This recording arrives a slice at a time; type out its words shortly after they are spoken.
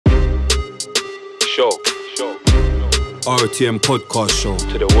RTM podcast show.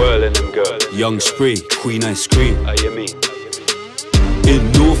 To the world and them girls. Young Spree, Queen Ice Cream. How you mean?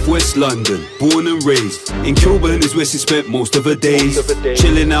 In Northwest London, born and raised. In Kilburn is where she spent most of her days.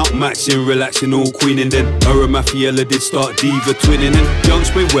 Chilling out, maxing, relaxing, all queening. Then her and Mafiella did start diva twinning. And Young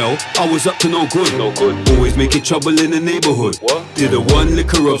Spree, well, I was up to no good. Always making trouble in the neighbourhood. What? Did a one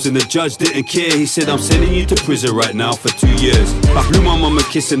liquor rubs and the judge didn't care. He said, I'm sending you to prison right now for 2 years. I blew my mama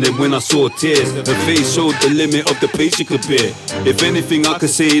kissing them when I saw tears. Her face showed the limit of the pain she could bear. If anything I could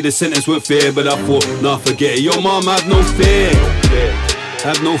say, the sentence weren't fair. But I thought, nah, forget it. Yo, mom, have no fear.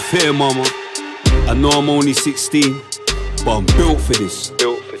 Have no fear, mama. I know I'm only 16, but I'm built for this.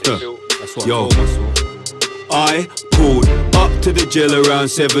 That's what yo, I told myself. I pulled up to the jail around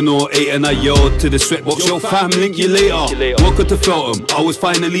 7 or 8 and I yelled to the sweatbox, yo fam, link you later. Welcome to Feltham, I was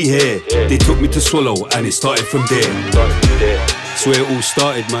finally here. They took me to Swallow and it started from there. That's where it all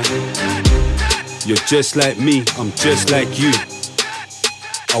started, man. You're just like me, I'm just like you.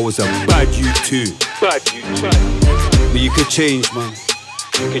 I was a bad you too. But you could change, man.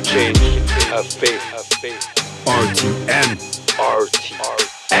 You can change. Have faith. RTM.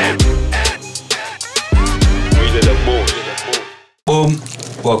 We did the most. Boom.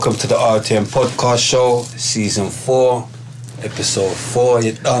 Welcome to the RTM podcast show, season 4, episode 4.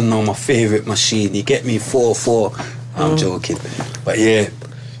 You don't know my favourite machine. You get me 4-4. I'm joking. But yeah,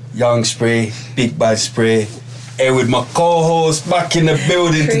 Young Spree, Big Bad Spree. Here with my co-host back in the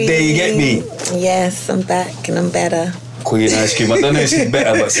building today. You get me? Yes, I'm back and I'm better. Queen Ice Cream. I don't know if she's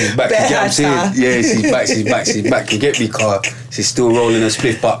better, but she's back. You get what I'm saying? Yeah, she's back. You get me, car? She's still rolling a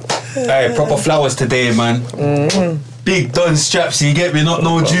split, but hey, proper flowers today, man. Big Don Strapzy, you get me? Not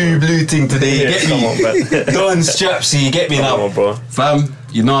no Jew blue thing today, you get me? Come on, man. Don Strapzy, you get me now? Come on, bro. Fam,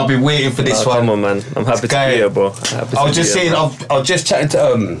 you know I've been waiting for this one. Come on, man. I'm happy to be here, bro. I was just saying, I was just chatting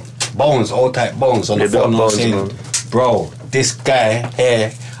to Bones, old type Bones on the phone. I was saying, bro, this guy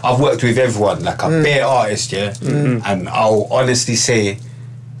here, I've worked with everyone, like a bare artist, yeah? And I'll honestly say,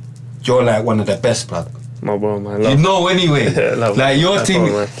 you're like one of the best, blood. My bro, man. You know anyway. Like your team,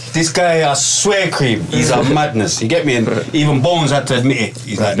 bro, this guy, I swear, Cream, he's a madness. You get me? And even Bones had to admit it.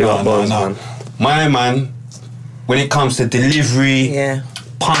 He's like, no. My man, when it comes to delivery,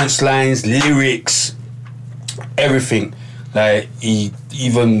 punchlines, lyrics, everything, like he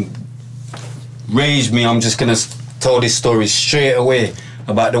even raised me. I'm just gonna tell this story straight away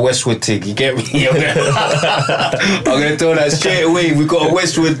about the Westwood thing. You get me? I'm gonna tell that straight away. We got a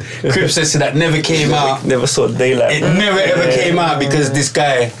Westwood crib session that never came out. Never saw daylight. It never ever came out because this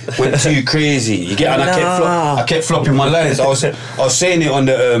guy went too crazy. You get? And I kept flopping my lines. I was saying it on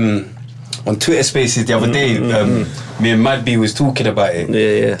the on Twitter Spaces the other day. Me and Mad B was talking about it.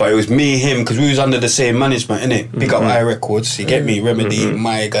 Yeah. But it was me, him, because we was under the same management, innit? Big up I Records. You get me? Remedy,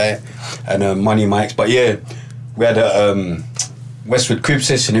 my guy, and Money Mikes. But yeah, we had a Westwood crib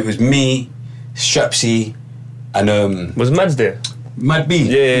session. It was me, Strapzy, and was Mads there? Mad B.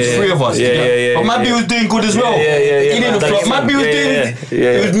 Yeah, it was 3 of us. But Mad B was doing good as well. He didn't flop. Mad B was doing.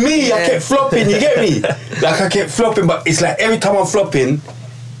 It was me. I kept flopping. You get me? Like I kept flopping, but it's like every time I'm flopping,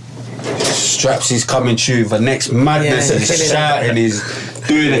 Strapzy's coming through. The next madness, he's shouting, he's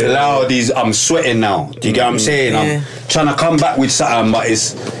doing it loud. I'm sweating now. Do you get what I'm saying? I'm trying to come back with something, but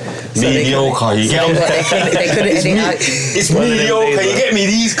it's mediocre. You get what I'm saying? It's mediocre. You get me?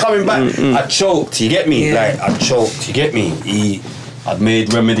 He's coming back. I choked. You get me? Like I choked. You get me? I'd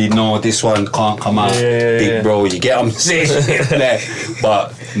made Remedy know this one can't come out. Big bro. You get what I'm saying? Like,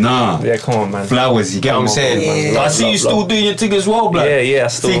 but nah. Yeah, come on, man. Flowers. You get what I'm saying? I see you still doing your thing as well, blood. Yeah.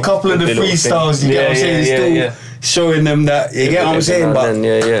 Still see a couple of the freestyles. You get what I'm saying? Still showing them that. You get what I'm saying? But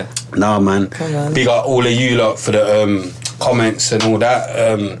nah, man. Big up all of you lot for the comments and all that.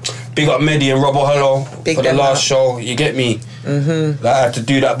 Big up Medi and Robbo Hello for the last show. You get me? Like, I had to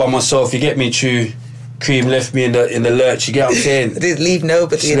do that by myself. You get me? True. Cream left me in the lurch. You get what I'm saying? I didn't leave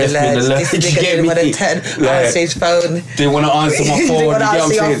nobody in the lurch. This nigga didn't want to answer his phone. Didn't want to answer my phone. Didn't want to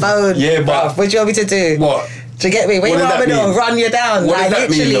answer your phone. Yeah, but what do you want me to do? What? Do you get me? When you want me to run you down? What like does that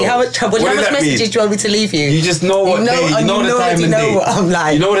literally, mean, how much messages do you want me to leave you? You just know what day. You know the time and date. What I'm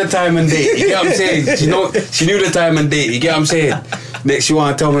like. You know the time and date. You get what I'm saying? She knew the time and date. You get what I'm saying? Next, you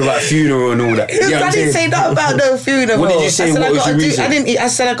want to tell me about funeral and all that. You I didn't say nothing about no funeral. What did you say? What was your reason? I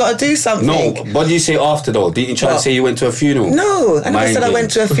said I got to do something. No, what did you say after though? Didn't you try to say you went to a funeral? No, I never said I went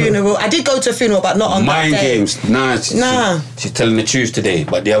to a funeral. I did go to a funeral, but not on that day. Mind games. Nah. She's telling the truth today,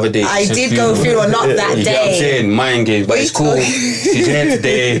 but the other day I did go to a funeral, not that you day. Get what I'm saying? Mind games, but it's cool. She's here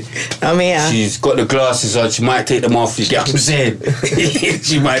today. I'm here. She's got the glasses on. She might take them off. You get what I'm saying?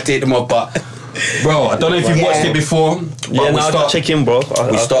 She might take them off, but bro, I don't know if you've watched it before. Yeah, no, I'll check in, bro.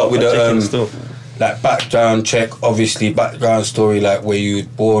 We start with like background check, obviously background story, like where you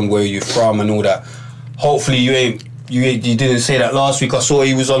born, where you from, and all that. Hopefully you didn't say that last week. I saw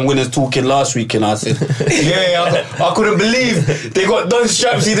he was on Winners Talking last week, and I said, I couldn't believe they got done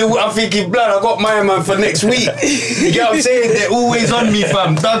Strapzy. I'm thinking, blood, I got my man for next week. You get what I'm saying? They're always on me,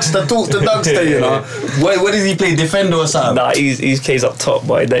 fam. Dugster, talk to Dugster, you know. What does he play? Defender or something? Nah, he's plays up top,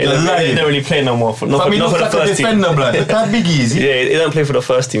 but they don't really play no more. Not for the first team. Defender, blood. Look how big he is. Yeah, he don't play for the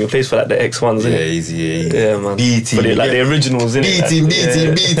first team. He plays for like the X1s, innit? Easy. Yeah, man. B team. Like the originals, innit?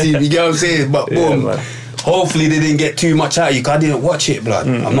 B team. You get what I'm saying? But boom. Man. Hopefully they didn't get too much out of you, because I didn't watch it, blood.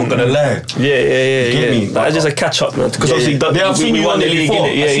 I'm not gonna lie. Yeah. Me? Like, just a catch up, man. Because obviously we won the league,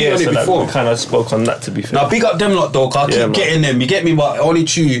 innit? So like, we kind of spoke on that, to be fair. Now big up them lot though, cause I keep getting them. You get me, but only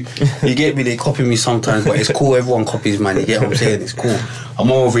two. You get me. They copy me sometimes, but it's cool. Everyone copies, man. You get what I'm saying? It's cool.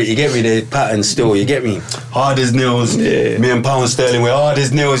 I'm over it. You get me? The pattern still. You get me? Hard as nails. Yeah. Me and Pound Sterling, we're hard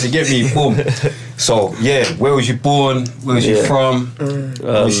as nails. You get me? Boom. So yeah, where was you born? Where was you from?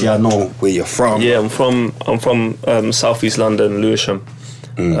 Obviously, I know where you're from. Yeah, I'm from Southeast London, Lewisham.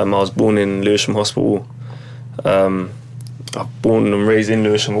 I was born in Lewisham Hospital. I'm born and raised in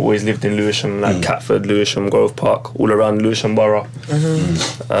Lewisham. Always lived in Lewisham, like Catford, Lewisham, Grove Park, all around Lewisham Borough.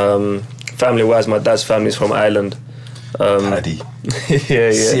 Family-wise, my dad's family's from Ireland. Paddy.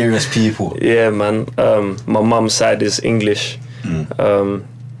 Yeah. Serious people. Yeah, man. My mum's side is English.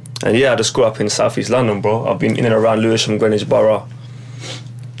 And yeah, I just grew up in Southeast London, bro. I've been in and around Lewisham, Greenwich Borough.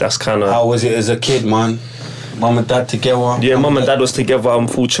 That's kind of... How was it as a kid, man? Mum and dad together? Yeah, mum and dad was together. I'm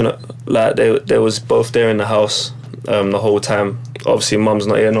fortunate. Like, they was both there in the house the whole time. Obviously, mum's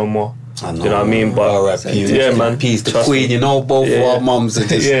not here no more. I know. You know what I mean? But yeah, man. Peace, the queen, you know, both of our mums are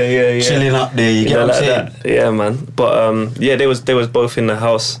just chilling up there. You get what I'm saying? That. Yeah, man. But yeah, they was both in the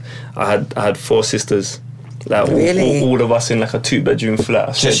house. I had 4 sisters. Like all of us in like a 2-bedroom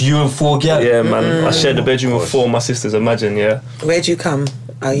flat. Just you and 4 girls? Yeah, man. I shared the bedroom with 4 of my sisters. Imagine, yeah. Where'd you come?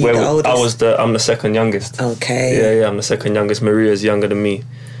 Are you the oldest? I'm the second youngest. Okay. Yeah, I'm the second youngest. Maria's younger than me.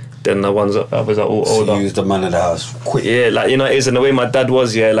 Then the others are all older. So you was the man of the house. Quick. Yeah, like, you know, it is in the way my dad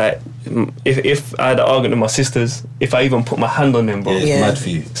was. Yeah, like if I had an argument with my sisters, if I even put my hand on them, bro, it's mad for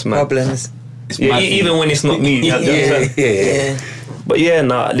you. It's mad. Problems. It's yeah, mad even when it's not me. Yeah. But yeah,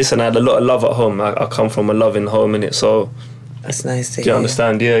 listen, I had a lot of love at home. I come from a loving home, innit? So that's nice to hear. Do you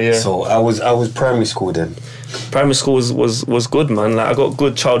understand? Yeah. So I was primary school then. Primary school was good, man. Like, I got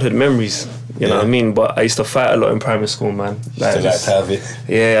good childhood memories. You know what I mean? But I used to fight a lot in primary school, man. Like to have it.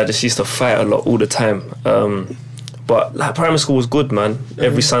 Yeah, I just used to fight a lot all the time. But like, primary school was good, man.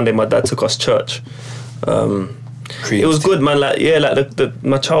 Every Sunday my dad took us church. It was good, man. Like, yeah, like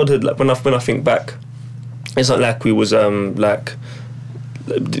my childhood, like when I think back, it's not like we was like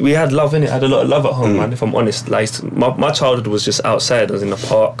we had love in it. I had a lot of love at home, man. If I'm honest, like my childhood was just outside. I was in the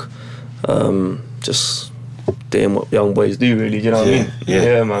park, just doing what young boys do, really. Do you know what I mean?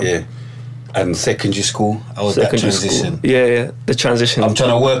 Yeah, man. Yeah. And secondary school, I was that transition. Yeah, the transition. I'm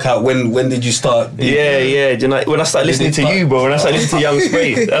trying to work out when did you start? Yeah. You know, when I started listening to you, bro. When I started listening to Young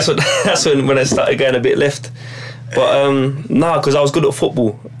Spray, that's when I started going a bit left. But because I was good at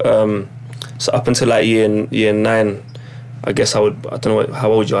football. So up until like year 9, I guess I don't know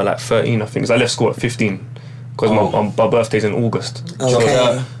how old you are, like 13, I think. Because I left school at 15. Because my birthday's in August.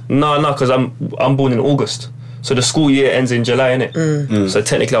 Okay. No, because I'm born in August. So the school year ends in July, innit? So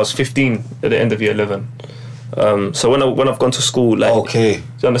technically I was 15 at the end of year 11. So when I've gone to school, like, okay, do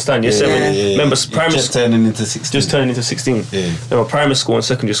you understand? Year 7. Remember, primary just turning into 16. Just turning into 16. Yeah. Remember, primary school and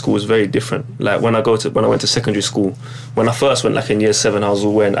secondary school was very different. Like when I went to secondary school, when I first went, like in year 7, I was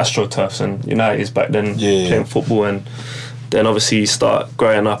all wearing AstroTurfs and United's back then, playing football, and then obviously you start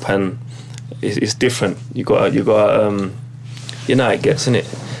growing up and it's different. You got United gets, innit?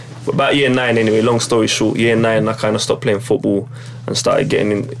 But about year 9 anyway, long story short, year 9 I kind of stopped playing football and started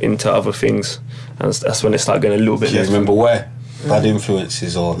getting into other things, and that's when it started getting a little bit. Do you remember where? Bad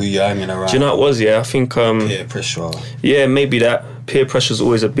influences or who you're hanging around? Do you know what it was? Yeah, I think peer pressure. Yeah, maybe that. Peer pressure is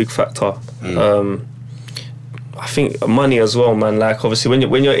always a big factor. I think money as well, man. Like obviously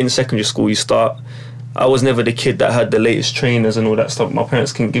when you're in secondary school, you start. I was never the kid that had the latest trainers and all that stuff. My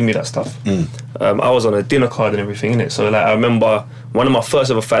parents couldn't give me that stuff. I was on a dinner card and everything, innit? So like I remember one of my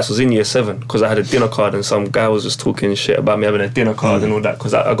first ever fights was in year 7 because I had a dinner card and some guy was just talking shit about me having a dinner card and all that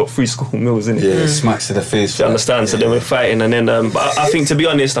because I got free school meals, innit? Yeah, smacks to the face. Do you understand? So then we're fighting, and then but I think, to be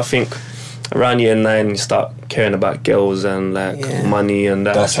honest, I think around year 9 you start caring about girls and like money and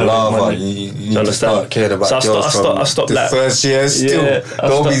that. That's lava. You understand? Start caring about girls. I stopped the like first year still.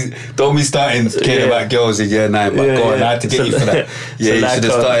 Don't be starting caring about girls in year 9. But go on, I had to get you for that. Yeah, you should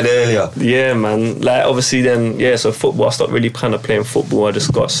have started earlier. Yeah, man. Like obviously then, so football. I stopped really kind of playing football. I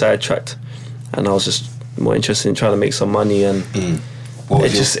just got sidetracked, and I was just more interested in trying to make some money, and it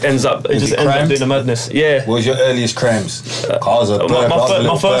just ends up doing the madness. Yeah. What was your earliest crimes? Cars or my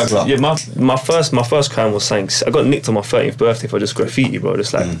first crime was saying I got nicked on my 13th birthday for just graffiti, bro,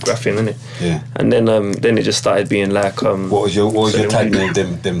 just like graffiti, innit? Yeah. And then it just started being like what was your tag name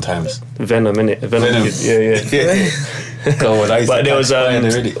them times? Venom, innit? Venom. Yeah. Go on, but there was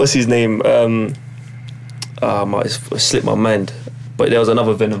what's his name? It slipped my mind. But there was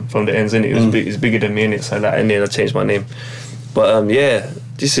another Venom from the ends, innit? It was it's bigger than me, innit? So like, and then I changed my name. But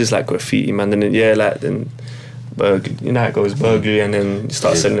this is like graffiti, man. And then burglary. You know how it goes, burglary, and then you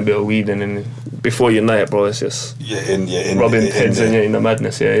start selling a bit of weed, and then before you know it, bro, it's just robbing heads and in the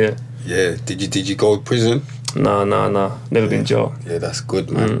madness. Yeah. Did you go to prison? No. Never been jail. Yeah, that's good,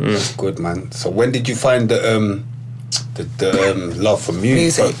 man. That's good, man. So when did you find the love for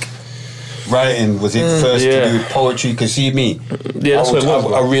music? Writing, was it first to do with poetry? Because see me, that's what it was.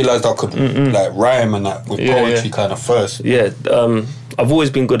 I realised I could like rhyme and that with poetry kind of first. Yeah, I've always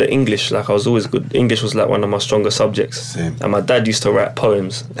been good at English. Like I was always good. English was like one of my stronger subjects. Same. And my dad used to write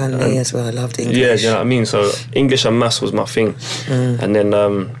poems. And me as well. I loved English. Yeah, you know what I mean. So English and maths was my thing. And then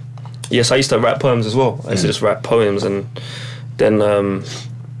I used to write poems as well. I used to just write poems, and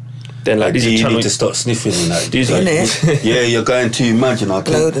then like these you need to start sniffing and that. Yeah, you're going too mad, you know.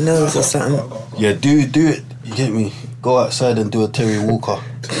 Blow the nose or something. Yeah, do it. You get me? Go outside and do a Terry Walker.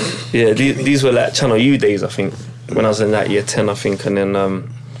 Yeah, these were like Channel U days, I think, when I was in that year 10, I think, and then I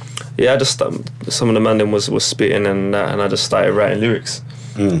just some of the man then was spitting and I just started writing lyrics.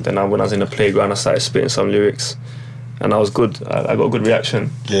 Then when I was in the playground, I started spitting some lyrics. And I was good. I got a good reaction.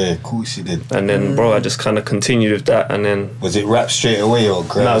 Yeah, of course you did. And then, bro, I just kind of continued with that. And then, was it rap straight away or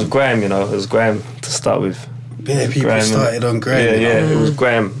grime? No, it was grime. You know, it was grime to start with. Yeah, people started on grime. Yeah, it was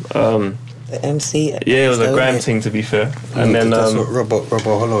grime. The MC. Yeah, it was a grime thing, to be fair. And then that's what Robert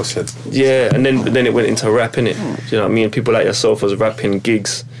Hollow said. Yeah, and then it went into rap, innit? You know what I mean? People like yourself was rapping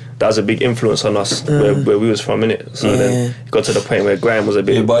gigs. That was a big influence on us where we was from, innit? So then it got to the point where grime was a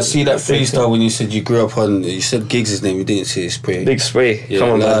bit. Yeah, but I see that freestyle when you said you grew up on. You said Giggs' name. You didn't say Spray. Big Spray. Yeah,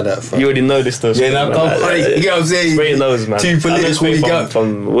 come on, man. You already know this though. Yeah, no, come on. You get what I'm saying? Spray knows, man. Too political. You got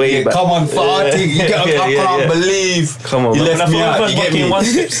from way back. Come on, I can't believe. Come on, you man. left me out. You get me?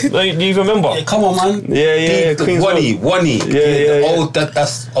 Do you even remember? Yeah, come on, man. Yeah. Queens Wani. Yeah. Old.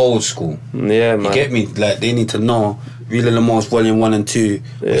 That's old school. Yeah, man. You get me? Like they need to know. Real Lamore's Volume 1 and 2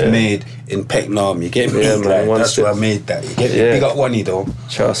 was made in Pecknam, you get me? Yeah, man, like, that's where I made that, you get me? Big up Wani though.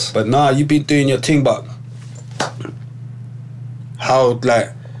 Trust. But nah, you been doing your thing, but how,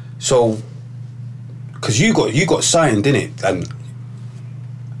 like, so, because you got signed, didn't it? And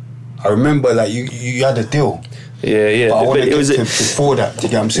I remember, like, you had a deal. Yeah. But I want to get to before that, do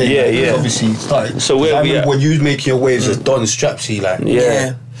you get what I'm saying? Yeah. Obviously, started. So where we at? When you was making your waves as Don Strapzy, like.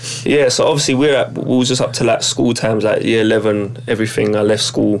 Yeah, so obviously we was just up to like school times, like year 11, everything. I left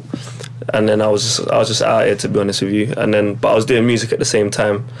school, and then I was just out here, to be honest with you. And then, but I was doing music at the same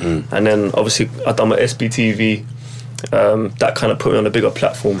time, and then obviously I done my SBTV. That kind of put me on a bigger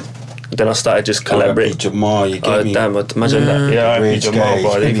platform. Then I started just collaborating. R.I.P. Jamal, you get me? Damn, imagine that. Yeah, R.I.P. Jamal,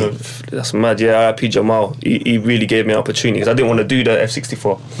 bro. That's mad. Yeah, R.I.P. Jamal. He really gave me opportunities. I didn't want to do the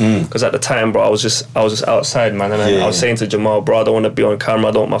F64 because at the time, bro, I was just outside, man. And I was saying to Jamal, bro, I don't want to be on camera.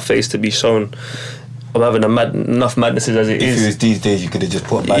 I don't want my face to be shown. I'm having enough madnesses as it is. If it was these days, you could have just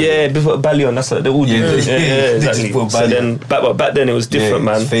put Bally. Yeah, before Bally on. That's what they all do. Yeah, exactly. So then, back then it was different,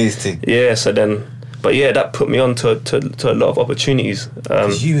 man. Phase thing. Yeah, so then. But yeah, that put me on to a lot of opportunities.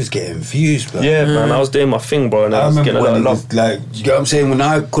 Because you was getting views, bro. Yeah, man, I was doing my thing, bro, and I was getting a lot of love. Like, you get what I'm saying? When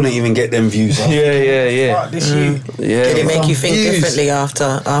I couldn't even get them views. Yeah. Fuck this you. Yeah. Did it make you think differently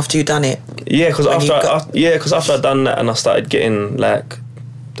after you done it? Yeah, because after I'd done that and I started getting like,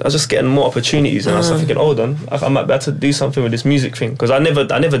 I was just getting more opportunities, and I started thinking, hold on, I might be able to do something with this music thing, because I never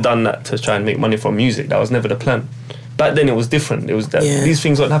done that to try and make money from music. That was never the plan. Back then it was different. It was that these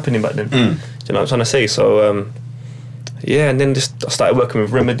things weren't happening back then. Do you know what I'm trying to say? So and then just I started working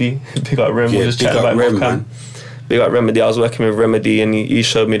with Remedy. Big up Rem. Yeah, just chatting about Rem. Big up Remedy. I was working with Remedy, and he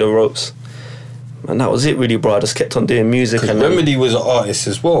showed me the ropes. And that was it, really, bro. I just kept on doing music. And Remedy was an artist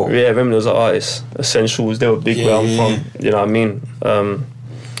as well. Yeah, Remedy was an artist. Essentials, they were big where I'm from. You know what I mean?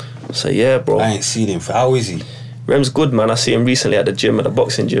 So yeah, bro. I ain't seen him. How is he? Rem's good, man. I see him recently at the gym, at the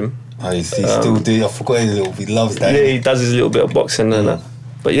boxing gym. Oh, he still do. I forgot his little. He loves that. Yeah, he does his little bit of boxing and that.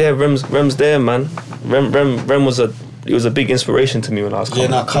 But yeah, Rem's there, man. Rem was a big inspiration to me when I was coming.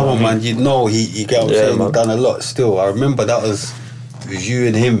 Yeah, come on, man. You know he get what I'm saying. He done a lot still. I remember it was you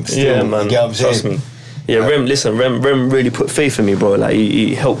and him still. Yeah, man. You get what I'm saying? Trust me. Yeah, Rem really put faith in me, bro. Like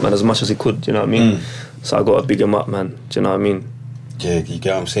he helped, man, as much as he could. Do you know what I mean? So I got to big him up, man. Do you know what I mean? Yeah, you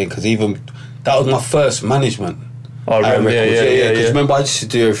get what I'm saying? Because even That was my first management. Oh, remember, Because remember, I used to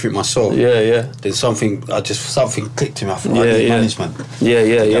do everything myself. Yeah. Then something clicked to me. I thought I need management. Yeah.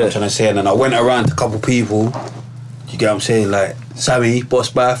 You know what I'm trying to say? And then I went around to a couple people. You get what I'm saying? Like Sammy, Boss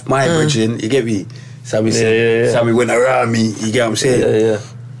Bath, my bridging. You get me? Sammy said, Sammy went around me. You get what I'm saying? Yeah.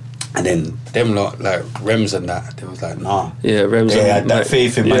 And then them lot, like Rems and that, they was like, nah. Yeah, Rems. They had that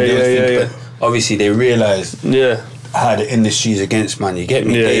faith in man. Yeah. But obviously they realised how the industry's against man. You get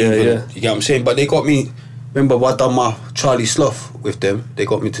me? You get what I'm saying? But they got me. Remember, I done my Charlie Sloth with them. They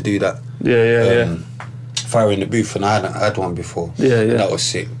got me to do that. Yeah. Fire in the booth, and I had one before. Yeah. That was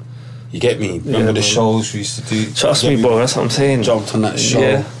sick. You get me? Remember the shows we used to do? Trust me, bro. That's what I'm saying. Jumped on that show.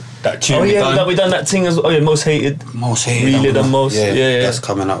 Yeah. That tune we done that thing as well. Oh yeah, most hated. Really the most. Yeah. That's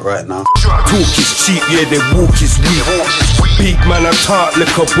coming up right now. Talk is cheap, yeah, their walk is weak. Big man, I talk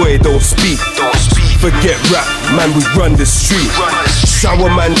like a boy, don't speak. Forget rap, man, we run the street. Shower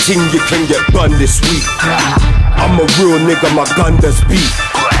man ting, you can get bun this week. I'm a real nigga, my gun does beat.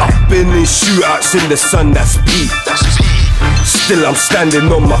 I've been in shootouts in the sun, that's beat. Still I'm standing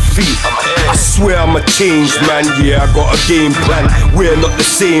on my feet. I swear I'm a changed man, yeah, I got a game plan. We're not the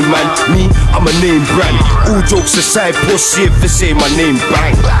same man, me, I'm a name brand. All jokes aside, pussy if this ain't my name,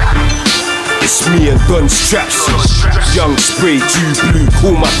 bang. It's me and Don Strapzy. Young spray, Jew blue,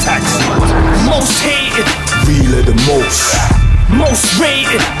 call my taxi. Most hated, Realer the most. most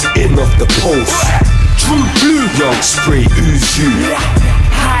rated, In off the post. True blue, Young spray, who's you?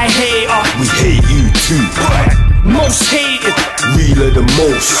 high hater, We hate you too. most hated, Realer the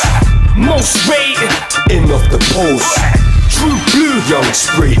most. most rated, In off the post. true blue, Young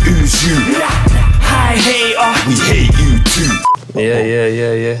spray, who's you? high hater. We hate you too.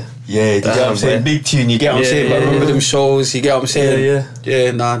 Yeah. Yeah, you get what I'm saying? Big tune, you get what I'm saying? But remember them shows, you get what I'm saying?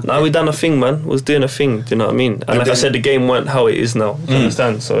 Yeah, nah. Nah, we done a thing, man. Was doing a thing. Do you know what I mean? And like I said, the game weren't how it is now. Do you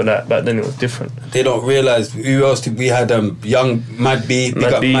understand? So that back then it was different. They don't realise who else did we had young Mad B, big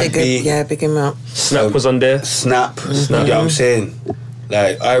Mad up B. Mad B. Yeah, big him up. Snap was on there. Snap, you get what I'm saying?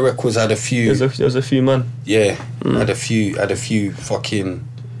 Like iRecords had a few, There was a few, man. had a few fucking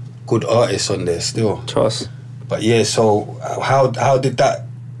good artists on there still. Trust. But yeah, so how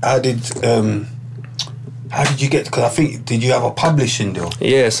did you get? Because I think did you have a publishing deal?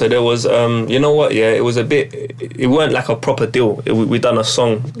 Yeah, so there was, you know what? Yeah, it was a bit. It weren't like a proper deal. We done a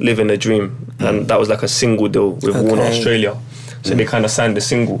song, "Living a Dream," and that was like a single deal with Warner Australia. So they kind of signed the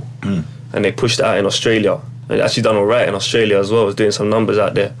single, and they pushed it out in Australia. And it actually done alright in Australia as well. I was doing some numbers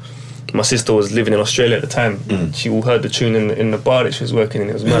out there. My sister was living in Australia at the time. She heard the tune in the bar that she was working in.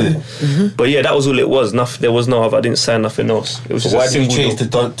 It was mad. But yeah, that was all it was. There was no other. I didn't sign nothing else. It was just Why a did you single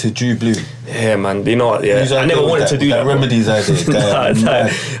change deal. to Drew Blue? Yeah, man. You know what? Yeah, Whose I idea never was wanted to do that. bro. Remedy's idea. Nah.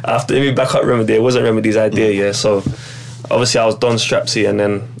 After let me back up Remedy. It wasn't Remedy's idea. Yeah. So obviously I was Don Strapzy, and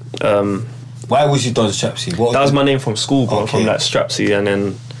then Why was you Don Strapzy? What that was my name from school, bro. Okay. From like Strapzy, and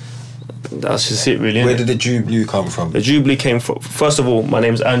then that's just it, really. Where innit? did the Drew Blue come from? The Drew Blue came from. First of all, my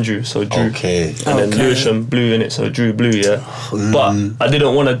name's Andrew, so Drew. Okay. And then Lewisham Blue in it, so Drew Blue, yeah. But I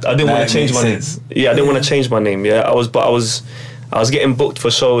didn't want to. I didn't want That to change my makes sense. name. Yeah, I didn't want to change my name. Yeah, I was getting booked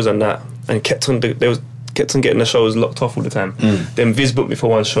for shows and that, and kept on getting the shows locked off all the time. Then Viz booked me for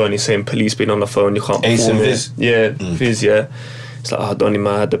one show, and he's saying police been on the phone. You can't Ace perform and it. Viz? Yeah, Viz. Yeah. It's like, Donny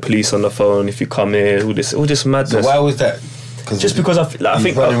man, I had the police on the phone. If you come here, all this madness. So why was that? Just because I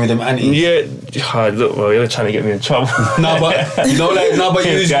think running with them antis. Yeah, look, well, you're trying to get me in trouble. No, but you know, like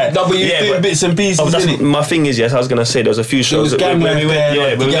doing bits and pieces. Oh, innit? my thing is, yes, I was gonna say there was a few shows. was When we gangland went,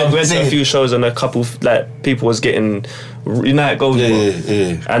 there, we went to a few shows, and a couple like people was getting United Gold,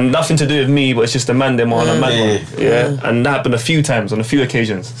 Yeah. and nothing to do with me, but it's just the man them on a man one. Yeah, and that happened a few times on a few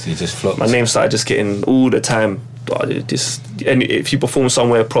occasions. So you just flopped. My name started just getting all the time. And if you perform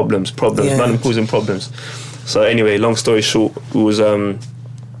somewhere, problems, man causing problems. So anyway, long story short, we was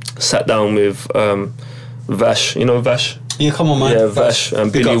sat down with Vash. You know Vash? Yeah, come on, man. Yeah, Vash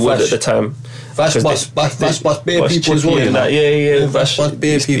and Big Billy up Wood Vash. at the time. Vash bus bare people as well, you know. Yeah. Vash bus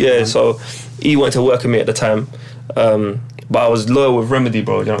bare people. Yeah, man. so he wanted to work with me at the time, but I was loyal with Remedy,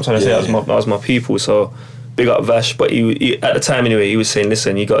 bro. You know what I'm trying to say? That was my people. So big up Vash, but he at the time anyway, he was saying,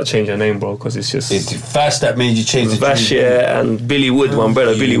 listen, you got to change your name, bro, because it's just It's Vash that made you change the Vash, Drew Blue. yeah, and Billy Wood, my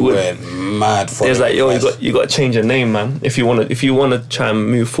brother, Billy You Wood. went mad for He was it, like, yo, Vash. you got to change your name, man. If you wanna try and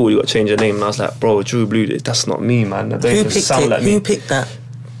move forward, you got to change your name. And I was like, bro, Drew Blue, that's not me, man. I don't Who even picked sound it? like Who me. picked that?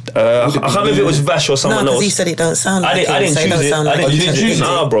 I can't remember if it was Vash or No, someone because else. he said it don't sound I like didn't him, so it choose don't it. sound I like didn't him. didn't choose it?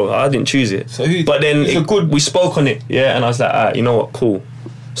 Nah, bro, I didn't choose it. So who- But then it's a good- we spoke on it, yeah, and I was like, alright, you know what, cool.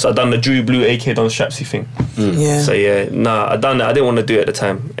 So I done the Drew Blue AK Don Strapzy thing. Yeah. So yeah, I done that. I didn't want to do it at the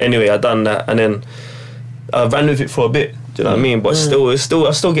time. Anyway, I done that, and then I ran with it for a bit. Do you know what I mean? But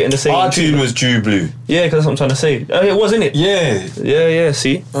I'm still getting the same. Our tune was Drew Blue. Yeah, because that's what I'm trying to say. It was, innit? Yeah. Yeah,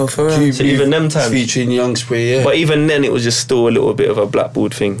 see? Oh, for real? So even them times. Featuring Young Spray, yeah. But even then, it was just still a little bit of a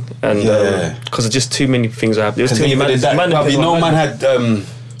blackboard thing. And because of just too many things that happened. There was too many man had,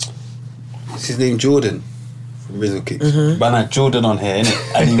 what's his name, Jordan from Rizzle Kicks. Man had Jordan on here,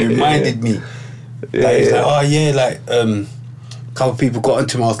 innit? And he reminded me. He's like, oh yeah, like, a couple of people got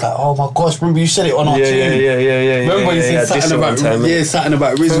into me. I was like, oh my gosh, remember you said it on our tune? Yeah. Remember you said something about something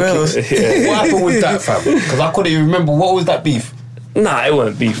about Rizzle Kicks. What happened with that, fam? Because I couldn't even remember. What was that beef? Nah, it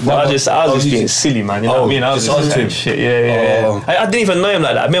wasn't beef. I was just being silly, man. You know what I mean? I was just saying shit. Yeah. I didn't even know him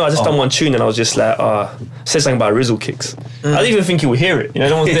like that. I mean, I just done one tune and I was just like, said something about Rizzle Kicks. I didn't even think he would hear it. You know,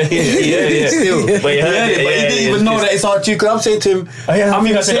 no one's there. Yeah. Still. But he heard it. But he didn't even know that it's our tune. Because I'm saying to him, I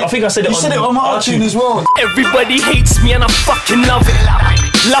think I said it. You said it on our tune as well. Everybody hates me and I fucking love it.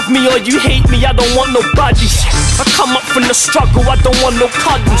 Love me or you hate me, I don't want nobody. I come up from the struggle, I don't want no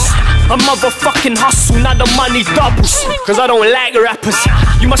cuddles. A motherfucking hustle, now the money doubles. Cause I don't like rappers.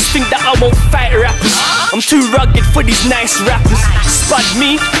 You must think that I won't fight rappers. I'm too rugged for these nice rappers. Spud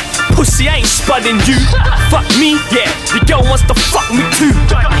me, pussy, I ain't spudding you. Fuck me, yeah, the girl wants to fuck me too.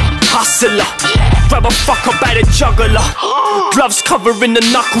 Hustler, grab a fucker by the juggler. Gloves covering the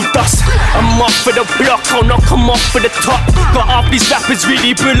knuckle dust. I'm off for the block, I'll knock 'em off for the top. Got half these rappers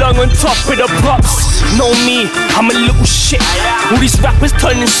really belong on top of the props. Know me, I'm a little shit. All these rappers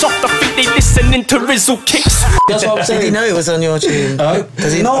turning soft, I think they listening to Rizzle Kicks. That's what I'm saying. Did he know it was on your tune? No, he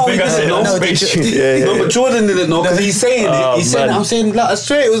didn't know. No, but Jordan didn't know because he's saying it. He's saying, I'm saying, like,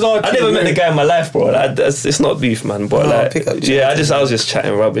 straight it was our tune. I never met the guy in my life, bro. It's not beef, man. But I was just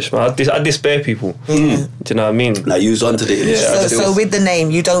chatting rubbish, man. I despair people. Do you know what I mean? Like, you was onto the So with the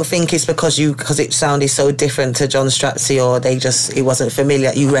name, you don't think it's because it sounded so different to John Strapzy, or it wasn't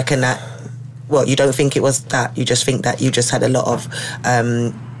familiar? You reckon that? Well, you don't think it was that. You just think that you just had a lot of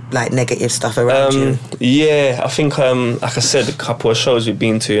like negative stuff around you. Yeah, I think like I said, a couple of shows we've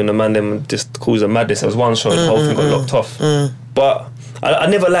been to, and the man them just caused a madness. There was one show, the whole thing got locked off. But I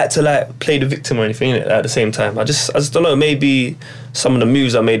never like to like play the victim or anything at the same time. I just don't know. Maybe some of the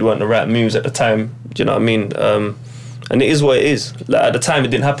moves I made weren't the right moves at the time. Do you know what I mean? And it is what it is. Like, at the time, it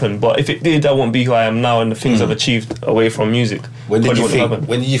didn't happen. But if it did, I won't be who I am now and the things I've achieved away from music. When did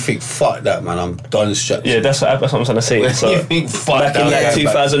you think, fuck that, man, I'm done Strapzy? Yeah, that's what I'm trying to say. When so, you think, fuck back that, in like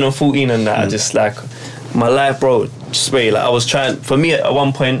 2014 and that, I just like, my life, bro, just wait, like I was trying, for me at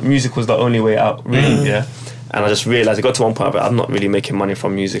one point, music was the only way out, really, yeah. And I just realised, it got to one point where I'm not really making money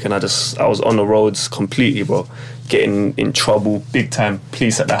from music, and I was on the roads completely, bro, getting in trouble, big time,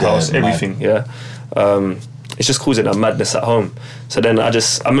 police at the house, everything, it's just causing a madness at home. So then I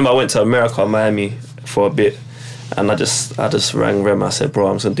remember I went to America, Miami for a bit, and I just rang Rem. I said, bro,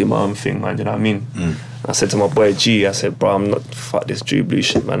 I'm just gonna do my own thing, man. You know what I mean? I said to my boy G, I said, bro, I'm not, fuck this Drew Blue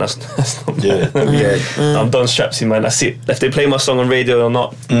shit, man. That's not me. I'm done Strapzy, man. That's it. If they play my song on radio or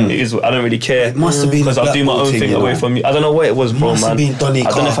not, it is. I don't really care. It must have been because I'll do my own thing away from you. I don't know what it was, bro, man. I don't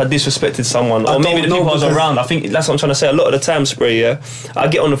know if I disrespected someone or maybe the people I was around. I think that's what I'm trying to say. A lot of the time, Spray, I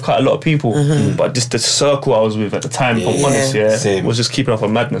get on with quite a lot of people, but just the circle I was with at the time, if I'm honest, was just keeping up a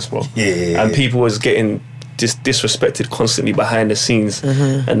madness, bro. And people was getting just disrespected constantly behind the scenes,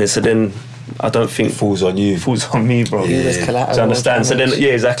 and so then I don't think it falls on you. Falls on me, bro. Do you understand? So then,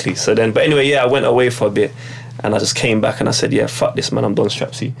 exactly. So then, but anyway, I went away for a bit, and I just came back and I said, fuck this, man. I'm done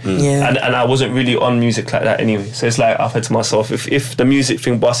Strapzy. And I wasn't really on music like that anyway. So it's like I said to myself, if the music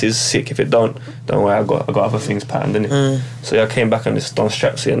thing bus is sick, if it don't worry, I got other things patterned in it. So I came back and just done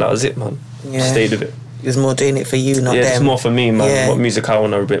Strapzy, and that was it, man. Stayed with it. It was more doing it for you, not them. It's more for me, man. What music I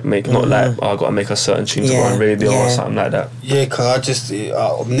want to make, not like I got to make a certain tune to go on radio or something like that. Yeah, cause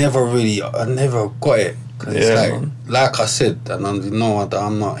I never got it. Cause it's like I said, and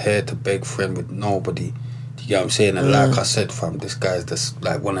I'm not here to beg friend with nobody. Do you get what I'm saying? And like I said, fam, this guy's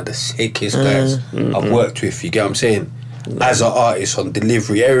like one of the sickest guys I've worked with. You get what I'm saying? As an artist, on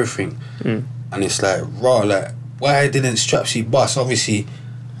delivery, everything. And it's like, raw, like, why didn't Strapzy bust? Obviously,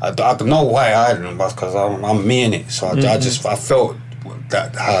 I don't know why I didn't bust, because I'm me in it. So I felt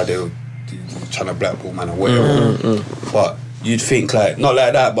that how they were trying to blackball man or whatever. But you'd think like, not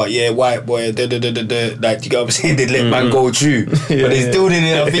like that, but white boy, like, you get what I'm saying, they'd let man go through. But they still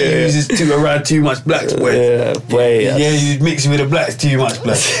didn't. I think he was just around too much blacks, boy. You'd mix with the blacks too much,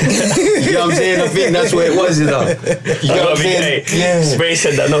 black. You know what I'm saying? I think that's what it was, you know. You know what I'm saying? Spray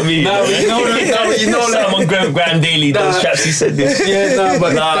said that, not me. No, but you know I'm on Grand Daily, those chaps, he said this.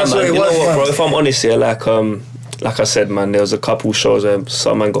 But that's what it was, bro. If I'm honest here, like I said, man, there was a couple shows where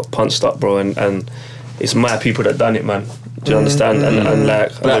some man got punched up, bro, and it's my people that done it, man. Do you understand? And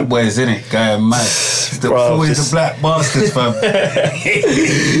like black boys, innit? Going mad. It's always the black bastards, fam.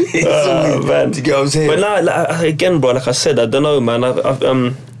 man. Do you get what I'm saying? But now, like, again, bro, like I said, I don't know, man.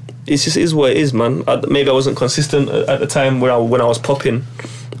 It just is what it is, man. Maybe I wasn't consistent at the time when I was popping,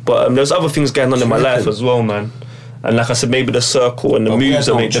 but there was other things going on in my life as well, man. And like I said, maybe the circle and the moves,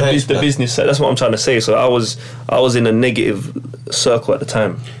 I mean, the business side. That's what I'm trying to say. So I was in a negative circle at the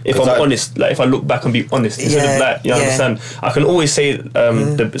time. If I'm honest, like if I look back and be honest, instead of like, you understand, I can always say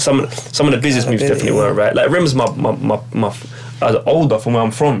some of the business moves definitely weren't right. Like Rem's my older from where I'm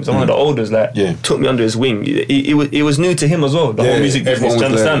from. He's one of the oldest. Like took me under his wing. It was new to him as well. The whole music business. Do you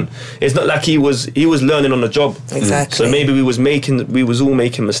understand? It's not like he was learning on the job. Exactly. So maybe we was all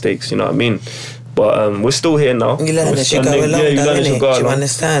making mistakes. You know what I mean? But we're still here now. You learn as you go along, you learn as you go along. Do you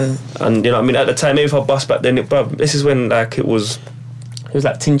understand? And you know what I mean? At the time, maybe if I bust back then, this is when like it was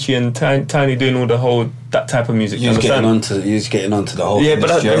like Tinchy and Tiny doing all the whole that type of music. You was getting onto the whole. Yeah,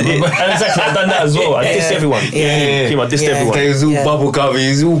 but exactly, I've done that as well. I dissed everyone. I dissed everyone. He was all bubble gum. He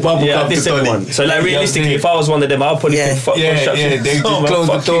was all bubble gum. I dissed everyone. So like realistically, if I was one of them, I'll probably think fuck. They just close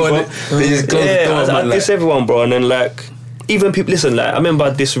the door. They just close the door. I diss everyone, bro, and then like. Even people, listen, like I remember I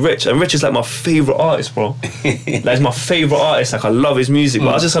dissed Rich, and Rich is like my favourite artist, bro. Like he's my favourite artist, like I love his music, but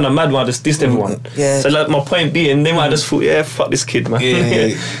I was just on a mad one, I just dissed everyone. So like my point being, they might just thought, fuck this kid,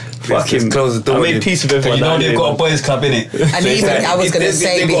 man. Fuck him. Close the door. I made peace with everyone. You know they've got a boys club, innit? And even I was going to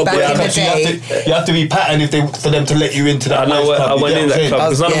say, back in the day, you have to be patterned for them to let you into that boys club. I went in that club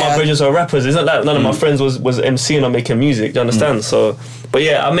because none of my brothers are rappers. It's not like none of my friends was MCing or making music. Do you understand? So. But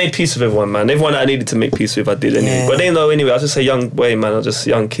yeah, I made peace with everyone, man. Everyone that I needed to make peace with, I did anyway. But they know anyway. I was just a young boy, man. I was just a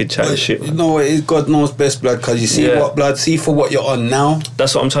young kid chatting shit. Man. You know what? It's God knows best, blood. Because you see what, blood. See for what you're on now.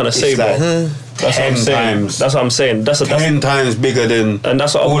 That's what I'm trying to say, bro. That's what I'm saying. That's what I'm saying. That's 10 times bigger than. And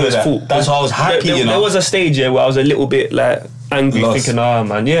that's what I always thought. That's why I was happy. You know, there was a stage where I was a little bit like angry, thinking,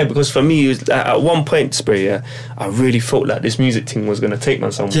 man, because for me, it was, like, at one point, Spray, I really felt like this music thing was gonna take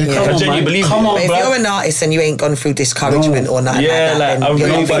man somewhere. I genuinely believe it. But if you're an artist and you ain't gone through discouragement or nothing like that, I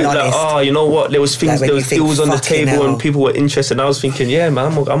really felt like, you know what? There was things, there was deals on the table, and people were interested. And I was thinking, man,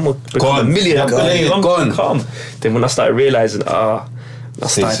 I'm gonna become a millionaire. I'm gonna come. Then when I started realising, I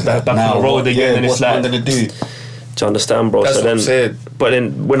started back on the road again, and it's like, what am I gonna do? Do you understand, bro? That's what I'm saying. But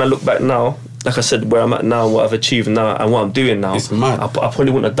then when I look back now, like I said, where I'm at now, what I've achieved now, and what I'm doing now, it's mad. I probably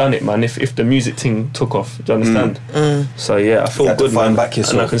wouldn't have done it, man, if the music thing took off. Do you understand? So yeah, I feel good, man. Back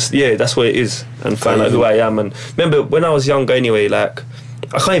yourself. And that's what it is, and find out who I am. And remember when I was younger, anyway, like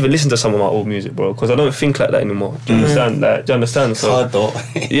I can't even listen to some of my old music, bro, because I don't think like that anymore. Do you understand? Like, do you understand? So, hard though.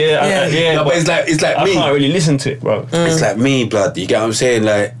 No, but it's like I me. I can't really listen to it, bro. It's like me, blood. You get what I'm saying?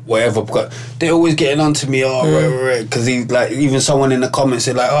 Like whatever. Because they're always getting on to me. Because even someone in the comments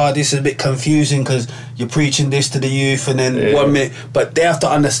said like, this is a bit confusing because you're preaching this to the youth, and then 1 minute. But they have to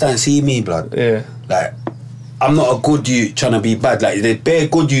understand. See me, blood. Yeah. Like I'm not a good youth trying to be bad. Like they're bare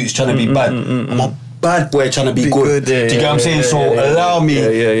good youths trying to be bad. I'm a bad boy trying to be good. Do you get what I'm saying? So allow me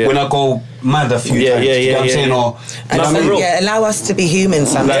when I go mad a few times. Do you get what I'm saying? Or allow us to be human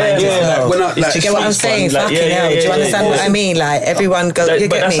sometimes. Do you get what I'm saying? Fucking hell. Do you understand what I mean? Like everyone goes. You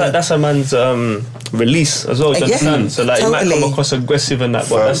get me? That's a man's release as well. Do you understand? So like it might come across aggressive and that,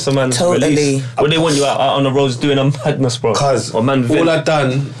 but that's a man's release. But they want you out on the roads doing a madness, bro. Because all I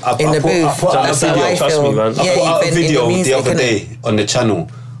done, I put out a video. Trust me, man. I put out a video the other day on the channel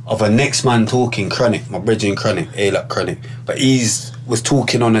of a next man talking, Chronic, my brethren Chronic, A-Luck Chronic. But was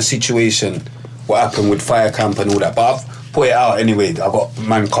talking on a situation, what happened with Fire Camp and all that. But I've put it out anyway. I got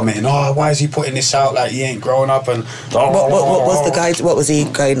man commenting, why is he putting this out? Like he ain't grown up and. What was the guy? What was he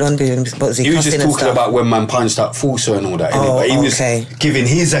going on doing? What was he? He was just talking about when man punched up Pulsifer and all that. But he was giving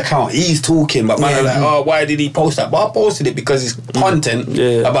his account. He's talking, but man are like, why did he post that? But I posted it because it's content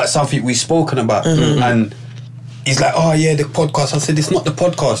about something we've spoken about, and. He's like, the podcast. I said, it's not the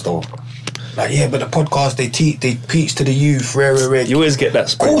podcast though. Like, but the podcast, they preach to the youth, rare. You always get that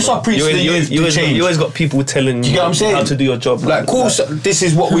spread. Of course I preach to the youth you always got people telling you how to do your job. Like, of course, this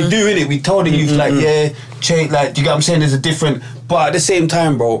is what we do, innit? We tell the youth, change, like, do you get what I'm saying? There's a different, but at the same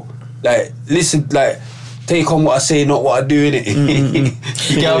time, bro, like, listen, like, take on what I say, not what I do, innit?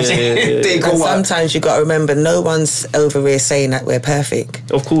 You get what I'm saying? Take on sometimes you got to remember, no one's over here saying that we're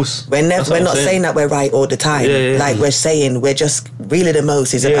perfect. Of course. We're not saying that we're right all the time. Like we're saying, we're just really the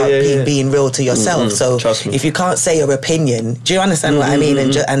most is about being real to yourself. So if you can't say your opinion, do you understand what I mean?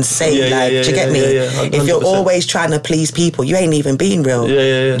 And say do you get me? If you're always trying to please people, you ain't even being real. Do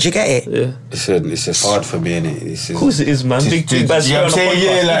you get it? It's just hard for me, innit? Of course it is, man. Big bad you know what I'm saying?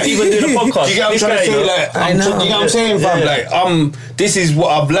 Yeah, like even doing a podcast. Do you get what I'm trying to say? Like, I know. You know what I'm saying, fam? Like, this is what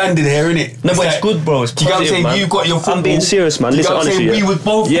I've landed here, innit? No, but it's good, bro. It's do you get what I'm positive, saying? man. You got your football. I'm being serious, man. Listen, honestly, we was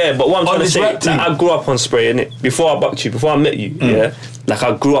both. Yeah, but what I'm trying to say, this rap like, I grew up on Spray, innit? Before I bucked you, before I met you, like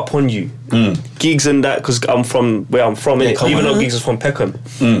I grew up on you. Gigs and that, because I'm from where I'm from, innit? Even though Gigs is from Peckham,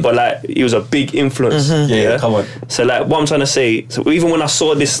 but like he was a big influence. Yeah, come on. So like what I'm trying to say, so even when I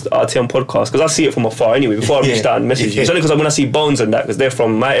saw this RTM podcast, because I see it from afar anyway, before I reached out and messaged you, it's only because when I see Bones and that, because they're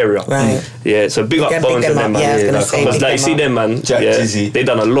from my area. Right. Yeah, so big up Again, Bones big and them them, up. Yeah, I was man. gonna say, Because big like you them see up. them, man. Jack Dizzy. They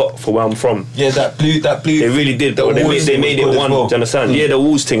done a lot for where I'm from. Yeah, that blue. They really did. The They Wolves made it was good one. as well. Do you understand? Yeah, the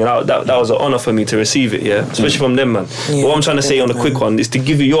Wolves thing, and that was an honour for me to receive it. Yeah, especially from them, man. Yeah, But what I'm trying to say on the quick one is to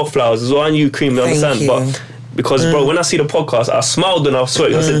give you your flowers as well, and you, Cream. You Thank understand? you. But because, bro, when I see the podcast, I smiled and I saw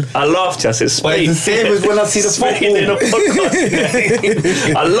it. I said, I laughed. I said, But Spade. it's the same as when I see the Spade football. in the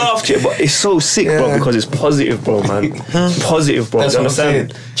podcast. I laughed, yeah, but it's so sick, bro, because it's positive, bro, man. Positive, bro. That's Do you what I'm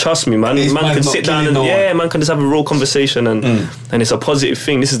understand? saying. Trust me, man. These Man man's can not sit down killing and no one. man can just have a real conversation and it's a positive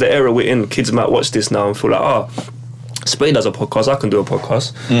thing. This is the era we're in. Kids might watch this now and feel like, Spade does a podcast, I can do a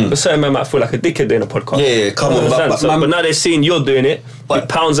podcast. But certain men might feel like a dickhead doing a podcast. Yeah, come on, but now they're seeing you're doing it, But- Big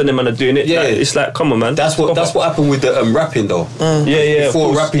Pounds and them man are doing it. Yeah. Like, it's like, come on, man. That's what happened with the rapping though. Yeah, of Before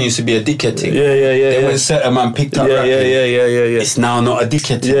course. rapping used to be a dickhead thing. Yeah. Then when certain man picked up rapping, Yeah. it's now not a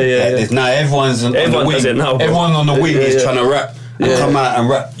dickhead thing. Yeah. There's now everyone's on Everyone the does wing. it now, bro. Everyone on the wing is Yeah. trying to rap and Yeah. come out and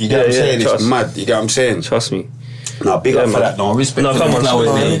rap. You get what I'm saying? It's trust. mad. You get what I'm saying? Trust me. No, big up for man. that. No, respect. No, for come the on, flowers,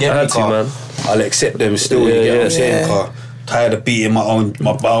 man. man. You get I me, had to, car? man. I'll accept them still. You get what I'm saying, car? Tired of beating my own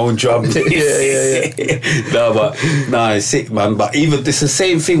drum. No, it's sick, man. But even it's the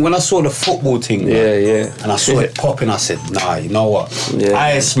same thing when I saw the football thing, man, and I saw it popping. I said, nah, you know what?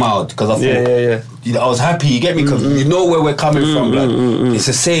 I smiled because I thought, you know, I was happy. You get me? Because you know where we're coming from. Like, it's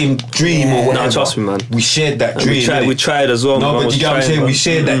the same dream or whatever. No, trust me, man. We shared that dream. We tried as well. No, man. but you get what I'm saying? We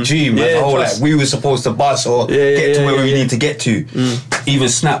shared that dream. Yeah, Man. trust. Like we were supposed to bust or get to where we need to get to. Even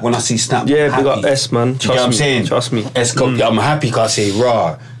Snap, when I see Snap, Yeah, happy. big up S, man. You get what I'm saying? Trust me. S, I'm happy because I say,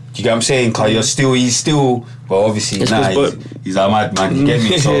 rah. You get what I'm saying? Because he's still, well, obviously, It's nah, good, he's a madman. You get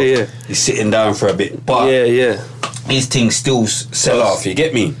me? So he's sitting down for a bit. But his things still sell off. You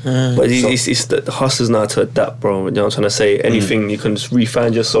get me? But it's the hustlers now to adapt, bro. You know what I'm trying to say? Anything you can just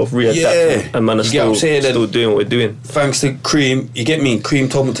re-find yourself, readapt, and man are You get what I'm saying? still doing what we're doing. Thanks to Cream, you get me? Cream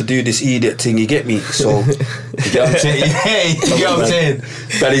told me to do this idiot thing, you get me? So, you get what I'm saying? Yeah, you get what I'm saying?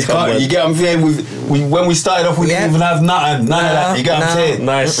 That is, you get what I'm saying? When we started off, we didn't even have none of that. You get what I'm saying?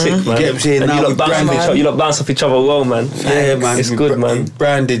 Nice, sick, man. You get what I'm saying? And Now we branded. you lot bounce off each other well, man. Yeah, man. It's good, man.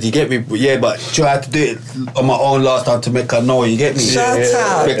 Branded, you get me? Yeah, but try to do it on my own last time to make her know, you get me? Shut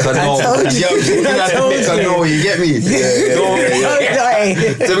up. Make her know. I told you. You know, to make her know, you get me?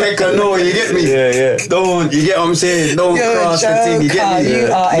 To make her know, you get me? Yeah. Don't, you get what I'm saying? Don't You're a cross the thing, you get me? joker.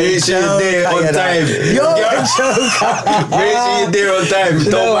 You are a Make sure you're there on joker, time. You're a joker. Make sure you're there on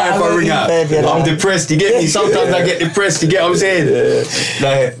time. Don't mind if I ring out. I'm depressed, you get me? Sometimes I get depressed, you get what I'm saying?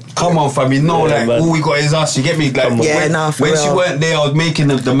 Like, come on, fam, you know, like, all we got is us, you get me? Like, when she weren't there, I was making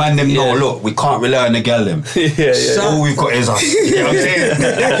the man them know, look, we can't rely on the gal them. All we've got is us, you get what I'm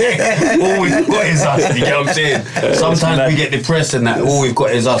saying? All we've got is us, you get what I'm saying? Sometimes we get depressed and that, all we've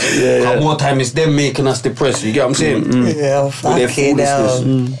got is us. More time it's them making us depressed, you get what I'm saying? Yeah, fucking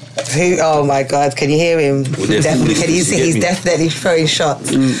hell. Oh my God, can you hear him? Definitely, can you see he's definitely throwing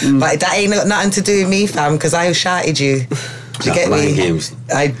shots. But that ain't got nothing to do with me, fam, because I shouted you. Do you get me? Games.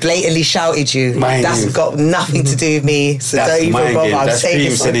 I blatantly shouted you. That's games. got nothing to do with me. So That's don't even mind bother. games. I'm That's saying Cream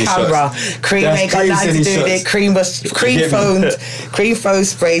this on sending camera. shots. Cream That's ain't got Cream nothing to sending do with shots. it. Cream phoned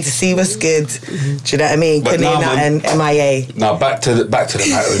Spray to see what's good. Do you know what I mean? But Couldn't hear nothing. MIA. Now back to the matter in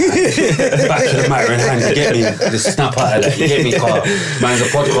hand. Back to the matter in hand. You get me? Just snap out of that. You get me, car? Man's a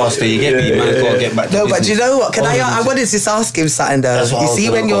podcaster. You get me? Man's got to get back to No, business. but do you know what? I wanted to just ask him something though. That's what I You was see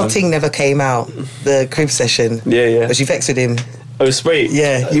gonna when your go on. thing never came out, the crib session. Yeah. Was you vexed with him? Oh, Spray.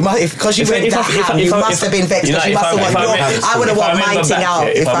 Yeah, you must because you went that ham. You must have been vexed because you must have want your. I would have want my thing out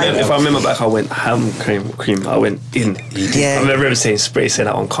if I remember back, I went ham, cream. I went in. Yeah. I remember him saying Spray saying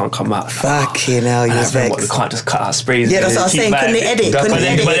that one can't come out. Fucking hell, you And I was remember, we vexed. can't just cut out sprays. Yeah, that's what I was saying. Couldn't they edit? Couldn't they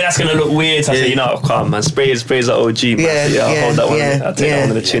edit? But then that's gonna look weird. So I said, you know, come man, sprays are OG, man. Yeah, I'll hold that one. yeah, I'll take that one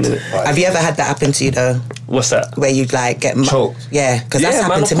to the chin. Have you ever had that happen to you though? What's that? Where you like get choked. Yeah, because that's Yeah,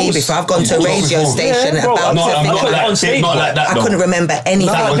 man, happened to of me course. before. I've gone to a Choked radio before. station Yeah, bro, about Not, to I'm think not about- like on stage, not like that. I though. couldn't remember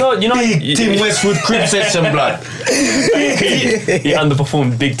anything. You know, Big Tim Westwood crib session, blood. he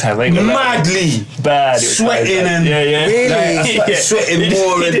underperformed big time. I ain't gonna lie. Madly. Bad. It was Sweating bad. and Really? like, I started sweating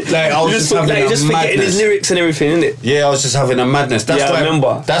more. And, like I was just having a just forgetting his madness. lyrics and everything, innit? Yeah, I was just having a madness. That's Yeah, I why.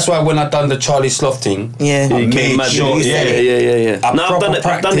 remember. That's why when I done the Charlie Sloth thing, Yeah. I He came made mad. sure. Yeah. I No, I've done it,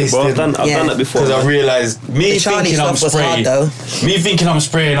 bro. I've done Yeah. that before. Because I realised me The Charlie thinking I'm stuff was hard, spraying, though. me thinking I'm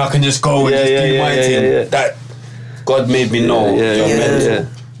spraying, I can just go and just do my thing. That God made me know Yeah, you're yeah, mental. yeah.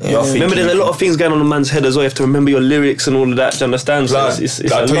 You're thinking Remember, there's a lot of things going on in a man's head as well. You have to remember your lyrics and all of that. Do you understand? So Blood. it's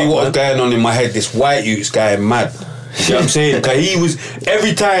I'll a tell you lot, what man. was going on in my head. This white youth's going mad. You know what I'm saying? Cause he was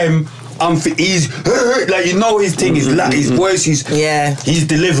every time he's like, you know, his thing is like his voice. He's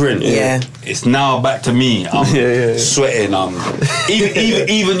delivering. Yeah. It's now back to me. I'm sweating.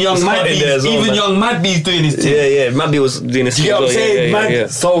 Even young It's hot in there as Madby's well, man. young Madby's doing his thing. Yeah. Madby was doing this. Do you get what I'm saying, man? Yeah.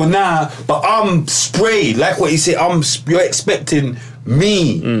 So now, but I'm sprayed. Like what you say, you're expecting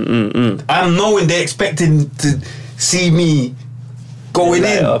me. I'm knowing they're expecting to see me going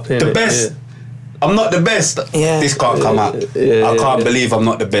Light in up, the innit? best. Yeah. I'm not the best. Yeah. This can't come out. I can't believe I'm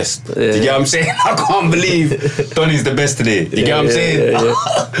not the best. Do you get what I'm saying? I can't believe Donny's the best today. You get what I'm saying?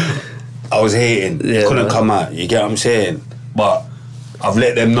 I was hating. Yeah, It couldn't man. come out. You get what I'm saying? But I've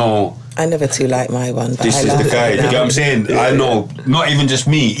let them know I never too like my one. But this I is love the guy. it You now. get what I'm saying? I know, not even just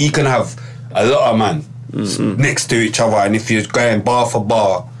me. He can have a lot of man next to each other, and if you're going bar for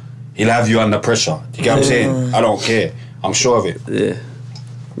bar, he'll have you under pressure. You get what I'm saying? I don't care. I'm sure of it. Yeah.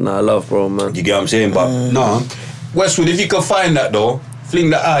 Nah, I love, bro, man. You get what I'm saying? But no, Westwood, if you can find that though, fling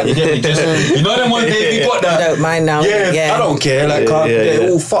that out. You get me? Just, you know them ones there, you got that. I don't mind now. Yeah, I don't care. Like, they're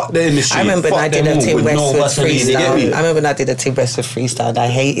all fucked there in the street. I remember when I Fuck did them a all Tim with no Westwood Vaseline, you get freestyle. me? I remember when I did a Tim Westwood freestyle and I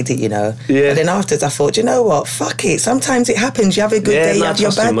hated it, you know. Yeah. But then afterwards I thought, you know what? Fuck it. Sometimes it happens. You have a good day, you have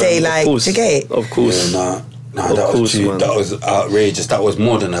your trust me, bad man. day. Of Like, course. do you get it? Of course. Yeah, nah, Of that was course, true. man. That was outrageous. That was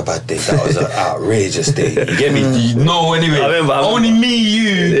more than a bad day. That was an outrageous day. You get me? You know, anyway. I remember. Only me,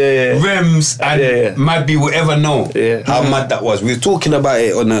 you, Rems, and Madby will ever know how mad that was. We were talking about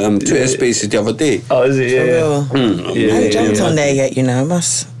it on the Twitter Spaces the other day. Oh, is it? For Yeah. real. I haven't jumped on yeah. there yet, you know. I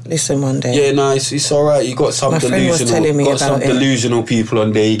must listen one day. Yeah, no, it's all right. You got some My friend was telling me got some about it. delusional people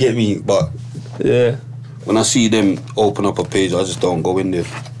on there. You get me? But Yeah. when I see them open up a page, I just don't go in there.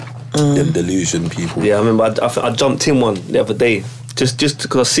 Them delusion people. Yeah, I remember I jumped in one the other day. Just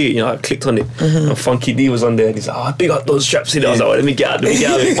because I see it, you know, I clicked on it. And Funky D was on there and he's like, oh, big up those Strapzy. I was like, oh, let me get out of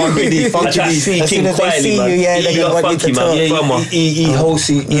it. Funky D. I tried to see As soon King as they quietly, see man. you, yeah, Big they up want you to Funky, talk. man. Firmer. He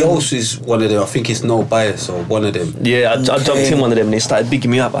hosts one of them. I think it's No Bias or one of them. Yeah, I jumped in one of them and they started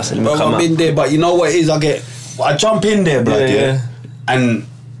bigging me up. I said, let me Bro, come I've out. been there, but you know what it is? I jump in there, blood, Yeah. and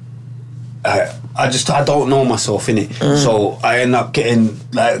I don't know myself, innit? So I end up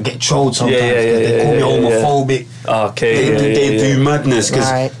get trolled sometimes. They call me homophobic. Okay, They do madness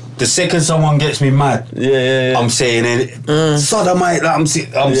because Right. the second someone gets me mad, I'm saying it. Sodomite, like, I'm saying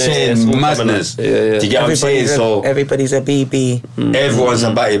it's all madness. coming out. Yeah. Do you get what I'm saying? So Everybody's a BB. everyone's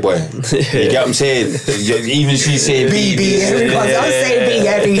a batty boy. You get what I'm saying? Even she's saying BB. Everyone's I'm saying B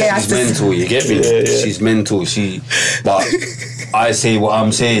every year. She's mental, you get me? She's mental. But I say what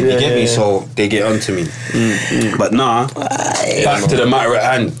I'm saying, you get me? So they get onto me. But nah, back to the matter at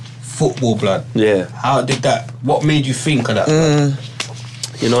hand. Football, blood. Yeah. How did that? What made you think of that? Blood?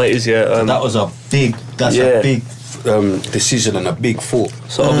 You know it is, yeah. That was a big decision and a big thought.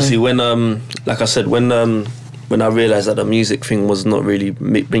 So obviously when like I said, when I realised that the music thing was not really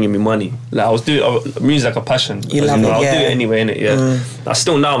bringing me money, like I was doing music like a passion. You love it, I'll do yeah. it anyway, innit? Yeah. I'm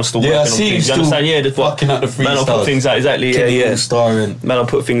still working Yeah, I on see you things. You still understand? Yeah, that's what fucking up the man, I'll put freestyles. things out exactly. Yeah. Starring. Man, I'll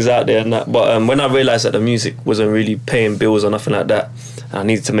put things out there and that. But when I realised that the music wasn't really paying bills or nothing like that, and I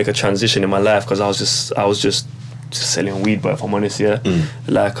needed to make a transition in my life because I was just selling weed, but if I'm honest,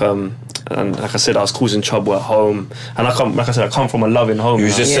 and like I said, I was causing trouble at home, and I come from a loving home. He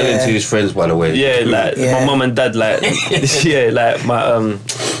was just selling to his friends, by the way. Yeah, like my mum and dad, like my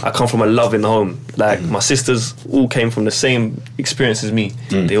I come from a loving home. Like my sisters all came from the same experience as me.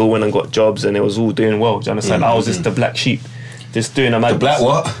 They all went and got jobs, and they was all doing well. Do you understand? I was just the black sheep, just doing a mad. The black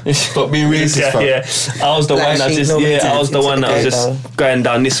what? Stop being racist, fam. Yeah. I was the Black one that sheep, just no I was the mentality one to that the was gate, just going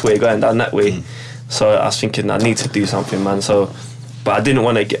down this way, going down that way. So I was thinking I need to do something, man. So, but I didn't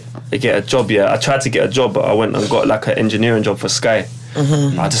want to get a job yet. I tried to get a job, but I went and got like an engineering job for Sky.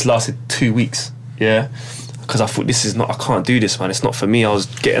 I just lasted 2 weeks, because I thought I can't do this, man. It's not for me. I was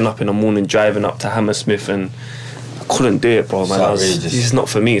getting up in the morning, driving up to Hammersmith, and I couldn't do it, bro, man. This is not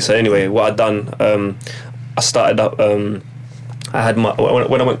for me. So anyway, what I done, I started up. I had when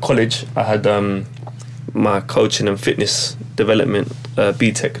I went to college, I had my coaching and fitness development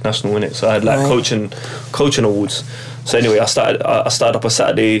BTEC national, innit? So I had like coaching awards. So anyway, I started up a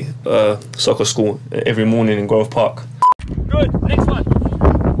Saturday soccer school every morning in Grove Park. Good, next one.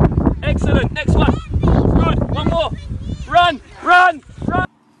 Excellent, next one. Good, one more. Run, run, run.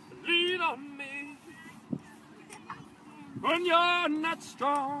 Lean on me when you're not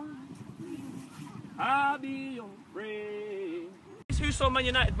strong. I'll be your friend. Who saw Man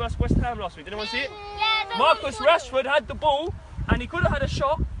United versus West Ham last week? Did anyone see it? Yeah, Marcus Rashford had the ball and he could have had a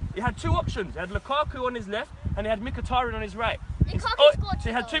shot. He had two options. He had Lukaku on his left and he had Mkhitaryan on his right. So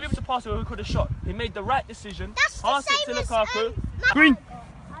he had two people to pass over who could have shot. He made the right decision. Pass it to Lukaku. Green.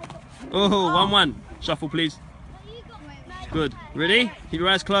 Oh, 1-1. Shuffle, please. Good. Ready? Keep your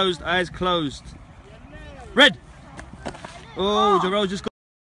eyes closed. Eyes closed. Red. Oh, Jerome just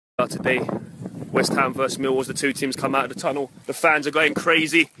got. Today, West Ham versus Millwall. The two teams come out of the tunnel. The fans are going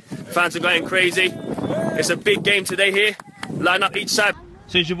crazy. Fans are going crazy. It's a big game today here. Line up each side.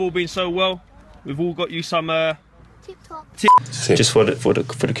 Since you've all been so well, we've all got you some just for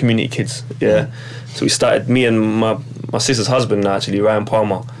the community kids. Yeah. So we started, me and my sister's husband actually, Ryan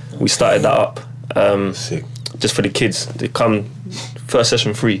Palmer. We started that up. Just for the kids. They come first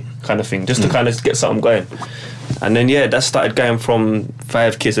session free kind of thing, just to kind of get something going. And then yeah, that started going from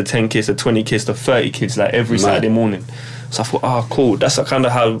 5 kids to 10 kids to 20 kids to 30 kids like every Saturday morning. So I thought, oh cool, that's kind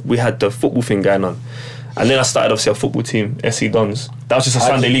of how we had the football thing going on. And then I started obviously a football team, SC Dons. That was just a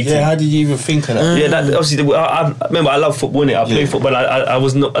Sunday league team. Yeah, how did you even think of that? Yeah, that obviously. I remember I love football. I played football. I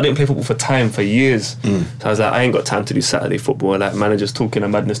didn't play football for years. So I was like, I ain't got time to do Saturday football. Like managers talking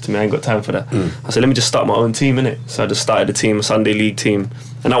and madness to me, I ain't got time for that. I said, let me just start my own team, innit? So I just started a team, a Sunday league team,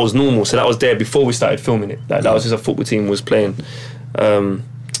 and that was normal. So that was there before we started filming it. Like that was just a football team was playing.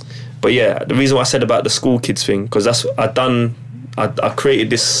 But yeah, the reason why I said about the school kids thing, because that's I created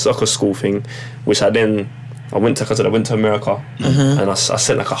this soccer school thing, which I went to America and I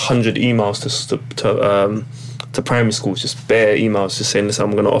sent like 100 emails to primary schools, just bare emails, just saying, listen,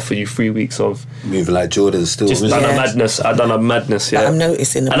 I'm going to offer you 3 weeks of moving like Jordan still. Just done a madness. I done a madness. Yeah, I'm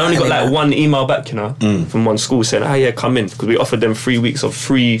noticing. And I only got like one email back, from one school saying, "Oh yeah, come in," because we offered them 3 weeks of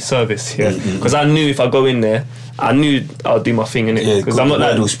free service. Yeah, because I knew if I go in there, I knew I'll do my thing in it. Because I'm not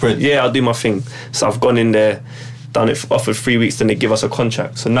like spread. Yeah, I'll do my thing. So I've gone in there, done it, offered 3 weeks, then they give us a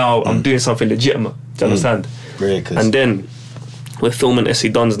contract. So now I'm doing something legitimate. Do you understand? And then we're filming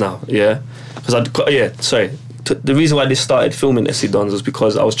SC Dons now, yeah. Because the reason why I started filming SC Dons was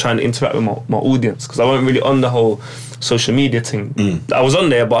because I was trying to interact with my audience, because I wasn't really on the whole social media thing. I was on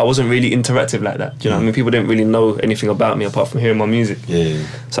there, but I wasn't really interactive like that. Do you know what I mean? People didn't really know anything about me apart from hearing my music.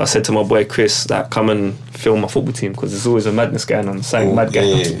 So I said to my boy Chris that come and film my football team, because there's always a madness going on, saying mad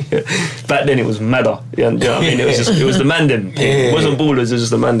going. Back then it was madder. You know what I mean? It was the Mandem. It wasn't ballers, it was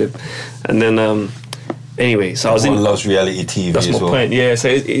just the Mandem. And then anyway, so I was in loves reality TV. That's my point. Yeah, so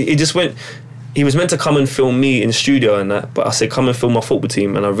it just went. He was meant to come and film me in the studio and that, but I said come and film my football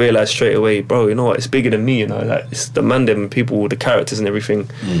team, and I realised straight away, bro, you know what? It's bigger than me. Like it's the Mandem people, the characters and everything.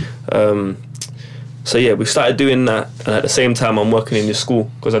 So yeah, we started doing that, and at the same time, I'm working in the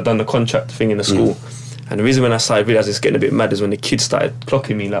school because I've done the contract thing in the school. And the reason when I started realising it's getting a bit mad is when the kids started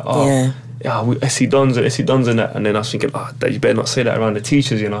clocking me like, we SC Dons and that, and then I was thinking, you better not say that around the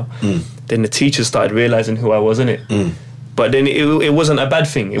teachers, Then the teachers started realising who I was, innit? But then it wasn't a bad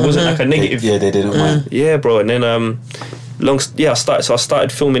thing. It wasn't like a negative. They didn't mind. Yeah, bro. And then I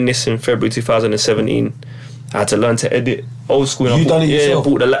started filming this in February 2017. I had to learn to edit old school. You done it yourself? I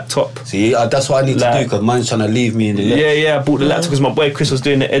bought the laptop. See, that's what I need to do, because man's trying to leave me in the left. Yeah, I bought the laptop because my boy Chris was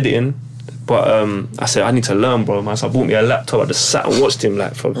doing the editing. But I said, I need to learn, bro, man. So I bought me a laptop. I just sat and watched him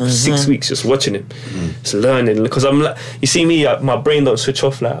like for 6 weeks, just watching him. Just learning. Because I'm like, you see me, my brain don't switch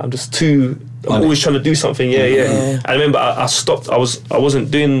off. Like I'm just I'm always trying to do something. Yeah. I remember I stopped. I wasn't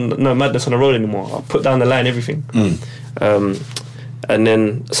doing no madness on the road anymore. I put down the line, everything. And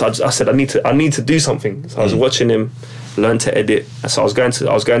then so I said I need to do something. So I was watching him learn to edit. And so I was going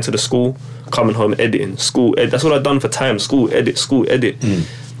to the school, coming home editing. That's what I'd done for time. School edit.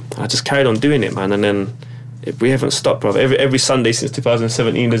 I just carried on doing it, man, and then we haven't stopped, bro. Every Sunday since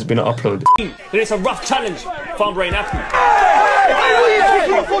 2017 there's been an upload. But it's a rough challenge, farm brain athlete.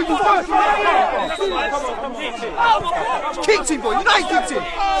 Kicked him, boy. You know he kicked him.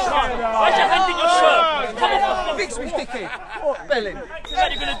 Why's your hand in your shirt? Come on, fix me, dickhead. Belling.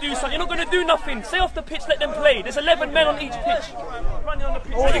 You're going to do something. You're not going to do nothing. Stay off the pitch, let them play. There's 11 men on each pitch. Running on the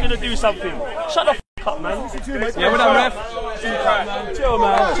pitch, you're going to do something. Shut the f*** up, man. Yeah, we're done, ref. Chill,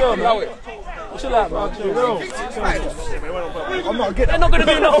 man. Chill out, man. They're not going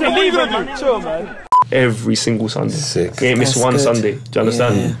to do nothing. Leave them, man. Chill, man. Every single Sunday. Sick. We ain't missed one Sunday. Do you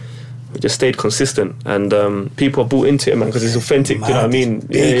understand? we just stayed consistent, and people are bought into it, man, because it's authentic. Do you know what I mean?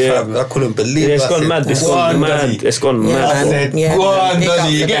 I couldn't believe it. It's gone mad. It's gone mad. It's gone mad. Go on,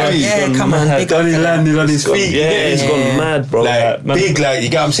 Donny, you get me? Yeah, come on. Big up Donny for that. landed on his feet. Yeah, it's gone mad, bro. Like, man. big, like, you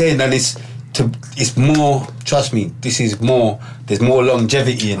get what I'm saying? And it's more, trust me, this is more, there's more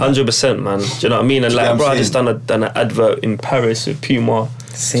longevity in it. 100%, man. Do you know what I mean? And Do you like, know bro, what I I'm just done an advert in Paris with Puma.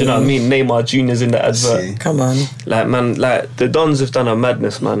 Do you know what I mean? Neymar Jr.'s in the advert. See. Come on. Like, man, like the Dons have done a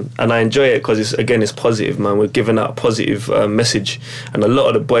madness, man, and I enjoy it because it's positive, man. We're giving out a positive message, and a lot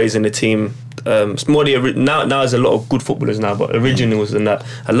of the boys in the team. It's more now there's a lot of good footballers now, but originals and that,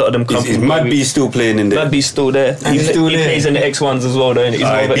 a lot of them come Is Mad B still playing in there? Mad B's still there. He plays in the X1s as well, don't he? He's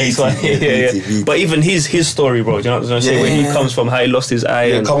Aye, more of an BT, X1. BT. But even his story, bro. Do you know what I'm saying? Where he comes from, how he lost his eye,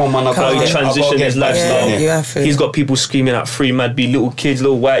 and come on, man, how he transitioned his lifestyle. Yeah, you have to. He's got people screaming at free Mad B, little kids,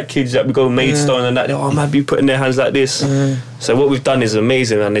 little white kids that we go Maidstone and that. Oh, Mad B putting their hands like this. So what we've done is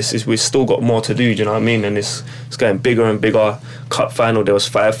amazing, and we've still got more to do. Do you know what I mean? And it's getting bigger and bigger. Cup final, there was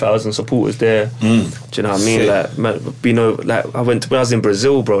 5,000 supporters there. Do you know what I mean? Like, man, you know, like when I was in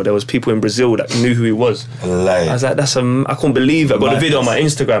Brazil, bro, there was people in Brazil that knew who he was. I was like, I couldn't believe it. I got a video on my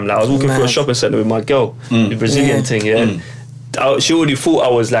Instagram. Like, I was walking through a shopping centre with my girl, the Brazilian thing. She already thought I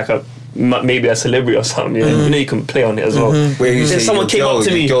was like maybe a celebrity or something. Yeah, you know, you can play on it as well. Where you Then say someone came up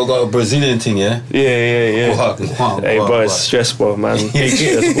to me. Girl got a Brazilian thing, yeah? Yeah. Wow, Hey, bro, it's stress, bro, man. Big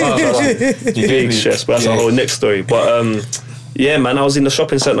stress, big stress, but that's a whole next story. But yeah, man, I was in the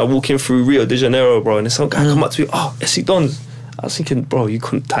shopping centre walking through Rio de Janeiro, bro, and then some guy come up to me, SC Dons. I was thinking, bro, you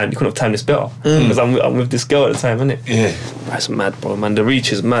couldn't have timed this better, because I'm with this girl at the time, innit? Yeah. That's mad, bro, man. The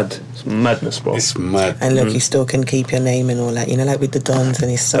reach is mad. It's madness, bro. It's mad. And look, you still can keep your name and all that, you know, like with the Dons,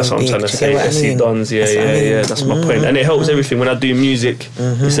 and it's so big. That's what I'm trying to Do you say. get what I SC mean? Dons, yeah. That's my point. And it helps everything. When I do music,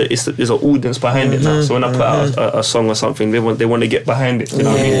 there's an audience behind it now. So when I put out a song or something, they want to get behind it. You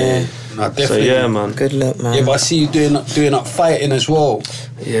know what I mean? No, definitely. So yeah, man. Good luck, man. Yeah, but I see you doing up fighting as well.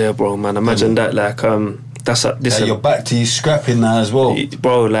 Yeah, bro, man. Imagine that, like, You're back to you scrapping now as well,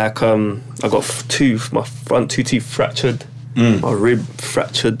 bro. Like, I got my front two teeth fractured, my rib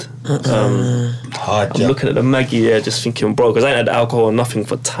fractured. Hard. I'm looking at the Maggie, just thinking, bro, because I ain't had alcohol or nothing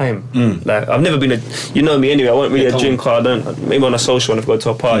for time. Like, I've never been you know me anyway. I wasn't really a drinker. I don't. Maybe on a social when I go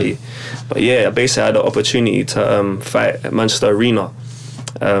to a party, but yeah, basically I had the opportunity to fight at Manchester Arena.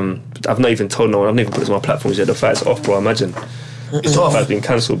 I've not even told no one. I've never put it on my platforms yet. The fight's off, bro. Imagine. It's off. It's been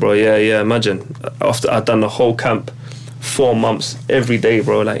cancelled, bro. Yeah. Imagine. After I'd done the whole camp, 4 months every day,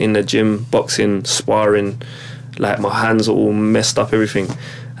 bro. Like in the gym, boxing, sparring. Like my hands are all messed up, everything.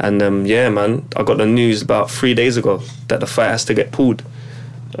 And yeah, man, I got the news about 3 days ago that the fight has to get pulled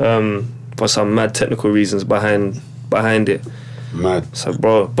for some mad technical reasons behind it. Mad. So,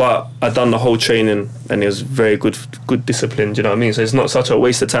 bro, but I done the whole training and it was very good discipline. Do you know what I mean? So it's not such a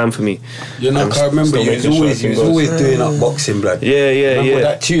waste of time for me. You know, I can't remember. You was always doing up boxing, blood. Yeah. Remember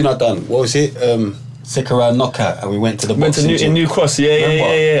that tune I done? What was it? Second round knockout, and we went to the boxing gym. In New Cross.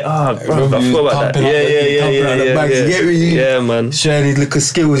 Yeah. Ah, bro, I forgot about that. Yeah, man. Sharing his little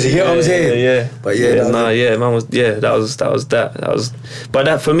skills. You get what I'm saying? Yeah. But that was that. But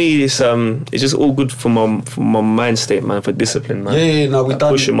that for me is it's just all good for my mind state, man, for discipline, man. Yeah. No, we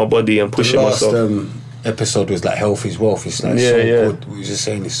done pushing my body and pushing myself. The last episode was like health is wealth. It's like so good. We were just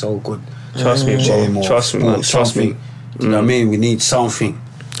saying it's so good. Trust me, bro. Trust me, man. Trust me. Do you know what I mean? We need something.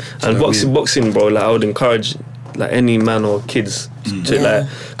 And boxing, bro, like I would encourage like any man or kids to like,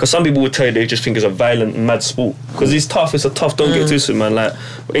 because some people would tell you they just think it's a violent, mad sport. Because it's a tough, don't get twisted, man. Like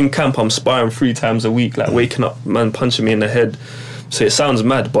in camp, I'm sparring 3 times a week, like waking up, man, punching me in the head. So it sounds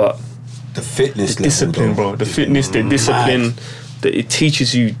mad, but the fitness, the discipline, bro, the fitness, the discipline, that it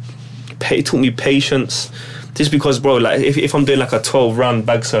teaches you. It taught me patience. Just because, bro, like if I'm doing like a 12-round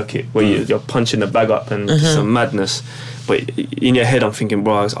bag circuit where you're punching the bag up and some madness, but in your head I'm thinking,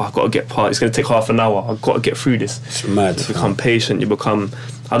 bro, I've got to get part. It's going to take half an hour. I've got to get through this. It's mad. You become patient. You become.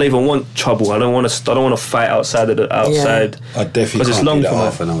 I don't even want trouble. I don't want to fight outside of the outside. I definitely because it's long for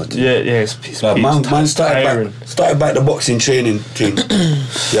half an hour. Yeah, it's like, man started back the boxing training thing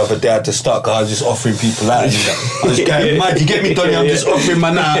the other day. I had to start because I was just offering people out. I was going mad. You get me, Donny? I'm just offering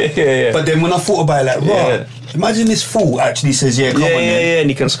man out. But then when I thought about it, like, right. Imagine this fool actually says, come on then. And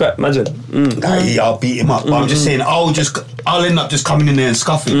he can scrap, imagine. I'll beat him up. But I'm just saying, I'll end up just coming in there and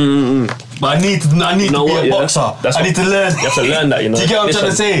scuffing. But I need to be a boxer. I need to learn. You have to learn that, you know. Do you get what I'm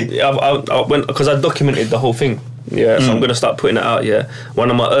trying to say? I went, because I documented the whole thing. Yeah, so I'm going to start putting it out, One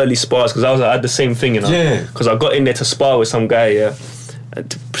of my early spars, because I had the same thing, you know. Yeah. Because I got in there to spar with some guy,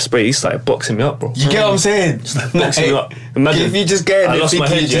 Spray, he started boxing me up, bro. You get what I'm saying? Boxing me up. Imagine. If you just get I lost my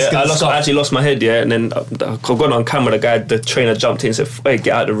head, I actually lost my head, and then I've gone on camera, the trainer jumped in and said, hey,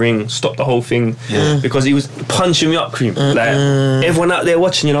 get out of the ring, stop the whole thing. Because he was punching me up, Cream. Like, everyone out there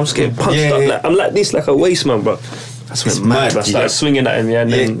watching, I'm just getting punched up. Like, I'm like this, like a waste man, bro. That's when mad. I started swinging at him, and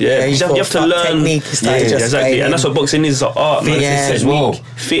then you have to learn technique. Exactly, and that's what boxing is. It's an art, man. As well.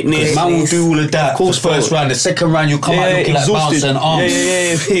 Fitness. Man will do all of that. Of course, first round, the second round, you come out looking like bouncing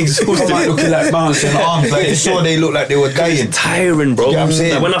arms. Exhausted. Come out looking like bouncing arms. Like you saw, they look like they were dying. It's tiring, bro. You know what I'm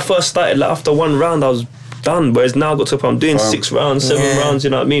saying? Like when I first started, like after one round, I was done. But it's now got to I'm doing 6 rounds, 7 rounds. You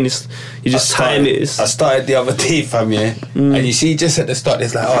know what I mean? It's you just time it. I started the other day, fam. And you see, just at the start,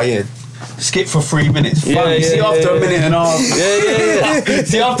 it's like, oh yeah. Skip for 3 minutes. See, after a minute and a half.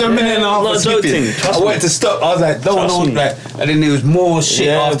 See, after a minute and a half, not skipping. I wanted to stop. I was like, no, like, and then there was more shit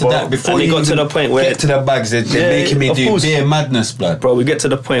after that. Before and you got to the point where get to the bags, they're making me do bare madness, blood. Bro, we get to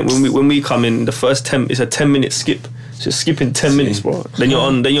the point when we come in, the first 10, it's a 10-minute skip. So you're skipping 10 minutes, bro. Then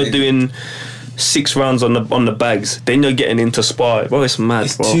you're doing 6 rounds on the bags. Then you're getting into spar. Bro, it's mad,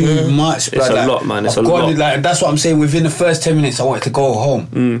 it's bro. Too much, blood. It's a lot, man. It's a lot. Like, that's what I'm saying. Within the first 10 minutes, I wanted to go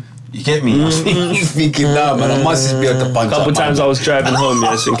home. You get me? He's thinking, nah, man, I must just be able to punch up. A couple times I was driving home,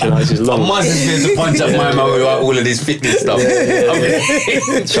 thinking, this is long. I must just be able to punch up my man with all of this fitness stuff.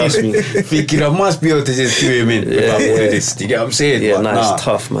 Trust me. Thinking, I must be able to just do him in without all of this. Do you get what I'm saying? Yeah, it's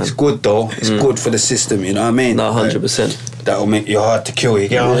tough, man. It's good, though. It's good for the system, you know what I mean? No, 100%. That'll make you hard to kill, you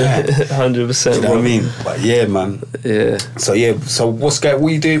get what I mean? 100%. You know what I mean? But yeah, man. Yeah. So what's going?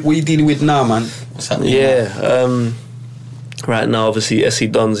 What you dealing with now, man? What's happening? Yeah. Right now, obviously,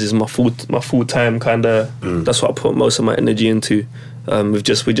 SC Dons is my full time kind of. That's what I put most of my energy into. We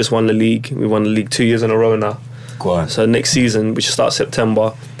just won the league. We won the league 2 years in a row now. Go on. So next season, which starts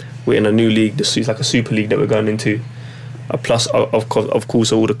September, we're in a new league. It's like a super league that we're going into. Plus, of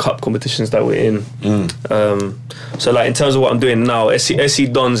course, all the cup competitions that we're in. So like in terms of what I'm doing now,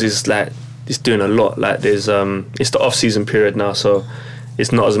 SC Dons is like it's doing a lot. Like there's it's the off season period now, so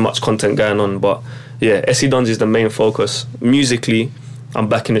it's not as much content going on, but. Yeah, SC Dons is the main focus. Musically, I'm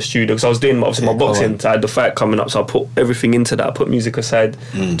back in the studio because I was doing my boxing. So I had the fight coming up, so I put everything into that. I put music aside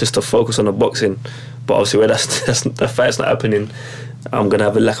just to focus on the boxing. But obviously, where that's the fight's not happening, I'm gonna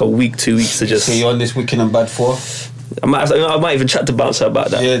have like a week, 2 weeks to just. So you're on this Wicked and Bad 4? I might even chat to Bouncer about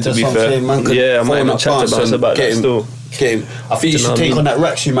that. Yeah, to be fair, I might even chat to Bouncer about that still. Get him. I think you should take on that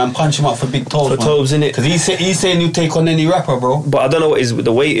Raxu, man. Punch him up for big toes, for Tobes, innit? Because he's saying you take on any rapper, bro. But I don't know what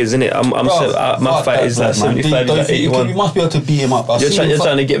the weight is, innit? My fight is like 75, like 81. You must be able to beat him up. You're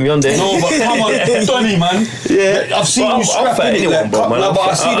trying to get me on there. No, but come on, Donny, man. Yeah, I've seen you scrap anyone, bro, man. But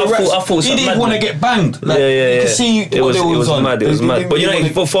I see the Raxu. He didn't want to get banged. Yeah. You can see what it was on. It was mad. But you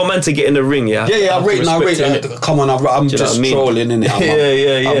know, for a man to get in the ring, I rate it. Come on, I'm just trolling, innit?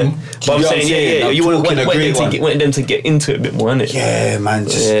 Yeah. But I'm saying, you want them to get into it a bit more, innit? Yeah, man.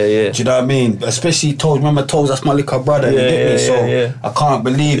 Do you know what I mean? Especially Toes. Remember Toes? That's my little brother. You get me? So I can't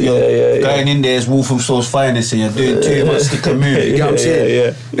believe you're going in there as Walthamstone's finest and you're doing too much sticker move. You get what I'm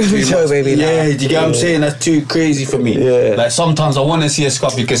saying? Do you get what I'm saying? That's too crazy for me. Like sometimes I want to see a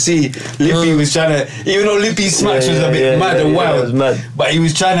scuff. You can see Lippy was trying to, even though Lippy's smash was a bit mad and wild, but he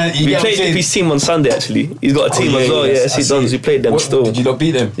was trying to. We played Lippy's team on Sunday. Actually, he's got a team as well. Yeah, SC Dons. We played them still. Did you not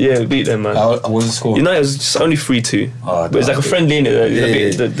beat them? Yeah, we beat them, man. What was the score? You know, it was just only 3-2. But it's like a friendly in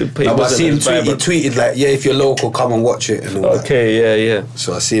it. But I see him tweeted like, if you're local, come and watch it and all that. Okay, yeah.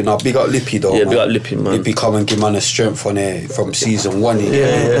 So I see him now. Big up Lippy though. Yeah, big up Lippy, man. Lippy come and give man a strength on there from season 1.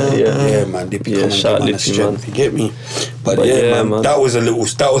 Yeah, man. Lippy come and give man a strength. Man. You get me? But yeah, man. That was a little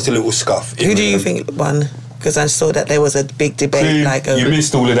scuff. Who do you think won? Because I saw that there was a big debate. You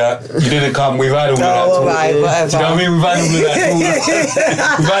missed all of that. You didn't come. We've had all of that. Oh, right, whatever. Do you know what I mean? We've had all of that.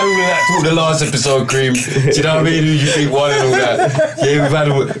 We've had all of that talk the last episode, Cream. Do you know what I mean? Who do you think won and all that? Yeah, we've had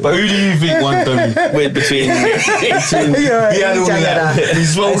all. But who do you think won, Tommy? Wait, between he had all of that. He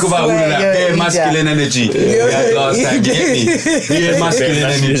spoke about all of that. Bare masculine energy. We had last time. You get me? Bare masculine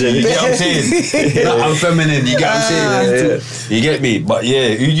energy. You get what I'm saying? Not unfeminine. You get what I'm saying? You get me? But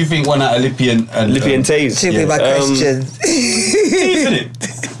yeah, who do you think won out of Lippy and Taze? My question.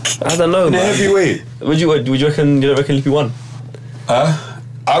 I don't know, man. Heavyweight. Would you reckon? You don't reckon Lippy won?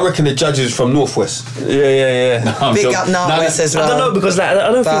 I reckon the judges from Northwest. Yeah. No, big up Northwest as well. I don't know because I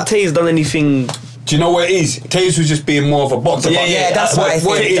don't think Taze done anything. Do you know what it is? Taze was just being more of a boxer. Yeah, that's what I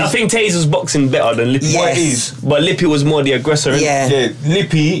think. I think Taze was boxing better than Lippy. Yes. What it is? But Lippy was more the aggressor. Yeah.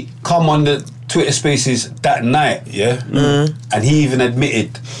 Lippy come on the Twitter Spaces that night, and he even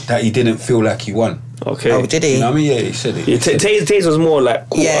admitted that he didn't feel like he won. Okay. Oh, did he? You know what I mean? Yeah, he said it. Yeah, Taze was more like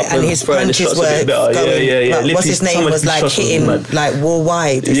caught Yeah, up and his throwing the punches shots a were bit better. going. Yeah. Like, what's his name was like hitting like wall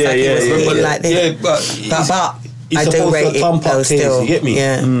wide. It's like he was hitting like this. Yeah, but I he's do supposed rate to it thump though up Taze, still. you get me?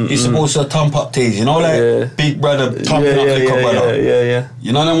 Yeah. He's supposed to thump up Taze, you know, like big brother thumping up little brother. Yeah.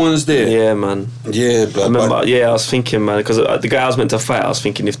 You know them ones there? Yeah, man. Yeah, blood. I remember, I was thinking, man, because the guy I was meant to fight, I was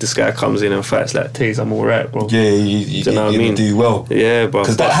thinking if this guy comes in and fights like Taze, I'm alright, bro. Yeah, you know what I mean? Do well. Yeah, bro.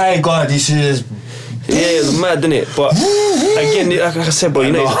 Because that high guard, he says. Yeah, it was mad, didn't it? But again, like I said, bro,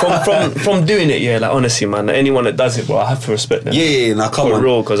 you know, from doing it, yeah, like honestly, man, like, anyone that does it, bro, I have to respect them. Yeah, now come on,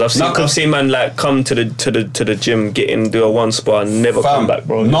 real, because I've seen man like come to the gym, get in, do a one spot, and never come back,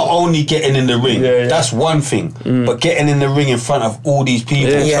 bro. Not only getting in the ring, that's one thing, but getting in the ring in front of all these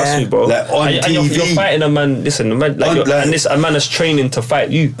people, trust me, bro. Like on TV, you're fighting a man. Listen, a man, like, and this a man is training to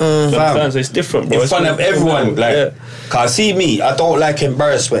fight you. So it's different, bro. In front of everyone, like, cause see me, I don't like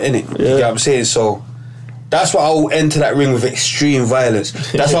embarrassment, innit? You know what I'm saying? So. That's why I will enter that ring with extreme violence.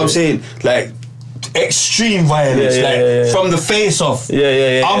 That's what I'm saying. Like extreme violence, from the face off.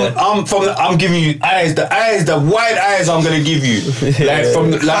 I'm giving you eyes. The wide eyes I'm gonna give you. Like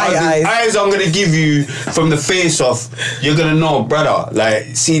from the eyes I'm gonna give you from the face off. You're gonna know, brother.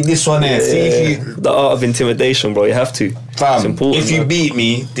 Like see this one here. See if you the art of intimidation, bro. You have to. Fam, it's important, if you beat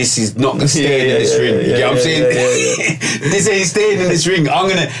me, this is not gonna stay in this ring. You get what I'm saying? This ain't staying in this ring. I'm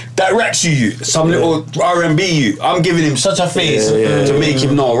gonna Raxu you, some little R&B you. I'm giving him such a face to make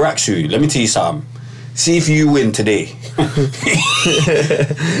him know Raxu you. Let me tell you something. See if you win today. You know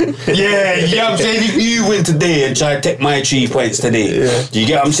what I'm saying? If you win today and try to take my 3 points today, you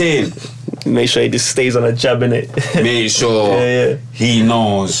get what I'm saying? Make sure he just stays on a jab, innit? Make sure he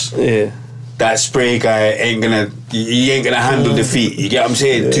knows that spray guy ain't gonna handle defeat. You get what I'm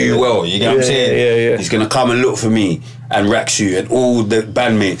saying? Too well. You get what I'm saying? He's gonna come and look for me and Raxu and all the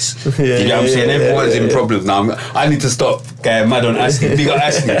bandmates. You get what I'm saying? Everyone's in problems now. I need to stop getting mad on Ashley. Big up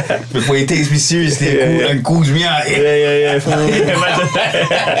Ashley before he takes me seriously and calls me out. Imagine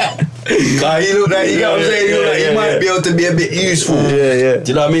that. He look like, you get what I'm saying? He look like he might be able to be a bit useful. Do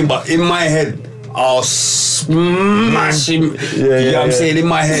you know what I mean? But in my head, I'll smash him. You know what I'm saying? In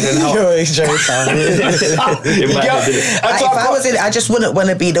my head and how. If I was in it, I just wouldn't want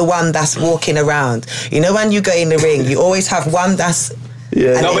to be the one that's walking around. You know, when you go in the ring, you always have one that's.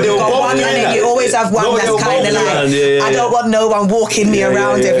 No, but you always have one that's kind of like, I don't want no one walking me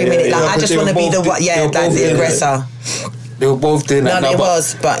around every minute. Like, I just want to be the one, like the aggressor. They were both doing that. No, it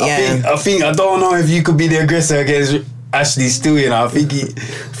was, but I think I don't know if you could be the aggressor against Ashley still, you know. I think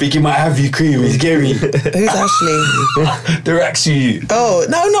he might have you cream. He's scary. Who's Ashley? The Raxu you. Oh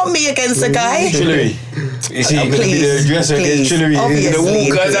no, not me against a guy. Chillery. Is he going to be the aggressor against Chillery? He's going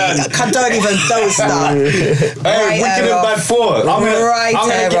to walk us out. Don't start. Hey, wicked and bad four. I'm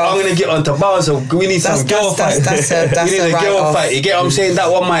gonna get onto bars. So we need some girl fight. That's we need a girl fight. You get what I'm saying?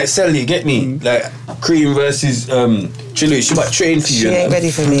 That one might sell you. Get me? Like Cream versus Chillery. She might train for you. She ain't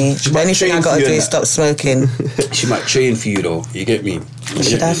ready for me. The only thing I gotta do is stop smoking. She might train for you though. You get me? You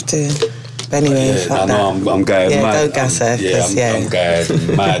should have to. But anyway, fuck that. I'm going mad. Don't gas her. I'm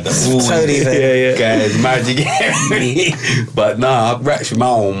going mad. Totally. Guys, mad. You get me? But nah, I'm actually my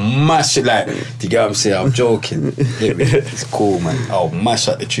own mash it. Like, do you get what I'm saying? I'm joking. Get me? It's cool, man. I'll mash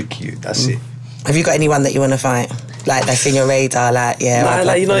up the trick you. That's it. Have you got anyone that you want to fight? Like that's in your radar? Like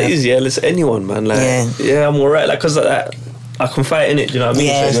like you know it is. Listen, anyone, man. Like I'm alright. Like cause I can fight in it. Do you know what I mean?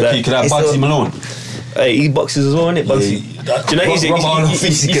 Yeah. So you could have Bugsy Malone. Hey, he boxes as well, innit? Bugsy. Do you know he's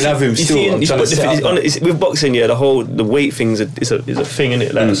you can have him still. With boxing, the weight thing is a thing,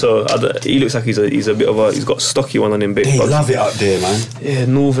 innit? Like so, he looks like he's a bit of a. He's got a stocky one on him. Big. They love it up there, man. Yeah,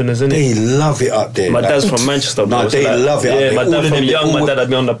 Northerners, innit? They love it up there. My dad's from Manchester, bro. No, they love it. Yeah, my dad from young. My dad had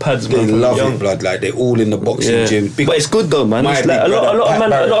me on the pads. They love it, blood. Like they're all in the boxing gym. But it's good though, man. It's like a lot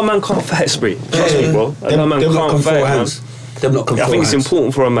of man can't fight, Spree. Trust me, bro. A lot of man can't fight, man. I think it's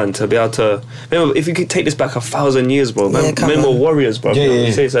important for a man to be able to remember. If you could take this back 1,000 years, bro, men were warriors, bro.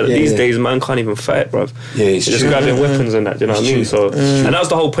 These days, man can't even fight, bro. It's just grabbing weapons and that. Do you know what I mean? So, and that was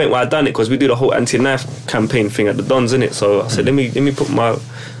the whole point why I done it, because we do the whole anti-knife campaign thing at the Dons, innit? So I said, let me put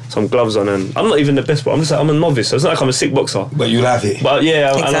some gloves on, and I'm not even the best, but I'm a novice, so it's not like I'm a sick boxer. But you'll have it. But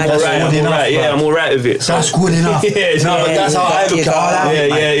yeah, I'm alright. Yeah, I'm alright with it. So. That's good enough. But that's how I look at it.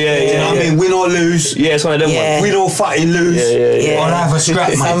 Yeah. You know what I mean? Win or lose. Yeah, it's one of them ones. Win or fighting lose. I'll have a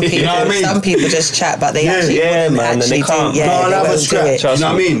scrap, man. You know what I mean? Some people just chat, but they actually man, and they can't. I'll have a scrap. You know what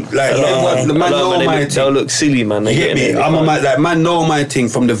I mean? Like the man know my thing. They'll look silly, man. You get me? I'm like man know my thing.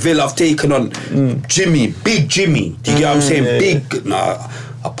 From the Villa, I've taken on Jimmy, big Jimmy. Do you get what I'm saying? Big.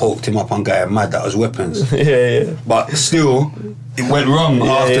 I poked him up and got him mad that was weapons. Yeah. But still, it went wrong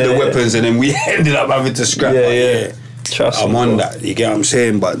after the weapons, and then we ended up having to scrap. Yeah. Trust I'm me, on bro. that. You get what I'm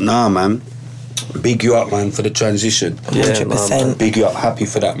saying? But nah, man. Big you up, man, for the transition. 100%. Big you up, happy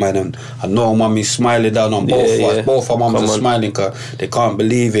for that, man. And I know mummy's smiling down on both of us. Both our mums are smiling because they can't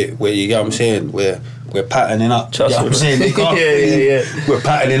believe it. Where you get what I'm saying? We're patterning up. Trust you know me, what I'm saying? They can't believe we're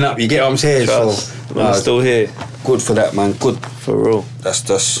patterning up. You get what I'm saying? Trust. So I'm still here. Good for that, man. Good. For real.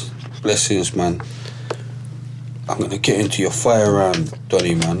 That's blessings, man. I'm gonna get into your fire round,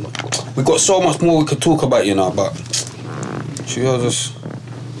 Donny, man. We got so much more we could talk about, you know, but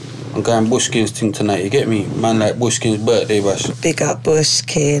I'm going Bushkin's thing tonight, you get me? Man, like Bushkin's birthday bash. Big up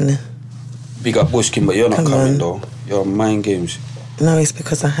Bushkin. Big up Bushkin, but you're not coming though. You're on mind games. No, it's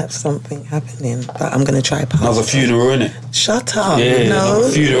because I have something happening, but I'm gonna try pass. Another funeral, innit? Shut up. Yeah, no. another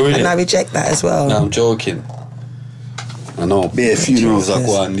funeral, innit? And I reject that as well. No, I'm joking. I know, bare funerals are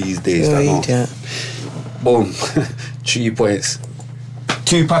going on these days. You're I know. idiot. Boom. 3 points.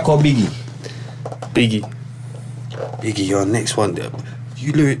 Tupac or Biggie? Biggie, your next one.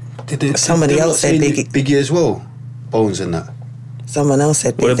 Somebody else said Biggie. Biggie as well. Bones and that. Someone else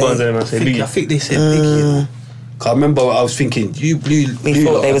said what Biggie. did Bones and them say? Biggie. I think they said Biggie. You know? Cause I remember I was thinking, you blue We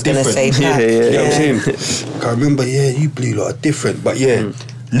thought lot they are was going to different. say Pac. You know what I'm saying? Cause I remember, you blue lot are different. But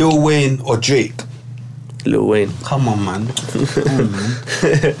Lil Wayne or Drake? Lil Wayne. Come on, man. Look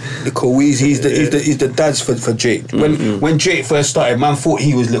how Weezy, he's the dads for Drake. When Drake first started, man thought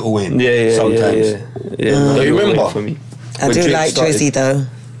he was Lil Wayne. Sometimes. Yeah. Do you remember? For me. I When do Drake like started. Drizzy though.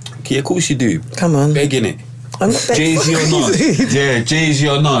 Yeah, of course you do. Come on. Begging it. I'm not begging. Jay-Z or Nas? Yeah, Jay-Z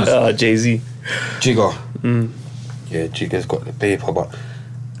or Nas? Jay-Z. Jigga. Yeah, Jigga's got the paper, but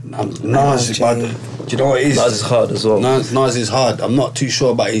Nas, do you know what it is? Nas is hard as well. Nas is hard. I'm not too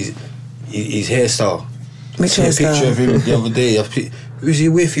sure about his hairstyle. Which I saw a picture of hairstyle? him the other day. Who was he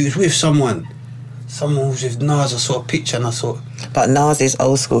with? He was with someone. Someone was with Nas. I saw a picture and I saw. But Nas's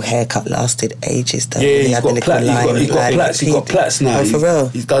old school haircut lasted ages though. Yeah, He he's had got the plaits. little He's got line, plaits. He's got plaits now. Oh, for real?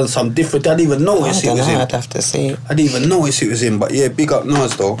 He's done some different. I didn't even notice I it don't was know. him. I'd have to see. I didn't even notice it was him. But yeah, big up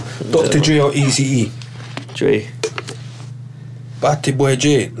Nas though. Dr. Dre or Eazy-E? Dre. Batty Boy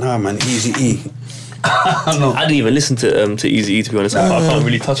J. Nah, man, Eazy-E. No. I didn't even listen to Eazy-E, to be honest. I can't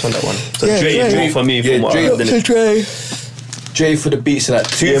really touch on that one. So Dre for me. Yeah, from what Dre. I did. Dre. Dre for the beats of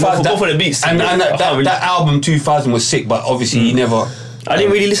that. Yeah, more for the beats. And I can't really- that album 2000 was sick, but obviously he never. I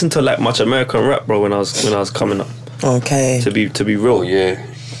didn't really listen to like much American rap, bro, when I was coming up. Okay. To be real. Oh yeah,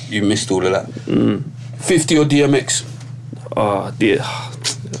 you missed all of that. 50 or DMX? Oh, dear.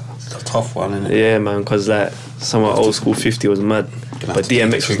 It's a tough one, isn't it? Yeah, man, because like some of old school 50 was mad, but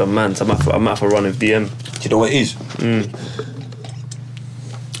DMX was the man. So I might have to run with DM. Do you know what it is?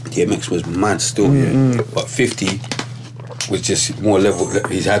 DMX was mad still, yeah. But 50 was just more level.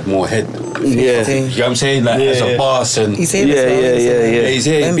 He's had more head. Yeah. You know what I'm saying? Like as a boss and. He's here Yeah, as well, yeah, isn't yeah, he? yeah. He's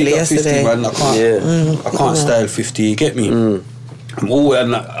here. Wembley Big up 50, yesterday. man. I can't style 50. You get me? I'm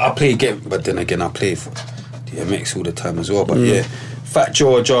always. I play but then again I play for DMX all the time as well. But yeah, Fat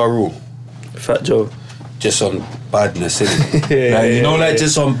Joe or Ja Rule? Fat Joe. Just on badness, innit? Like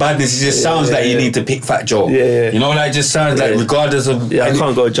just on badness, it just sounds like you need to pick Fat Joe. Yeah. You know, like it just sounds like regardless of. Yeah, I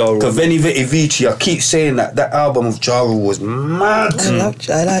can't go Ja Rule. Because Veni Vidi Vici, I keep saying that album of Ja Rule was mad.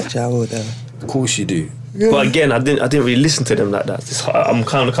 I like Ja Rule though. Of course you do. But again, I didn't really listen to them like that. I'm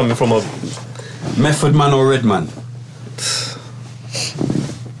kind of coming from a Method Man or Redman?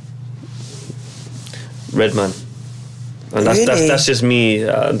 Redman, and that's just me.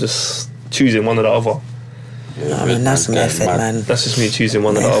 I'm just choosing one or the other. I mean, that's Method Man. That's just me choosing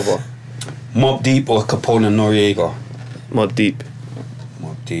one or the other. Mobb Deep or Capone and Noriega? Mobb Deep.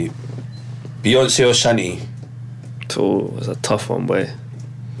 Mobb Deep. Beyonce or Shanty? Oh, it's a tough one, boy.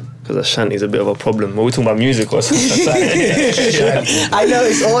 Because Ashanti's a bit of a problem. Are we talking about music or something? I know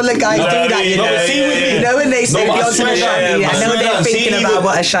it's all the guys do that, you know. You know when they say Beyonce and Ashanti, I know they're thinking about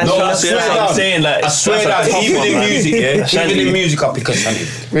what Ashanti looks that's what I'm like. saying. Like, I swear that even in music, even in music, I pick Ashanti.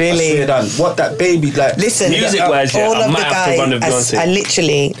 Really? I swear that. What that baby like? Listen, Music-wise, all I of might the have to run with guys,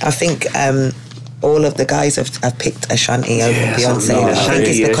 Beyonce. I think all of the guys have picked Ashanti over Beyonce. no, I think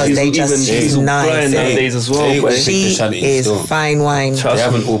it's because they just she's nice. nowadays as well. Boy. She Ashanti is still. fine wine. They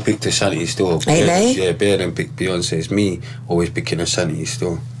haven't all picked Ashanti still. Ain't they? Yeah, better than pick Beyonce. It's me always picking Ashanti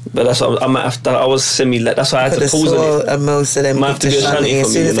still. But that's what I might have to. I was that's why I had Could to have pause on it. saw most of them Might have picked to be Ashanti. Ashanti As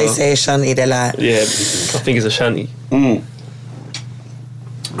for soon me, as you they know. say Ashanti, they're like, Yeah, I think it's Ashanti.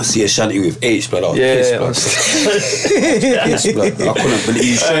 I see a shanty with H, blood. Oh, Yeah, piss, blood. Piss, blood. I couldn't believe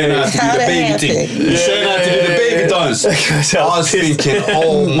you showing how to do the baby thing. You showing how to do the baby dance. I was thinking,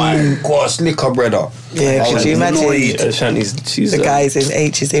 oh my gosh, liquor brother. Yeah, could you imagine She's the guys in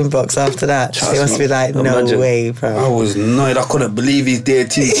H's inbox after that? They must be like, no way, bro. I was annoyed. I couldn't believe he's there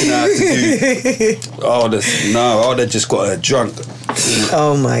teaching how to do. I would have just got her drunk.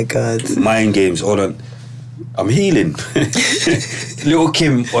 Oh my God. Mind games. Hold on. I'm healing. Little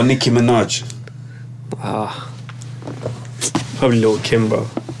Kim or Nicki Minaj? Probably Little Kim, bro.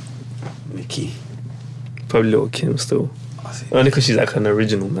 Nicki. Probably Little Kim still. Only because she's like an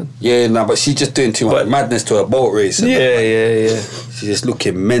original, man. Yeah, but she's just doing too much madness to her boat race. Yeah. She's just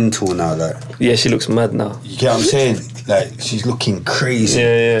looking mental now, like. Yeah, she looks mad now. You get what I'm saying? Like, she's looking crazy.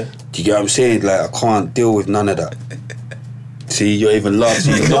 Yeah. Do you get what I'm saying? Like, I can't deal with none of that. See, you're even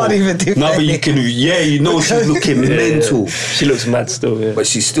laughing. You can't even do no, but you can. Yeah, you know she's looking mental. She looks mad still. Yeah. But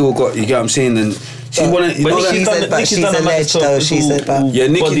she's still got. You get what I'm saying? And she's one of. She's alleged though. She's about. Yeah,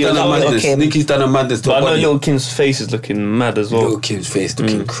 Nicki's done a madness. Nicki's done a madness. But I know Little Kim's face is looking mad as well. Little Kim's face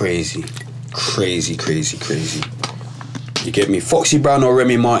looking crazy. Crazy. You get me? Foxy Brown or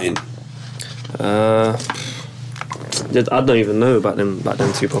Remy Martin? I don't even know about them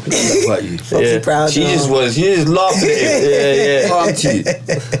two properly. About you. Foxy Brown. She just laughing at him. Yeah. Can't you?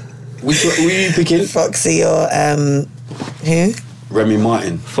 Who are you picking? Foxy or who? Remy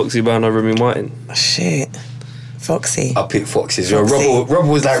Martin. Foxy Brown or Remy Martin? Shit. Foxy. I picked Foxy. Robert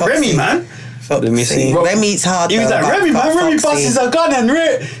was like, Foxy. Remy, man. Foxy. Let me see. Remy's hard. He was like, Remy, man. Remy busts a gun and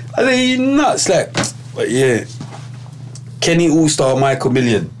I think you nuts. Like, but yeah. Kenny All-Star, Michael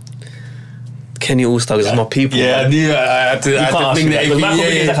Million. Kenny All-Star is my people. Yeah, I knew. I had to think that. Michael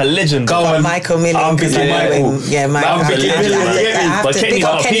Million's like a legend. Come on. Michael Million. I'm picking Michael. Yeah, Michael. I'm picking Million. You get me? But Kenny's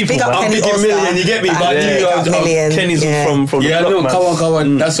our people. I'm picking Million. You get me? But Kenny's from the block, no, come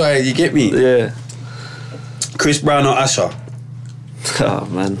on. That's why you get me. Yeah. Chris Brown or Usher? Oh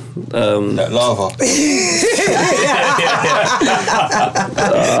man, that lava.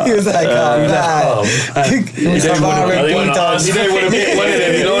 He was like, oh man. You don't want to pick one of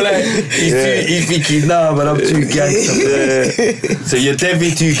them, you know, like he's thinking, nah, but I'm too gangster. So you're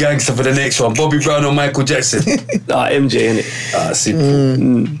definitely too gangster for the next one. Bobby Brown or Michael Jackson? MJ, innit?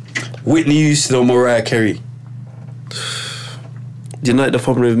 Simple. Whitney Houston or Mariah Carey? You know the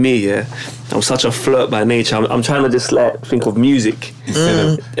problem with me, yeah? I'm such a flirt by nature. I'm trying to just like think of music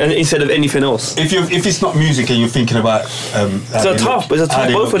instead of anything else. If it's not music and you're thinking about it's a tough both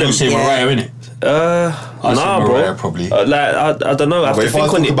of them. You say Mariah, innit? Nah, Mariah, bro. probably. I don't know. I have to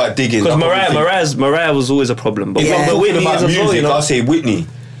think on it. About digging, because Mariah was always a problem. But if I'm Whitney about music, well, you know? I'll say Whitney.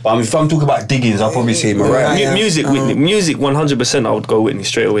 But if I'm talking about diggings, I'll probably say Mariah. Music, Whitney. Music, 100%. I would go Whitney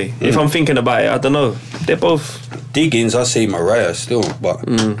straight away. If I'm thinking about it, I don't know. They're both diggings. I'll say Mariah still, but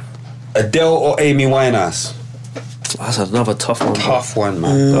Adele or Amy Winehouse? That's another tough one. Tough one,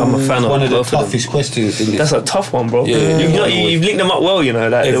 man. I'm a fan of one of the both toughest questions in this. That's a tough one, bro. Yeah, you've linked them up well, you know,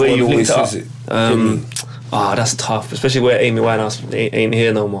 like the way you've linked it up. That's tough, especially where Amy Winehouse ain't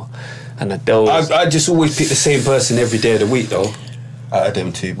here no more, and Adele. I just always pick the same person every day of the week, though. Out of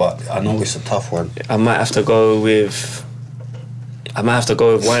them two, but I know it's a tough one. I might have to go with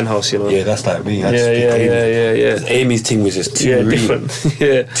Winehouse, you know. Yeah, that's like me. Yeah. Amy's thing was just too real. Different.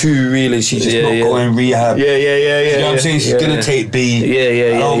 Too real, and she's just not going rehab. Yeah. You know what I'm saying? She's gonna take B.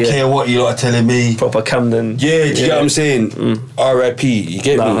 Yeah. I don't care what you lot are telling me. Proper Camden. Yeah, do you get what I'm saying? R.I.P. You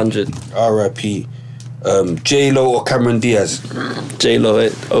get me? 100. R.I.P. J-Lo or Cameron Diaz? J-Lo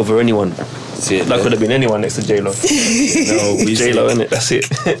over anyone. That could have been anyone next to J-Lo. No, J-Lo, innit? That's it.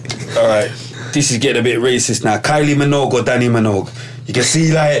 Alright, this is getting a bit racist now. Kylie Minogue or Danny Minogue? You can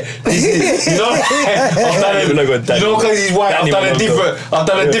see like this is, you know, because he's white. I've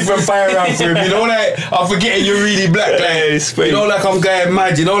done a different fire round for him. You know, like I'm forgetting you're really black. Like, you know, like I'm going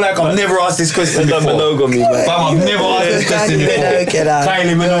mad. You know, like I've never asked this question before. Minogue on me, man. I've never asked this question before.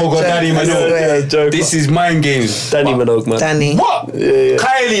 Kylie Minogue or Danny Minogue? This is mind games. Danny Minogue, man. Danny. What? Yeah.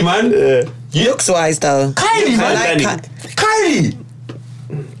 Kylie, man. Looks wise though. Kylie, man. Kylie.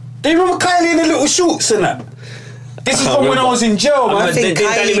 They remember Kylie in the little shorts and that. This is from when I was in jail, man. I think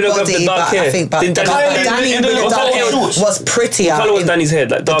Kylie body, but I think Danny with the dark hair was prettier. What colour was Danny's hair?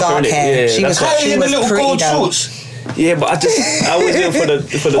 Like darker hair. She was Kylie in the little pretty gold though. shorts. Yeah, but I always went for the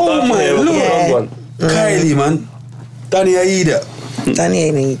dark hair. One. Kylie, man. Danny Aida. Danny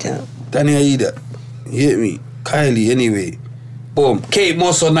Aida. Danny Aida. You get me? Kylie, anyway. Boom. Kate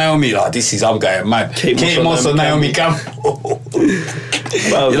Moss or Naomi? I'm going mad. Kate Moss or Naomi Campbell. You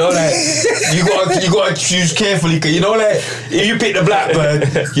know, like you gotta choose carefully. Cause you know, like if you pick the blackbird,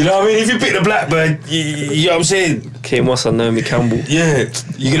 you know what I mean. If you pick the blackbird, you know what I'm saying. Kate Moss and Naomi Campbell. Yeah,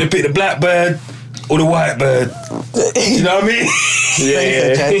 you're gonna pick the blackbird or the white bird. You know what I mean?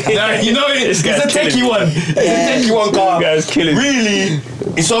 Yeah. You know, it's a techie one. It's a techie one, car. This guy's killing. Really,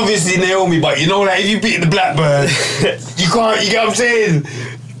 it's obviously Naomi, but you know, like if you pick the blackbird, you can't. You get what I'm saying?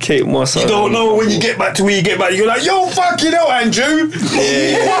 Kate Moss. You don't know when you get back to where you get back. You're like, yo, fucking hell, Andrew. You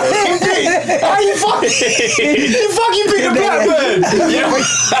fucking pick. How you fucking pick the blackbird?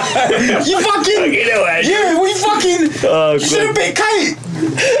 You fucking. Yeah, we fucking. You should have picked Kate.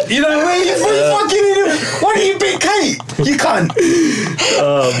 You know what I mean? You fucking. Why did you pick Kate? You can't.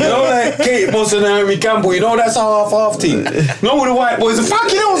 You know, like Kate Moss and Naomi Campbell. You know that's a half thing. No, with the white boys.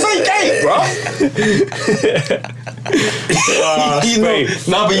 Fucking hell, say Kate, bro. You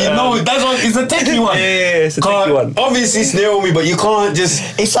know, but you know that's what, it's a techie one. Yeah, it's a techie one. Obviously it's Naomi, but you can't just.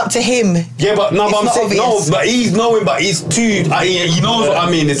 It's up to him. Yeah, but no, but I'm saying no, but he's knowing, but he's too. He knows what I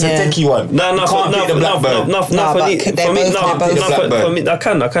mean. It's a techie one. No, for me, I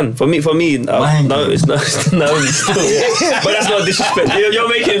can. For me, no, it's not Naomi still. But that's not disrespect. You're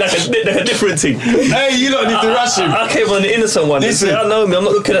making it like a different thing. Hey, you don't need to rush him. I came on the innocent one. Listen, I know me. I'm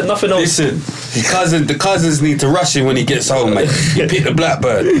not looking at nothing else. Listen, the cousins need to rush him when he gets home, mate. You pick the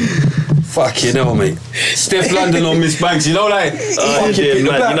blackbird. Fuck you know, mate. Steph London or Miss Banks, you know, like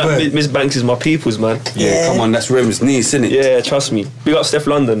Miss Banks is my people's, man. Yeah, come on, that's Rem's niece, isn't it? Yeah, trust me. Big up Steph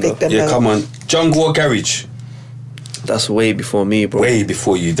London, though. Yeah, come on. Jungle or Garage? That's way before me, bro. Way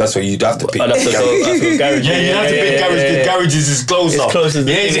before you. That's what you'd have to pick. I'd have to go Garage. Yeah, you have to pick Garage because Garage is closer. It's closer.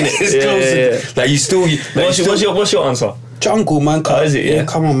 It's closer. Like you still. What's your answer? Jungle, man. Is it? Yeah,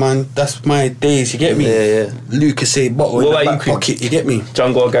 come on, man. That's my days. You get me? Yeah. Lucas said bottle in the back pocket. You get me?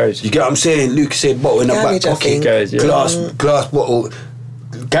 Jungle or Garage? You get what I'm saying? Lucas said bottle in the back pocket. Garage, yeah. Glass bottle.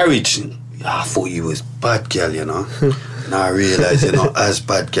 Garage. I thought you was bad girl, you know. Now I realise you're not as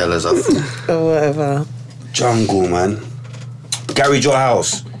bad girl as I thought. Or whatever. Jungle, man. Garage or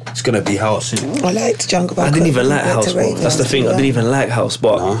house? It's gonna be house. I liked Jungle. I didn't even like house, bro. That's the thing. I didn't even like house,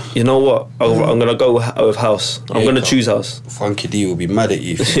 but you know what? I'm gonna go with house. I'm gonna choose house. Funky D will be mad at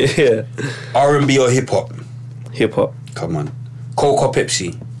you. Yeah. R&B or hip hop? Hip hop. Come on. Coke or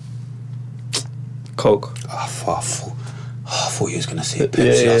Pepsi? Coke. I thought you was gonna say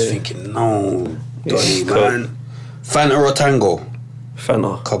Pepsi. I was thinking, no, Donny, man. Fanta or Tango?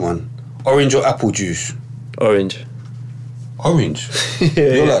 Fanta. Come on. Orange or apple juice? Orange. Orange?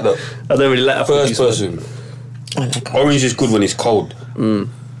 You're like that. I don't really like apple First juice. person. I like Orange is good when it's cold.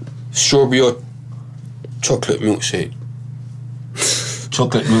 Strawberry or chocolate milkshake?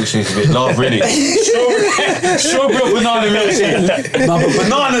 Chocolate milkshake is a bit lava, innit? Strawberry or banana milkshake? No, but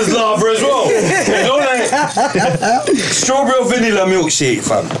banana's lava as well. You know, like strawberry or vanilla milkshake,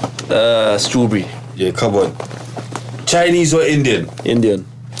 fam? Strawberry. Yeah, come on. Chinese or Indian? Indian.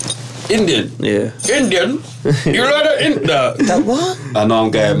 Indian? Yeah. Indian? You like that? That what? I know I'm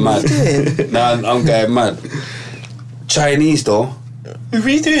going mad. Nah, I'm going mad. Chinese though? What are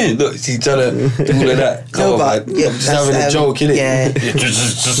you doing? Look, she's trying to do all of that. Come on, man. Yeah, I'm just having a joke, innit? Yeah.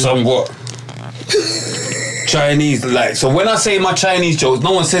 Just somewhat. Chinese, like, so when I say my Chinese jokes,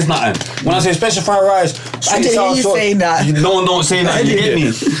 no one says nothing. When I say special fried rice, sweet and sour sauce, say that. No one don't say that. You get me?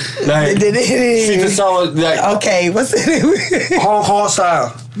 Like, sweet and sour, like, okay, what's it? Hong Kong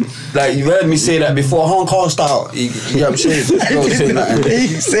style. Like, you've heard me say that before. Hong Kong style. You know what I'm saying? Don't say nothing.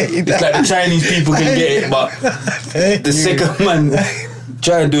 It's like the Chinese people can get it, but the second man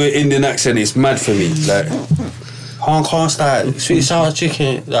try and do an Indian accent, it's mad for me. Like, Hong Kong style, sweet and sour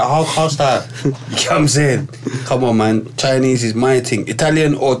chicken, like Hong Kong style. You know what I'm saying? Come on, man. Chinese is my thing.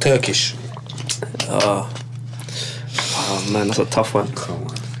 Italian or Turkish? Oh man, that's a tough one. Come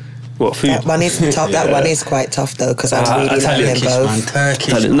on. What food? That one is tough. That one is quite tough though, because I really like them both.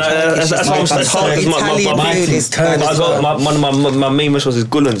 Turkish. No, that's what I'm saying. It's hard because Italian food is my main restaurant is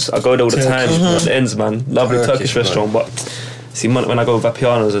Gullens. I go there all the time. At the ends, man. Lovely Turkish restaurant, but see, when I go with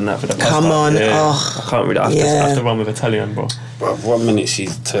Vapianos and that for the pasta, Come on, I can't really. I have to run with Italian, bro. Bro, 1 minute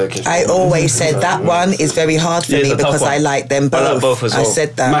she's Turkish. I always said that one is very hard for me because I like them both. I like both as well. I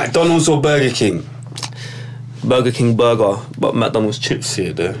said that. McDonald's or Burger King? Burger King burger, but McDonald's chips. See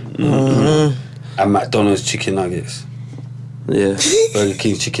it there. And McDonald's chicken nuggets. Yeah. Burger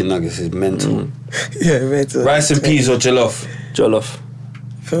King chicken nuggets is mental. Yeah, mental. Rice and peas or jollof? Jollof.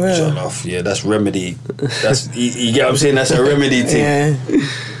 For real. Jollof, yeah, that's remedy. That's you get what I'm saying? That's a remedy thing. Yeah.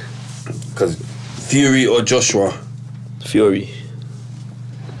 Because Fury or Joshua? Fury.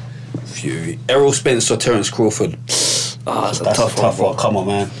 Errol Spence or Terence Crawford? That's a That's tough a tough one, one. bro. Come on,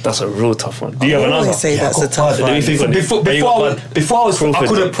 man. That's a real tough one. Do you have I an always answer? say that's a tough Let me one. think on it. Before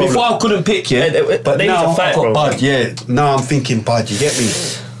I couldn't pick, yeah. But But they need now to fight, I've got bro. Bud, yeah. Now I'm thinking Bud, you get me?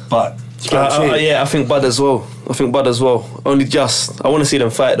 But you get what I'm saying? Yeah, I think Bud as well. Only just. I want to see them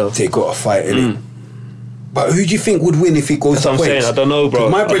fight though. They got to fight, innit? But who do you think would win if he goes That's to what I'm points? saying. I don't know, bro.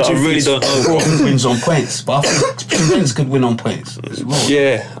 'Cause my I really thinks don't know, bro. Crawford wins on points, but I think Spence could win on points as well.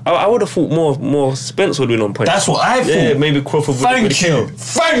 Yeah, I would have thought more Spence would win on points. That's what I thought. Yeah, maybe Crawford would Thank you.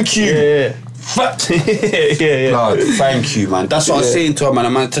 Thank you. Yeah. yeah. Lord, thank you, man. That's what I was saying to him, man. A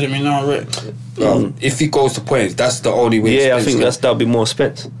man telling me, no, Rick. If he goes to points, that's the only way. Yeah, I Spence think can- that'll be more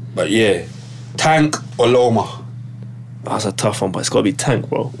Spence. But yeah, Tank or Loma? That's a tough one, but it's got to be Tank,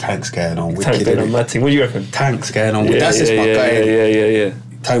 bro. Tank's going on Tank wicked. doing a innit? mad thing. What do you reckon? Tank's going on. That's just my guy. Yeah.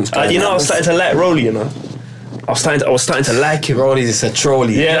 Tank's going You know, I on. was starting to like Rolly. You know, I was starting to like him. Rolly's just a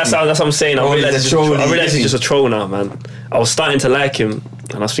trolley. Yeah, that's what I'm saying. I Rolly's realised a troll, he's just a troll now, man. I was starting to like him,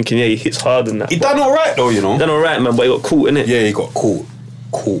 and I was thinking, yeah, he hits hard and that. He done alright though, you know. Done alright, man, but he got caught, innit? Yeah, he got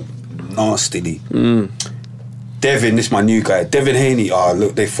caught nastily. Devin, this is my new guy. Devin Haney.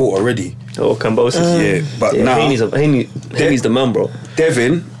 Look, they fought already. Oh, Cambosis. Yeah, but now Haney's the man, bro.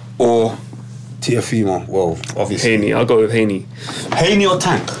 Devin or Tiafimo. Well, obviously Haney, I'll go with Haney. Haney or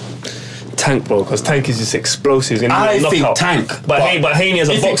Tank. Tank, bro, because Tank is just explosive. I think knockout. Tank, but Haney as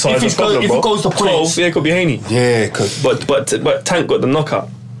a boxer is a problem, if bro. it goes to points, yeah, it could be Haney. Yeah, because But Tank got the knockout.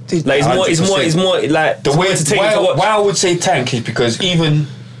 Like he's 100%. more like the way entertaining to watch. why I would say Tank is because even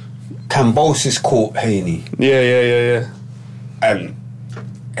Cambosis caught Haney, Yeah. and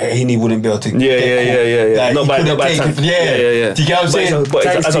Haney wouldn't be able to. Yeah. Like, Not he by couldn't take Tank. it. Yeah. Do you get what I'm saying? But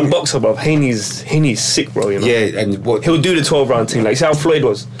Tank's as a thing- boxer, bro, Haney's sick, bro. You know. Yeah, and what He'll do the 12-round thing. Like see how Floyd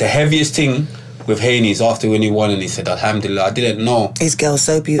was. the heaviest thing with Haney is after when he won and he said, Alhamdulillah, I didn't know. His girl's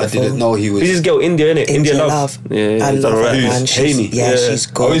so I beautiful. didn't know he was. This is girl India, innit? India Love. Love. Yeah, I he's done love her, alright. man. Haney? Yeah, she's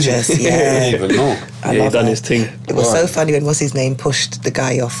gorgeous. I Yeah. didn't even know. I Yeah, he love done her. his thing. It was so Right. funny when what's his name pushed the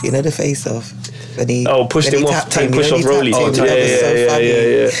guy off. You know the face off when he Pushed when him he off. tapped Tank him, push you know, off he Rolly. tapped him. That was so funny.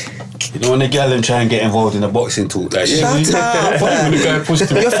 Yeah. You know when the gal and try and get involved in the boxing talk, like Shut up. when the guy pushed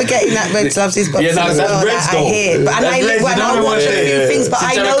him. You're forgetting that Reds loves his boxing Yeah, no, as that's well. Reds That I though. hear, but and That's I Reds, when you I know watch what, a few yeah. things, but She's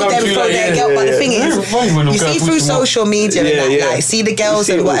I trying to know come them through from like, their yeah, girl. But the thing Yeah, is, funny when the you guy see pushed through him off. social media Yeah, and that, yeah. like see the girls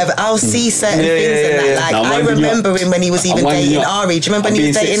see and it. whatever. I'll see certain Yeah, things and yeah, that. yeah. Like Now, I I'm winding you up. remember him when he was even I'm winding dating you up. Ari. Do you remember I'm when he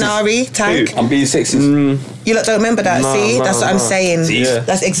was being dating sexist. Ari? Tank. I'm being sexist. You lot don't remember that? No, See, no, that's what I'm no. saying. See? Yeah.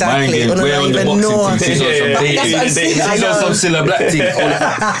 That's exactly. Mind games. Una We're don't on the even boxing know. thing. She's on some Yeah, dating. that's what I'm saying. I She's on know. some Cilla Black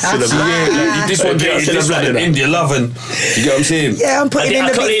thing. This one dated this one in India loving. You get what I'm saying? Yeah, I'm putting in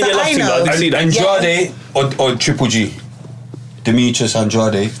the can't bits India that love I thing, know. but I see that. Andrade or Triple G? Demetrius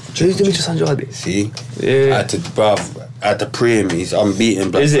Andrade. Who's Demetrius Andrade? See? Yeah. I had to pray him. He's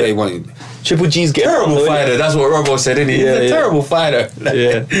unbeaten. But Is it? he wanted. Triple G's getting Terrible on, though, fighter. That's what Robo said, innit? He's a Yeah. terrible fighter.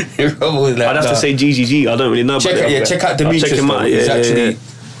 Yeah. Robo was like, I'd have nah. to say GGG. I don't really know. Check about out, that. check out I'll Demetrius. check him though. out. He's Yeah, actually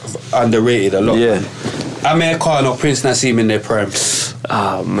underrated a lot. Yeah. Man. Amir Khan or Prince Nassim in their prime.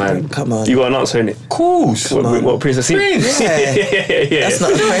 Ah man, Come on. You got an answer in it? Course. What Prince Nassim? Prince. Yeah. yeah. That's not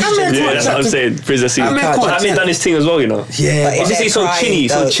a question. Yeah, that's what I'm saying. Prince Nassim. Amir Khan. I mean, done his thing as well, you know. Yeah, But It's just he's so They're chinny,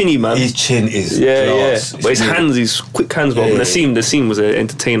 crying, so chinny, man. his chin is Yeah, glass. but his hands, his quick hands, bro. Yeah. Nassim was an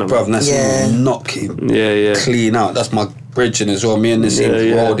entertainer, Bruv, man. Nassim Yeah. will knock him Yeah. clean out. That's my bridging as well. Me and Nassim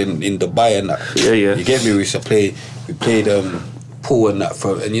Yeah. rolled in Dubai and that. Yeah. You get me? We used to play. We played pool and that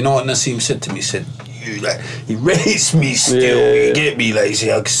for. And you know what Nassim said to me? He said, "You like he rates me still. Yeah. You get me? Like he said,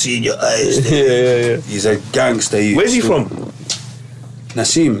 I can see in your eyes. Yeah. He's a gangster. Where's he from?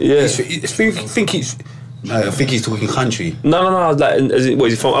 Nassim. Yeah. I think he's talking country. No. I was like, is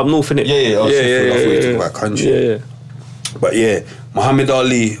he from up north, innit? Yeah. I thought he was talking about country. Yeah. But yeah, Muhammad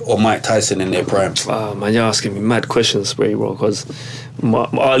Ali or Mike Tyson in their prime. Ah man, you're asking me mad questions, spray, bro. Because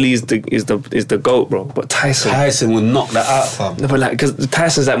Ali is the goat, bro. But Tyson will knock that out, fam. No, but like, because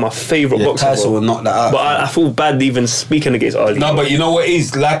Tyson's like my favourite Yeah, boxer. Tyson bro. will knock that out. But I feel bad even speaking against Ali. No, bro. but you know what it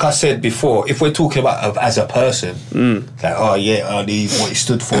is? Like I said before, if we're talking about as a person, like, oh yeah, Ali, what he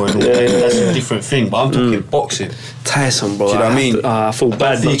stood for and all that, that's a different thing. But I'm talking boxing. Tyson, bro. Do you know what I mean? I feel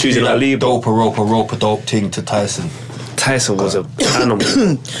bad not choosing Ali, bro. Dope a dope thing to Tyson. Tyson was an animal.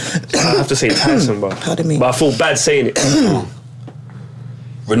 I have to say Tyson, bro. Pardon me. But I feel bad saying it.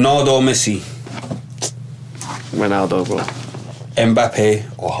 Ronaldo or Messi? Ronaldo, bro. Mbappe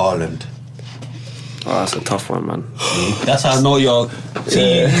or Haaland? Oh, that's a tough one, man. That's how I know you're.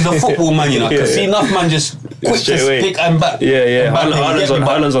 See, he's a football man, you know. Because see, enough man just quick Straight just away. pick Mbappe. Yeah. Mbappe, Haaland's you get me?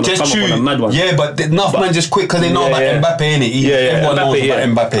 on the Just come up on a choose. mad one. Yeah, but enough man just quick because they know Yeah. about Mbappe, innit? Everyone knows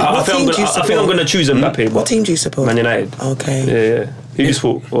about Mbappe. I think I'm team do you gonna support? choose Mbappe. What team do you support? Man United. Okay. Yeah. Who do you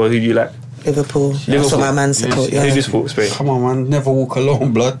support or who do you like? Liverpool. That's what my man support. Yeah. Who's your support, Spain? Come on, man. Never walk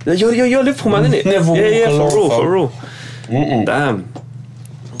alone, blood. You're Liverpool man, innit? Never walk alone, for real. Damn.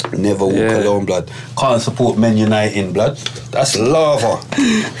 Never walk alone, blood. Can't support Man United, blood. That's lava.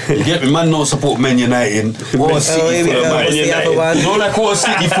 You get me? Man don't support Man United. What a city full of man. What's the other one? You know, like what a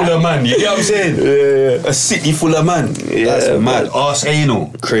city full of man. You get what I'm saying? A city full of man. That's mad.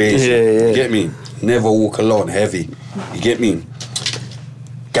 Arsenal. Crazy. You get me? Never walk alone. Heavy. You get me?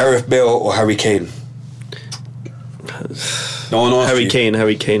 Gareth Bale or Harry Kane? No one asked Harry you. Kane.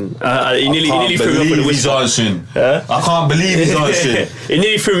 He nearly threw me off with the he's whistle. answering. Huh? I can't believe he's answering. He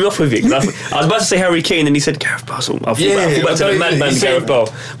nearly threw me off with it. I was about to say Harry Kane, and he said Gareth Bale. So I thought back to the madman Gareth Bale.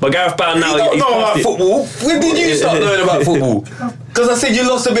 But Gareth Bale now. You don't know about football. When did you start knowing about football? Because I said you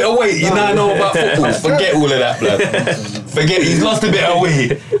lost a bit of weight. You now know about football. Forget all of that, blood. Forget he's lost a bit of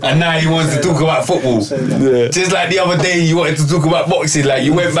weight, and now he wants to talk about football. Just like the other day, you wanted to talk about boxing. Like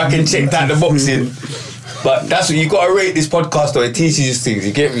you went back and checked out the boxing. But that's what you gotta rate this podcast though. It teaches you things.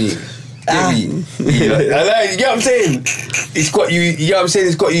 You get me? You get what I'm saying? It's got you. You know what I'm saying?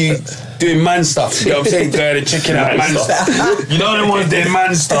 It's got you doing man stuff. You know what I'm saying? Going and checking out man stuff. You know the ones doing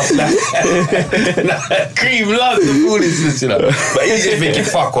man stuff. Cream loves the foolishness, you know. But he's just thinking,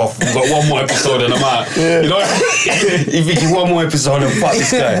 fuck off. We've got one more episode and I'm out. You know? He's thinking one more episode and fuck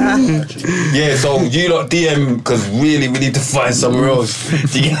this guy. Yeah. So you lot DM because really we need to find somewhere else.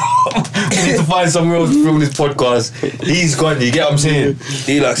 We need to find somewhere else to film this podcast. He's gone. You get what I'm saying?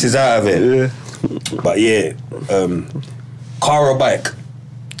 Deluxe is out of it. But yeah, car or bike?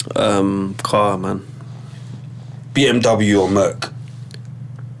 Car, man. BMW or Merc?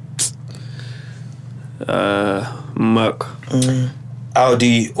 Merc.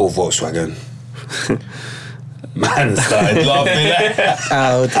 Audi or Volkswagen? Man started laughing.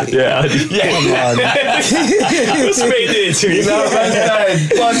 Audi. Yeah, Audi. Yeah, come on. What's Spain doing to me? You know, man started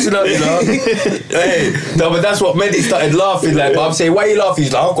busting up, you know. Hey, no, but that's what Mendy started laughing like. But I'm saying, why are you laughing?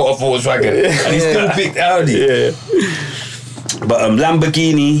 He's like, I've got a Volkswagen. And he still picked Audi. Yeah. But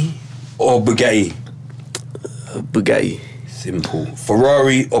Lamborghini or Bugatti? Bugatti. Simple.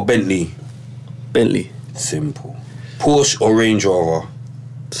 Ferrari or Bentley? Bentley. Simple. Porsche or Range Rover?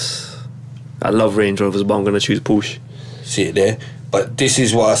 I love Range Rovers, but I'm going to choose Porsche. See it there? But this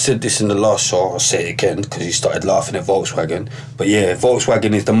is what I said this in the last show. I'll say it again because you started laughing at Volkswagen. But yeah,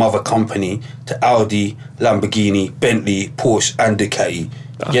 Volkswagen is the mother company to Audi, Lamborghini, Bentley, Porsche and Ducati.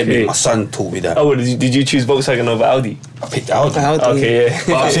 Get me? My son taught me that. Oh, did you choose Volkswagen over Audi? I picked Audi. Okay, yeah.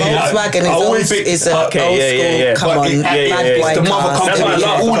 But I'm saying, Volkswagen is an old school. Come on, bad boy it's the mother car. company to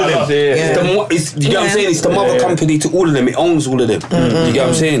all of them. You get what I'm saying? It's the mother company to all of them. It owns all of them. You get what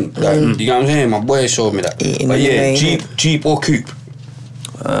I'm saying? Like, you get what I'm saying? My boy showed me that. But yeah, Jeep or Coupe?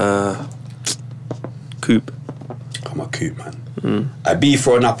 Coupe. I'm a Coupe, man. A beef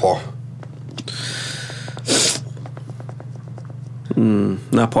or a Napa?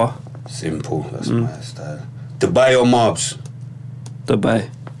 Napa. Simple. That's my style. Dubai or Marbs? Dubai.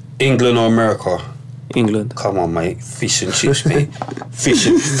 England or America? England. Come on, mate. Fish and chips, mate. Fish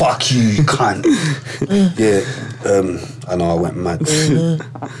and fuck you cunt. Yeah. I know I went mad.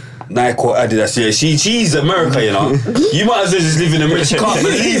 Nike or Adidas? Yeah, she's America, you know. You might as well just live in America. She can't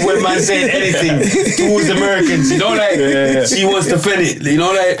believe when man saying anything towards Americans. You know, like she wants to fend it. You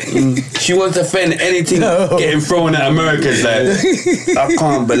know, like she wants to fend anything getting thrown at Americans. Like I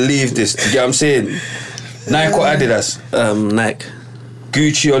can't believe this. You get what I'm saying? Nike or Adidas? Nike.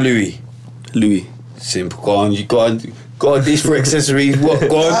 Gucci or Louis? Louis. Simple. Go on. You go on this for accessories. What?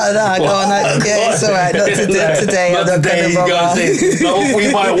 Go on. Go on. Yeah, it's alright. Not today. Not today. You got to say. No,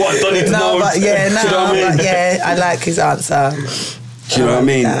 we might want Donny to know. But I like his answer. Do you know what I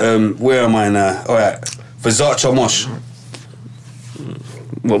mean? Where am I now? All right. Versace or Mosh?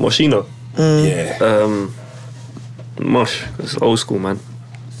 What, Moschino? Yeah. Mosh. It's old school, man.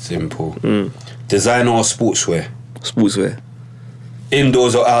 Simple. Designer or sportswear? Sportswear.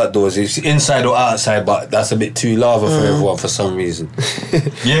 Indoors or outdoors? It's inside or outside, but that's a bit too lava for everyone for some reason.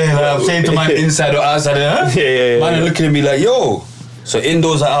 Yeah, like I'm saying to man, inside or outside, Yeah. Man are looking at me like, yo. So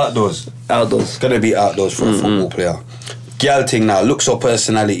indoors or outdoors? Outdoors. It's gonna be outdoors for a football player. Gyal thing now, looks or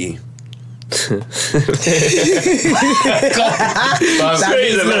personality? That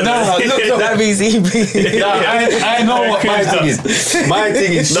means easy. I know what my thing is. My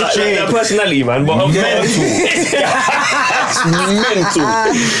thing is straight. That personality, man. But I'm mental. It's mental.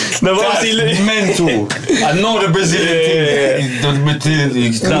 No, That's mental. I know the Brazilian thing. The Brazilian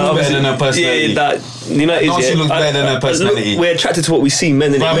thing better than her personality. She looks better than her personality. We're attracted to what we see,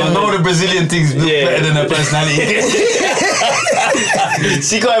 men. But I know the Brazilian things look better than her personality.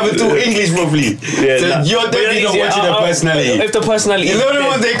 She can't even talk English properly. Yeah, So nah. you're definitely not watching her personality. If the personality, You know the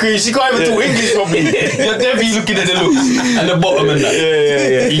ones they create, she can't even talk English properly. You're definitely looking at the looks and the bottom and that.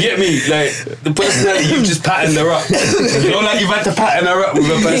 Yeah. You get me? Like, the personality, you've just patterned her up. You know, like you've had to pattern her up with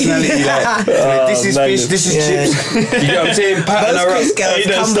her personality. Like this is fish, this is chips. You get what I'm saying? Pattern her up.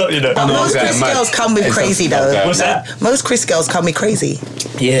 Most Chris girls come with crazy though. What's that? Most Chris girls come with crazy.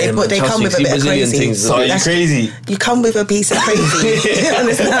 Yeah, they come with a bit of crazy. So are you crazy? You come with a piece of crazy. You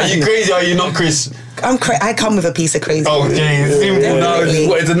understand? Are you crazy or are you not Chris? I come with a piece of crazy. Oh, James, simple now. I just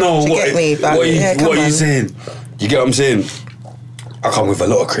wanted to know what are you saying? You get what I'm saying? I come with a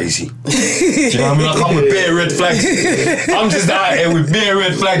lot of crazy. Do you know what I mean? I come with bare red flags. I'm just out here with bare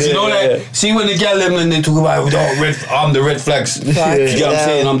red flags. You know, like, see when the gal them and they talk about I'm the red flags. You get what I'm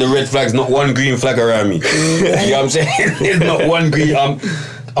saying? I'm the red flags, not one green flag around me. You get what I'm saying? There's not one green.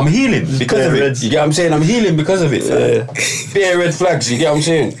 I'm healing because of it. You get what I'm saying? I'm healing because of it. Bare red flags. You get what I'm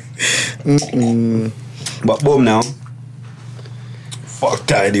saying? But boom now. Fuck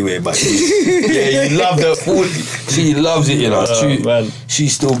that anyway, but yeah, you love the food. She loves it, you know.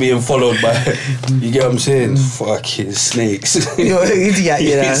 She's still being followed by, you get what I'm saying? Fucking snakes. You're an idiot,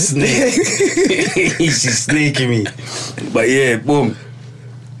 you know. Snake. She's snaking me. But yeah, boom.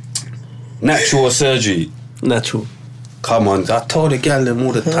 Natural surgery. Natural. Come on, I told the gal them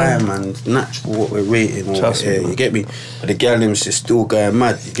all the time, man. Natural what we're rating. Trust me, you get me? But the gal them is still going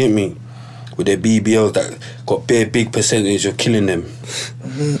mad, you get me? With their BBLs that got bare big percentage of killing them.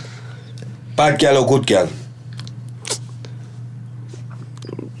 Bad gal or good gal?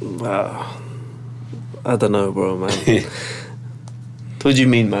 Wow. I don't know, bro, man. What do you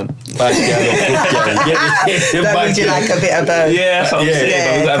mean, man? Bad gal or good gal? Would you like a bit of both? Yeah, that's what I'm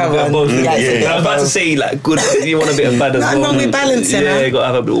saying. We've got to have a bit of both. I was about to say, like, good, you want a bit of bad as well. Nothing wrong with balancing, yeah, you got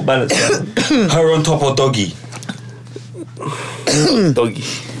to have a bit of balance. Her on top or doggy? Doggy.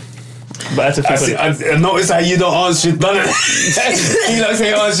 But I notice how you don't answer none of he like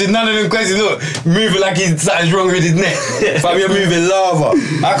say answer none of them questions. Look, moving like something's wrong with his neck. But you're moving lava.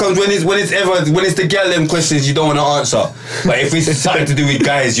 How comes when it's the girl them questions you don't want to answer? But if it's something to do with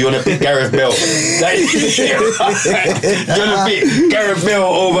guys, you want to pick Gareth Bale. Like, you want to pick Gareth Bale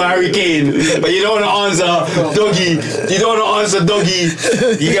over Harry Kane, but you don't want to answer Doggy. You don't want to answer Doggy.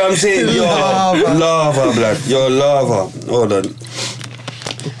 You get what I'm saying? You're lava, blood. You're lava. Hold on.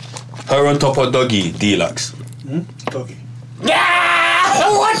 Her on top of Doggy, Deluxe. Doggy. Yeah!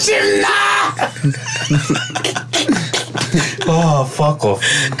 Watch him now! Oh, fuck off.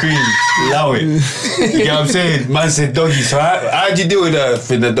 Green, allow it. You get what I'm saying? Man said Doggy, so how'd you deal with her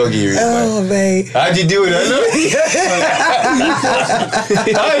for the Doggy? Oh, mate. How'd you deal with her?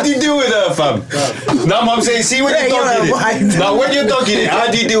 How'd you deal with her, fam? Now, I'm saying, see when you're dogging it. Now, when you're dogging it, how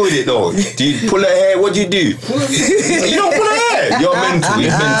do you deal with it, though? Do you pull her hair? What do you do? You don't pull her hair. You're mental.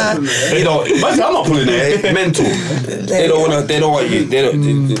 You're mental. You don't, I'm not pulling her hair. Mental. They don't want you.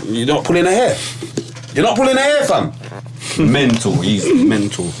 You're not pulling her hair. You're not pulling her hair, fam. Mental. He's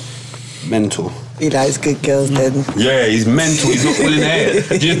mental. He likes good girls then. Yeah, he's mental. He's not pulling her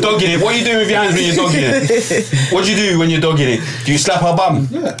hair. You're dogging it. What are you doing with your hands when you're dogging it? What do you do when you're dogging it? Do you slap her bum?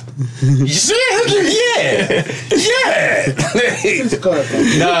 Yeah.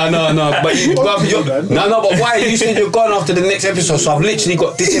 No. But why? You said you're gone after the next episode, so I've literally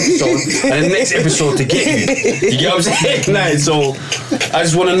got this episode and the next episode to get you. You get what I'm saying? Like, so I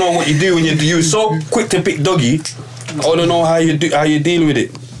just want to know what you do when you're so quick to pick Doggy. I want to know how you deal with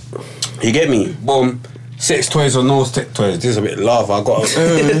it. You get me? Boom. Sex toys or no sex toys? This is a bit lava.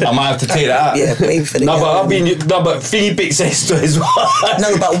 I might have to take that out. Yeah, maybe for the girl. But Thingy pick sex toys. No,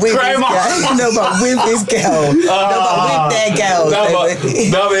 but with his girl. No, but with his girl. No, but with their girl.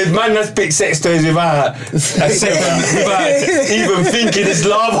 No, but man that's picked sex toys without even thinking it's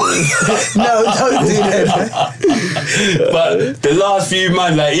lava. No, don't do that. But the last few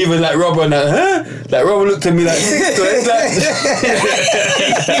man, like even like Robert, like Robert looked at me like sex toys. Like,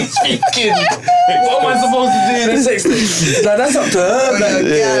 he's thinking, what am I supposed to do in a sex toy? Like that's up to her.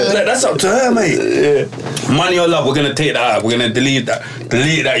 Like that's up to her, mate. Yeah. Money or love, we're gonna take that out. We're gonna delete that.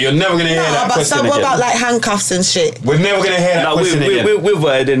 You're never gonna hear that question again. What about like handcuffs and shit? We're never gonna hear that question again. With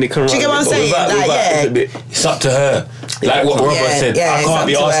her, then it can. Do you get what I'm saying? It's up to her. Like what Robert said, I can't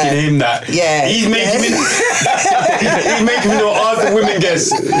be asking him that. Yeah. He's making me. He's making me not ask the women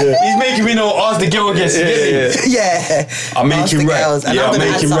guests. He's making me not ask the girl guests. Yeah. I'm making right. And I'm gonna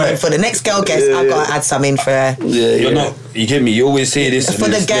add something for the next girl guest. I've got to add something for her. You're not. You get me? You always say this. For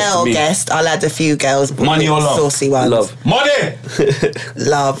the girl guest, I'll add a few girls. Money or love? Saucy ones. Love. Money.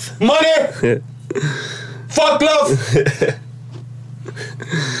 Love. Money. Fuck love.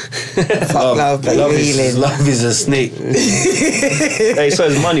 Fuck love, but healing. Love is a snake. Hey, so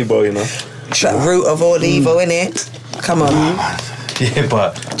it's money, bro, you know. It's the root of all evil, innit? Come on. Yeah,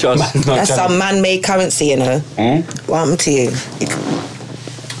 but That's some man-made currency, you know. What happened to you?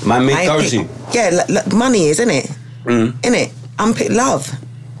 Man-made currency? Yeah, money is, isn't it? Innit? Love.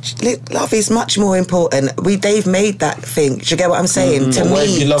 Love is much more important. They've made that thing. Do you get what I'm saying? To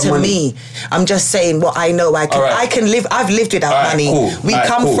me, I'm just saying what I know. I can live. I've lived without money. Cool. We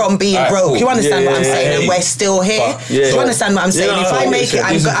come from being broke. You understand what I'm saying? And we're still here. Do you understand what I'm saying? If I make it,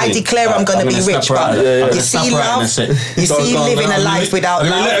 I declare I'm going to be rich. But you see, love. You see, living a life without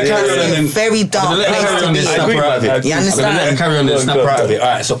love is a very dark place to be. You understand? Let her carry on and snap her out of it.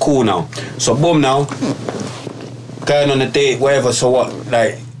 Alright, so cool now. So boom now. Going on a date, whatever. So what?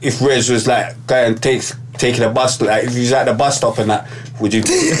 Like, if Rez was like going taking a bus, like if he was at the bus stop and that, would you?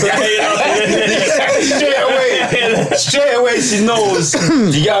 Straight away, she knows.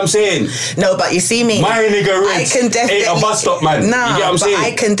 Do you get what I'm saying? No, but you see me. My nigga Rez ain't a bus stop man. Nah, you get what I'm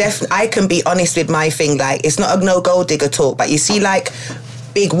saying? I can be honest with my thing. Like, it's not a no gold digger talk, but you see, like,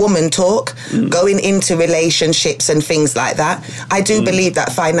 big woman talk, going into relationships and things like that. I do believe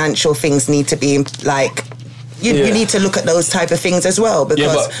that financial things need to be like. You need to look at those type of things as well,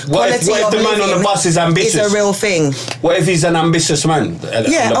 because but what if the man on the bus is ambitious? It's a real thing. What if he's an ambitious man? There's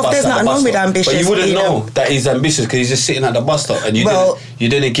nothing wrong with ambitious. But you wouldn't know that he's ambitious because he's just sitting at the bus stop and you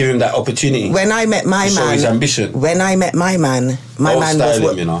didn't give him that opportunity. When I met my man, his ambition. When I met my man was.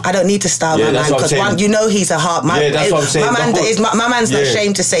 Him, you know? I don't need to style my man because you know he's a hard man. That's what I'm saying. My man's not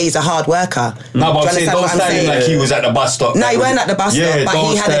ashamed to say he's a hard worker. No, but I'm saying don't style him like he was at the bus stop. No, he weren't at the bus stop, but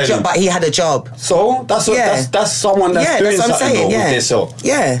he had a job. But he had a job. So that's someone that's doing that's what I'm something saying, with this.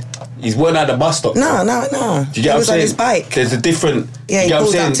 Yeah. He's weren't at the bus stop. No. Do you get what I'm saying? He was on his bike. There's a different. Yeah, he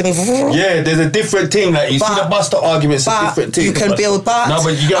pulled up to me. Yeah, there's a different thing. Like you see the bus stop argument's a different thing. You can build, but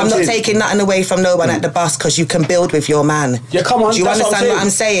you get I'm not taking nothing away from no one at the bus because you can build with your man. Yeah, come on. Do you understand what I'm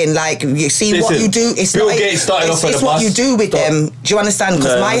saying? Like, you see what you do. It's Bill Gates started off at the bus. It's what you do with them. Do you understand?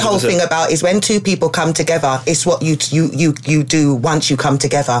 Because my whole thing about is when two people come together, it's what you do once you come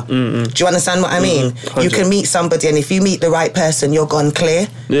together. Do you understand what I mean? You can meet somebody, and if you meet the right person, you're gone clear.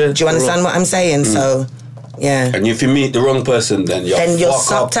 Yeah. Do you understand what I'm saying? So. Yeah. And if you meet the wrong person, then you're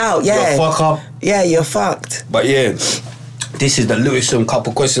sucked out. Yeah. You're fucked up. Yeah, you're fucked. But yeah, this is the Lewisham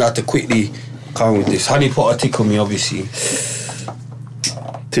couple questions. I have to quickly come with this. Honey Potter tickle me, obviously.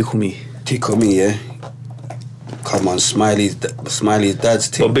 Tickle me, yeah. Come on, Smiley's dad's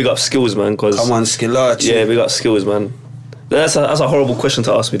tickle. Well, big up skills, man. Cause come on, Skillarchi. Yeah, big up skills, man. That's a horrible question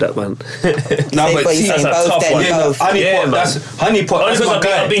to ask me, that, man. No, but see, that's a tough one. Honey Pot, that's my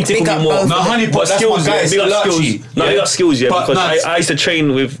guy. No, Honey Pot, that's my guy. Big up skills. No, big up skills, yeah. Because I used to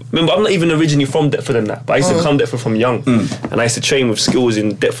train with. Remember, I'm not even originally from Deptford and that, but I used to come Deptford from young, and I used to train with skills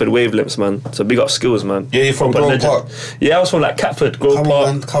in Deptford wavelengths, man. So big up skills, man. Yeah, you're from Grove Park. Yeah, I was from like Catford, Grove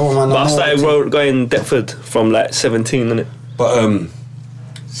Park. Come on, man. But I started going Deptford from like 17, innit? But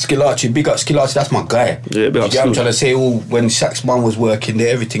Skillarchi, big up Skillarchi, that's my guy. Yeah, big up. I'm trying to say, when Shaq's mum was working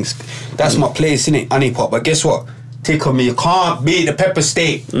there, everything's. That's my place, innit? Honey Pot. But guess what? Tickle me, you can't beat the pepper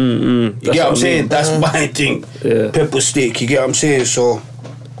steak. You get what I'm saying? That's my thing. Yeah. Pepper steak, you get what I'm saying? So,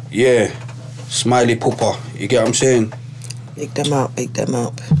 yeah. Smiley Pooper, you get what I'm saying? Big them up.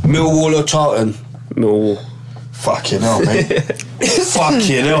 Millwall or Charlton? Millwall. Fucking hell, mate.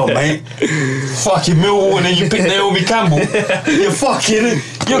 Fucking hell, mate. Fucking Millwall and then you pick Naomi Campbell.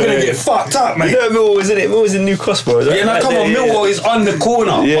 You're gonna get fucked up, mate. You know Millwall, isn't it? Millwall's in New Crossborough. Yeah, no, come on, Millwall is on the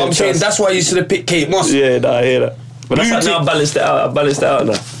corner. Yeah, I'm saying that's why you should have picked Kate Moss. Yeah, nah, I hear that. But that's like, now I balanced it out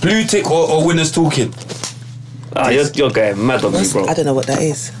now. Blue tick or winners talking? You're going mad on me, bro. I don't know what that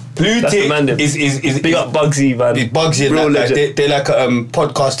is. Blue tick is big up Bugsy, man. It's Bugsy, they're like a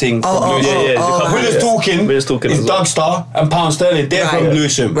podcasting from Lewisham. Winners talking is Doug Star and Pound Sterling. They're from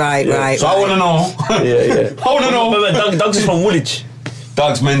Lewisham. Right. So I want to know. Yeah. I want to know. Doug's is from Woolwich.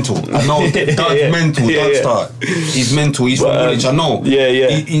 Doug's mental. I know. Doug's mental. Doug Star. He's mental. He's from Woolwich. I know.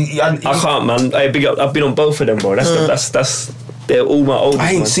 Yeah. I can't, man. I've been on both of them, bro. That's. They're all my oldest.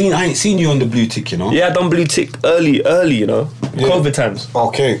 I ain't seen you on the blue tick, you know. Yeah, I done blue tick early, you know. Yeah. COVID times.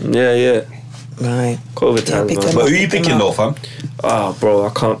 Okay. Yeah. Right. COVID times, man. But who you picking though, fam? Bro, I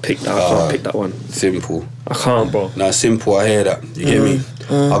can't pick that. I can't pick that one. Simple. I can't, bro. Nah, simple. I hear that. You get me?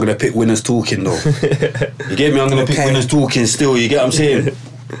 I'm gonna pick winners talking though. You get me? I'm gonna pick winners talking still. You get what I'm saying?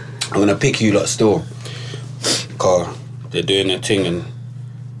 I'm gonna pick you lot still. Cause they're doing their thing and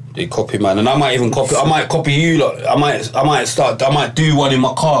They copy, man, and I might even copy. I might copy you lot. I might do one in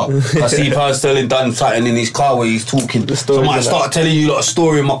my car. I see Pound Sterling done something in his car where he's talking. So I might start telling you lot a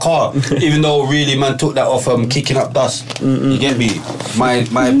story in my car, even though really man took that off kicking up dust. You get me? My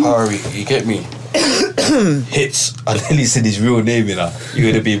power. You get me? Hits. I nearly said his real name, you know. You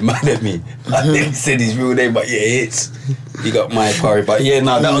would have been mad at me. I nearly said his real name, but yeah, Hits. You got my power, but yeah,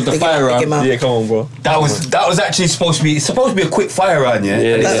 no, that was the fire round. Yeah, come on, bro. That was actually supposed to be a quick fire round, yeah.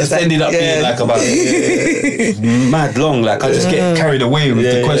 And it just ended up being like about mad long. Like I just get carried away with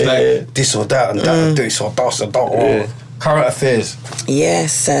the questions like this or that and that, this or that or that. Current affairs.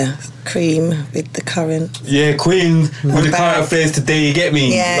 Yes, Cream with the current. Yeah, Queen with the current affairs today. You get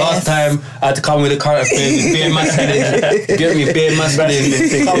me? Yes. Last time I had to come with the current affairs. It's bare masculine. You get me? Bare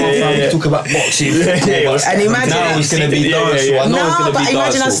masculine. Come on, fam. Talk about boxing. And imagine now it's gonna be dancehall. I know it's gonna be dancehall. But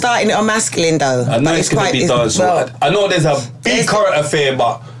imagine us starting it on masculine though. I know it's gonna be dancehall. Well, I know there's a big current affair,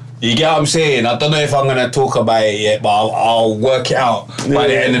 but you get what I'm saying. I don't know if I'm gonna talk about it yet, but I'll work it out by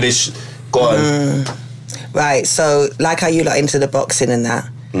the end of this. Go on. Right. So, like how you lot into the boxing and that.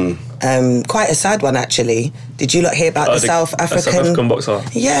 Quite a sad one actually. Did you lot hear about the South African boxer?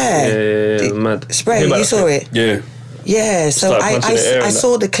 Yeah, mad. Spray, you saw it? Yeah. So I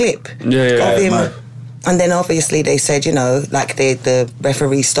saw the clip of him, mad. And then obviously they said, you know, like the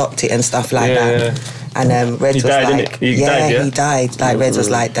referee stopped it and stuff like that. And Reds was like, he died. Like Reds was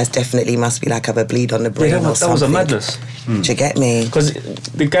like, that's definitely must be like have a bleed on the brain or something. That was a madness. Do you get me? Because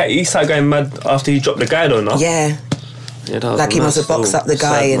the guy, he started going mad after he dropped the guy though, no? Yeah. Like he must have boxed up the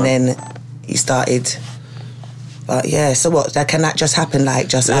guy and then he started. But yeah, so what? Can that just happen like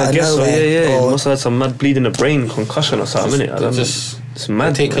just out of nowhere? So, yeah. He must have had some mad bleed in the brain, concussion or something, innit? I don't know. It's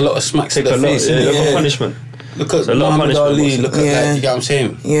mad. Take a lot of smacks to the face. Look at punishment. Look at Muhammad Ali. Look at that. You get what I'm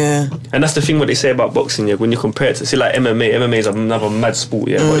saying? Yeah. And that's the thing what they say about boxing. Yeah, when you compare it to see like MMA is another mad sport.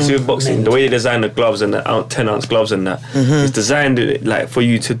 Yeah, but you see with boxing, the way they design the gloves and the 10-ounce gloves and that, it's designed like for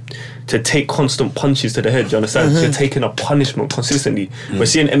you to take constant punches to the head. Do you understand? So you're taking a punishment consistently. We're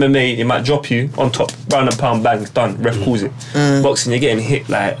seeing MMA, it might drop you on top, round and pound, bang, it's done. Ref calls it. Boxing, you're getting hit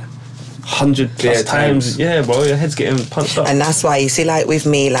like 100 plus times. Yeah, bro, your head's getting punched up. And that's why you see, like with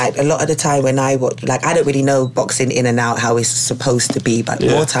me, like a lot of the time when I watch, like I don't really know boxing in and out how it's supposed to be, but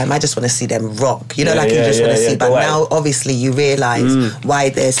more time I just want to see them rock. You know, you just want to see. But now, obviously, you realise why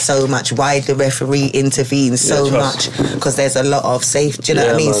there's so much, why the referee intervenes so much, because there's a lot of safety. Do you know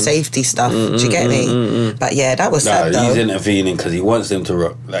what I mean? Man. Safety stuff. Do you get me? But yeah, that was sad though. He's intervening because he wants them to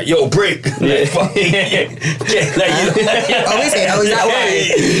rock. Like, yo, break. Oh, is it? Oh, is that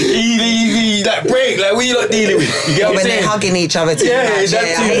why? Like break, like what you lot dealing with? You get what I'm saying? They're hugging each other too that's much.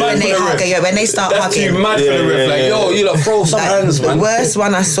 too mad for the ref. When they start hugging, too mad for the ref. Like, yo, you lot throw some hands, man. The worst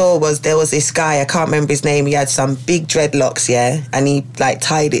one I saw was there was this guy, I can't remember his name, he had some big dreadlocks, and he like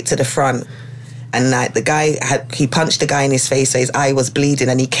tied it to the front. And like the guy he punched the guy in his face, so his eye was bleeding,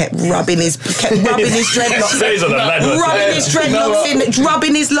 and he kept rubbing his dreadlocks,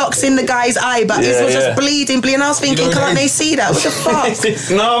 rubbing his locks in the guy's eye, but this was just bleeding. I was thinking, can't they see that? What the fuck?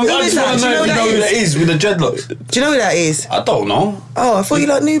 No, I just want to know who that is with the dreadlocks. Do you know who that is? I don't know. Oh, I thought you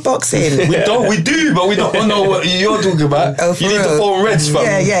lot knew boxing. We do, but we don't know what you're talking about. Oh, you need to phone Reds, fam.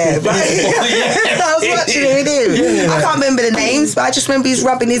 Yeah. I was watching it with him. I can't remember the names, but I just remember he's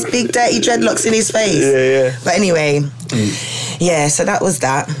rubbing his big dirty dreadlocks in his face. Yeah. But anyway, so that was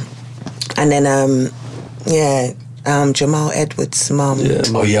that. And then Jamal Edwards' mum. I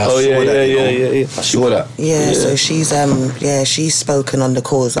saw that. Yeah, so she's spoken on the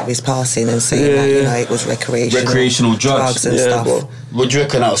cause of his passing and saying that, you know, it was recreational drugs and stuff. What do you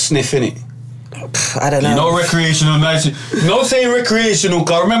reckon out of sniff, innit? I don't know. You know recreational, nice. Not saying recreational,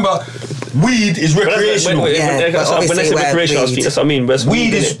 cause remember, weed is recreational. When they say recreational, that's what I mean.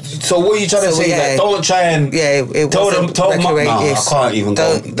 Weed is. So what are you trying to say? Like, don't try and tell mum. I can't even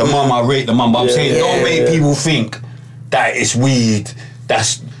go. The mum, I rate the mum, but I'm saying don't make people think that it's weed.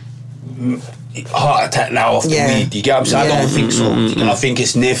 That's heart attack now off the weed. You get what I'm saying? I don't think so. I think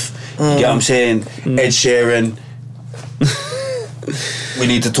it's Nif. You get what I'm saying? Ed Sheeran. We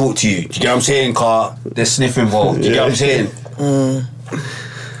need to talk to you. Do you get what I'm saying, Car? There's sniff involved. Do you get what I'm saying?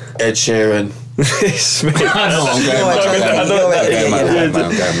 Ed Sheeran.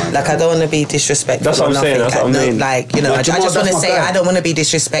 Like, I don't want to be disrespectful. That's what I'm saying. That's what I mean. Like, you know, I just want to say I don't want to be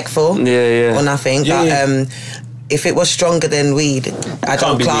disrespectful or nothing. But if it was stronger than weed, I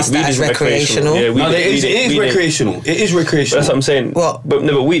don't class that as recreational. It is recreational. It is recreational. That's what I'm saying. What? But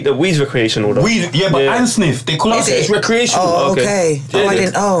no, but the weed's recreational though. Weed, and sniff. They class it as recreational. Oh, okay. Yeah, I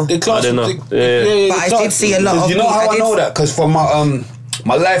didn't. Oh, they class I didn't know. But I did see a lot of. You know how I know that? Because for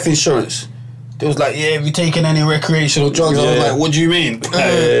my life insurance, They was like, yeah, if you taking any recreational drugs, I was like, what do you mean?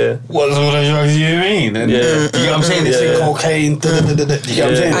 What sort of drugs do you mean? And you know what I'm saying? They say cocaine. Do you know what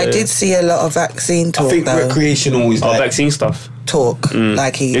I'm saying? I did see a lot of vaccine talk. I think recreational is like vaccine stuff. Talk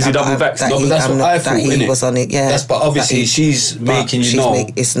like he is he double vaxxed? No, but that's what I thought. He was on it. Yeah, that's but obviously she's making you know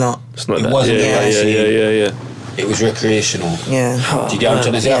it's not. It's not. It wasn't Yeah. It was recreational. Yeah. Do you get what I'm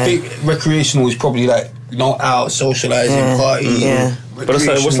trying to say? I think recreational is probably like out socialising, partying. Yeah. But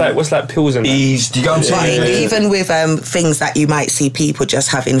what's like pills and ease? Do you get what I'm saying? Even with things that you might see people just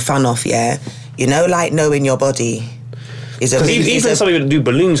having fun of, you know, like knowing your body. Even somebody would do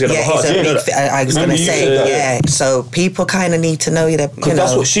balloons get a heart. I was going to say, so people kind of need to know that. Because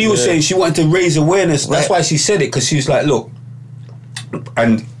that's what she was saying. She wanted to raise awareness. That's why she said it, because she was like, look,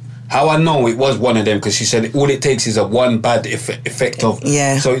 and how I know it was one of them, because she said all it takes is a one bad effect of.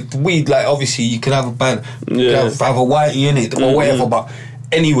 Yeah. So weed, like, obviously you can have a bad, you can have a whitey in it or whatever, but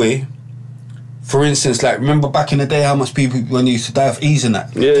anyway. For instance, like, remember back in the day how much people when they used to die of ease and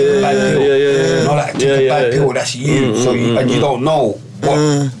that? You know, like, take a bad pill, that's you. And you don't know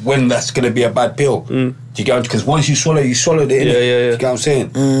when that's going to be a bad pill. Do you get it? Because once you swallowed it, innit? Do you get what I'm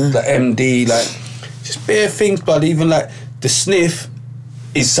saying? Like MD, like, just bare things, but even like the sniff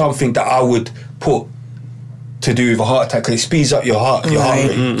is something that I would put to do with a heart attack, because it speeds up your heart rate. You know what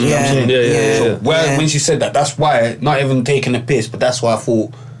I'm saying? So when she said that, that's why, not even taking a piss, but that's why I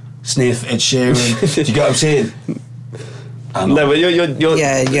thought Sniff, Ed Sheeran. Do you get what I'm saying? No, but you're I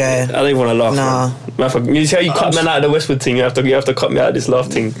don't even want to laugh. No. You see how you cut man out of the Westwood thing. You have to cut me out of this laugh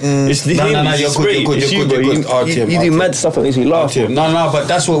thing. You're good. RTM, you do mad stuff that makes me laugh. No, but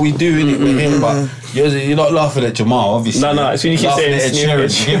that's what we do, innit, with him. But you're not laughing at Jamal, obviously. No, it's when you keep saying Ed Sheeran.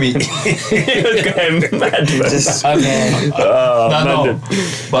 Give me. You're going mad, man. No.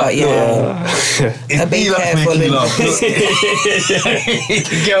 But be careful.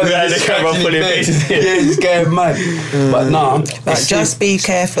 The camera pulling faces. Yeah, he's going mad. But no. But just be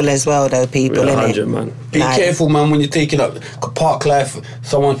careful as well, though, people. 100, man. Be careful, man, when you're taking up Park Life.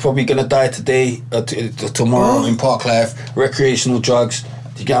 Someone's probably gonna die today, tomorrow in Park Life. Recreational drugs.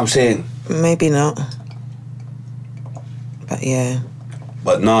 Do you get what I'm saying? Maybe not. But yeah.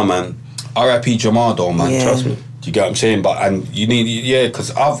 But nah, man. R.I.P. Jamal, though, man. Yeah. Trust me. Do you get what I'm saying? But and you need,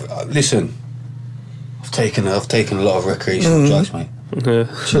 because I've taken a lot of recreational drugs, mate. Do you know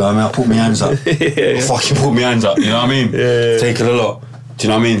what I mean? I put my hands up. I fucking put my hands up. You know what I mean? Taken a lot. Do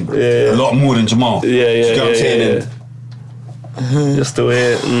you know what I mean? A lot more than Jamal. Do you know what I'm saying? You're still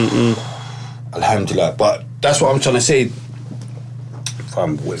here. Alhamdulillah. But that's what I'm trying to say.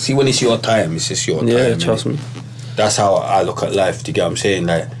 See, when it's your time, it's just your time. Yeah, trust me. That's how I look at life. Do you get what I'm saying?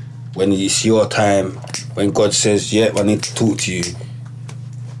 Like, when it's your time, when God says, yeah, I need to talk to you,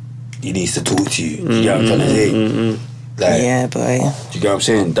 He needs to talk to you. Do you get what I'm trying to say? Like, yeah, boy. Do you get what I'm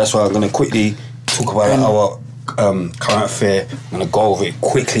saying? That's why I'm going to quickly talk about our current affair. I'm going to go over it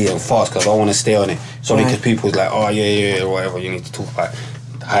quickly and fast, because I don't want to stay on it. So because people's like, oh, yeah, whatever, you need to talk about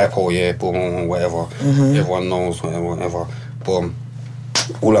hypo, boom, whatever. Everyone knows, whatever. Boom.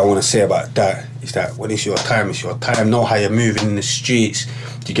 All I want to say about that is that when it's your time, it's your time. Know how you're moving in the streets.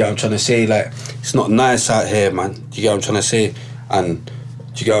 Do you get what I'm trying to say? Like, it's not nice out here, man. Do you get what I'm trying to say? And do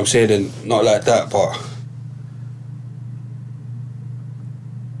you get what I'm saying? And not like that, but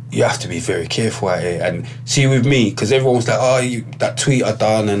you have to be very careful out here. And see, with me, because everyone's like, oh, that tweet I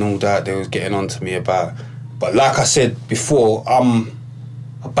done and all that, they was getting on to me about. But like I said before, I'm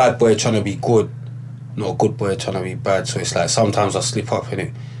a bad boy trying to be good, not a good boy trying to be bad. So it's like sometimes I slip up in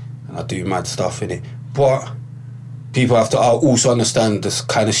it and I do mad stuff in it. But people have to also understand this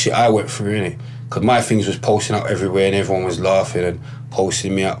kind of shit I went through in it. Because my things was posting up everywhere and everyone was laughing and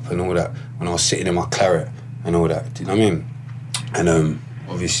posting me up and all that when I was sitting in my claret and all that. Do you know what I mean? And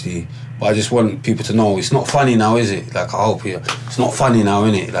obviously, but I just want people to know it's not funny now, is it? Like, I hope it's not funny now,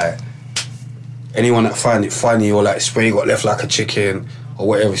 innit? Like, anyone that find it funny or like spray got left like a chicken or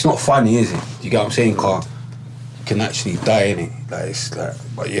whatever, it's not funny, is it? Do you get what I'm saying, Carl? You can actually die, innit? Like, it's like,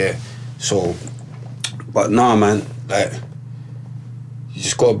 but yeah, so, but nah, man, like, you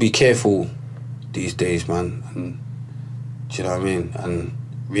just gotta be careful these days, man, and do you know what I mean? And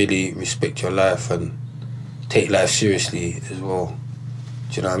really respect your life and take life seriously as well.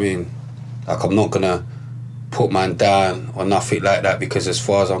 Do you know what I mean? Like, I'm not gonna put man down or nothing like that, because as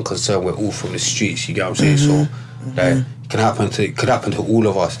far as I'm concerned, we're all from the streets. You get what I'm saying? So, like, it could happen to all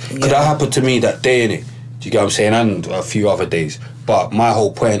of us. Could that happen to me that day, innit? Do you get what I'm saying? And a few other days. But my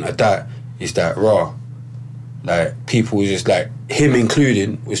whole point of that is that like, people was just like, him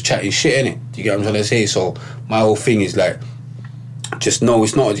including, was chatting shit, innit? Do you get what I'm trying to say? So my whole thing is like, just know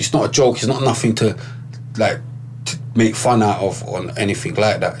it's not a joke. It's not nothing to like to make fun out of or anything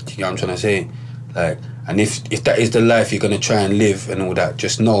like that. Do you get what I'm trying to say? Like, and if that is the life you're gonna try and live and all that,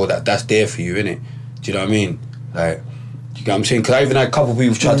 just know that that's there for you, innit? Do you know what I mean? Like, you get what I'm saying? Because I even had a couple of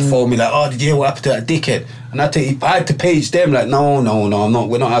people try to phone me like, oh, did you hear what happened to that dickhead? And I had to page them like, no, I'm not.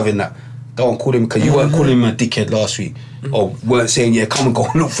 We're not having that. Don't call him, because you weren't calling him a dickhead last week, or weren't saying, yeah, come and go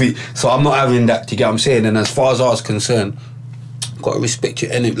and look for it. So I'm not having that. Do you get what I'm saying? And as far as I was concerned, got to respect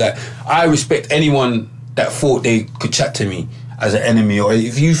your enemy. Like, I respect anyone that thought they could chat to me as an enemy, or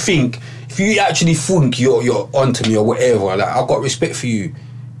if you actually think you're onto me or whatever, like, I've got respect for you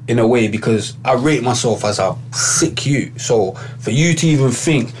in a way, because I rate myself as a sick you. So for you to even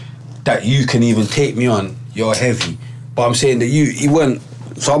think that you can even take me on, you're heavy. But I'm saying that he weren't.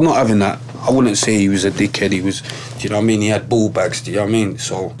 So I'm not having that. I wouldn't say he was a dickhead. He was, do you know what I mean? He had ball bags. Do you know what I mean?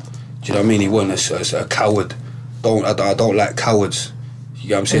 So, do you know what I mean? He wasn't a coward. I don't like cowards. You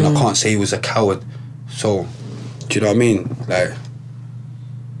know what I'm saying? I can't say he was a coward. So, do you know what I mean? Like,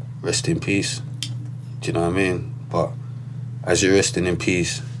 rest in peace. Do you know what I mean? But as you're resting in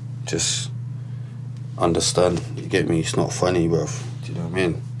peace, just understand. You get me? It's not funny, bruv. Do you know what I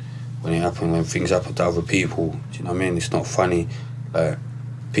mean? When things happen to other people, do you know what I mean? It's not funny. Like,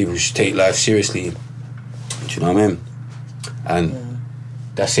 people should take life seriously. Do you know what I mean? And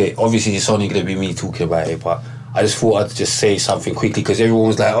that's it. Obviously, it's only gonna be me talking about it, but I just thought I'd just say something quickly, because everyone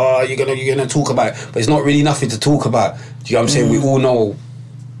was like, "Oh, you're gonna talk about it," but it's not really nothing to talk about. Do you know what I'm saying? We all know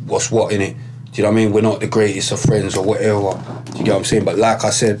what's what in it. Do you know what I mean? We're not the greatest of friends or whatever. Do you get what I'm saying? But like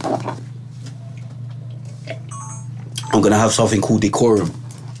I said, I'm gonna have something called decorum.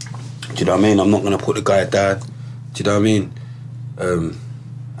 Do you know what I mean? I'm not gonna put the guy down. Do you know what I mean?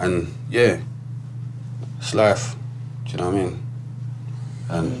 And yeah, it's life. Do you know what I mean?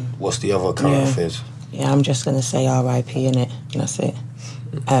 And what's the other current affairs? Yeah, I'm just gonna say R.I.P. innit? And that's it.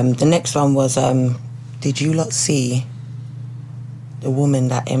 The next one was, did you lot see the woman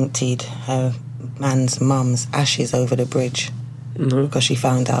that emptied her man's mum's ashes over the bridge? No. Because she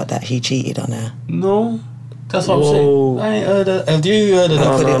found out that he cheated on her. No. That's what I'm saying. I ain't heard of. Have you heard of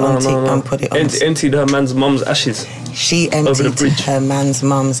that? Put it on. Emptied her man's mum's ashes. She emptied her man's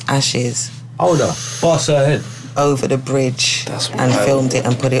mum's ashes. Hold her. Bust her head. Over the bridge. That's and wild. filmed it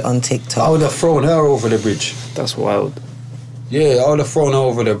and put it on TikTok. I would have thrown her over the bridge. That's wild. Yeah, I would have thrown her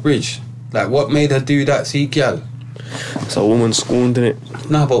over the bridge. Like, what made her do that, see, gal? It's a woman scorned, innit?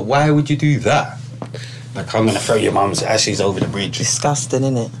 No, but why would you do that? Like, I'm gonna throw your mum's ashes over the bridge. Disgusting,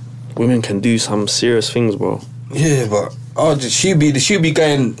 innit? Women can do some serious things, bro. Yeah, but she'll be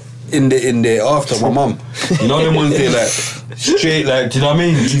going in there after my mum. You know them ones they like straight, like, do you know what I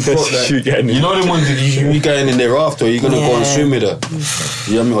mean? You know them ones that you be going in there after, you're gonna go and swim with her.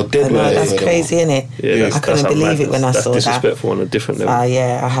 You know what I mean? Or dead with her. That's crazy, innit? Yeah, I couldn't believe it when I saw that. That's disrespectful on a different level.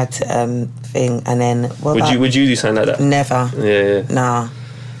 Yeah, I had to thing, and then would you do something like that? Never. Yeah. Nah.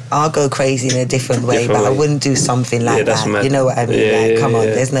 I'll go crazy in a different way, but I wouldn't do something like that. Mad. You know what I mean? Yeah, like, come on,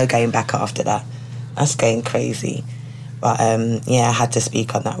 there's no going back after that. That's going crazy. But yeah, I had to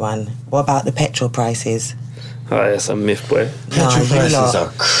speak on that one. What about the petrol prices? Oh, that's a myth, boy. Petrol prices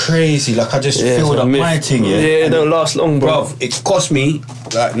are crazy. Like, I just filled up my thing, yeah, it don't last long, bro. Bruv, it cost me,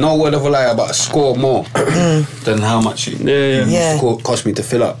 like, no word of a lie, about a score more than how much it cost me to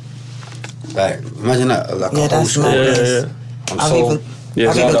fill up. Like, imagine that. Like, a whole score.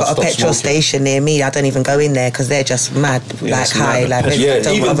 I've even got a petrol station near me. I don't even go in there because they're just mad, like high. Like,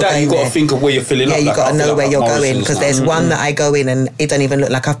 even that, you got to think of where you're filling up. Yeah, you got to know where you're going, because there's one that I go in and it don't even look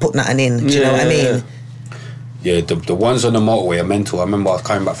like I've put nothing in. Do you know what I mean? Yeah, the ones on the motorway are mental. I remember I was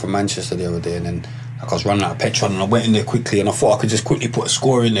coming back from Manchester the other day, and then like, I was running out of petrol, and I went in there quickly, and I thought I could just quickly put a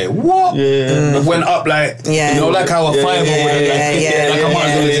score in there. What? Yeah. It went up like, you know, like how a fiver would like I might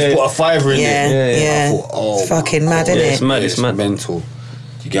as well just put a fiver in there. Yeah. I thought, oh, it's fucking mad, isn't it? It's mad. It's mad. Mental.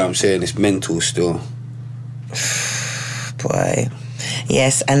 You get what I'm saying? It's mental still. Boy.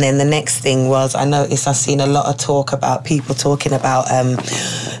 Yes, and then the next thing was, I noticed I've seen a lot of talk about people talking about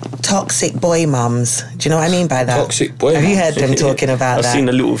toxic boy mums. Do you know what I mean by that? Toxic boy Have you heard them talking about that? I've seen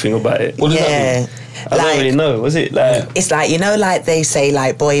a little thing about it. What does that mean? I don't really know. Was it like? It's like, you know, like they say,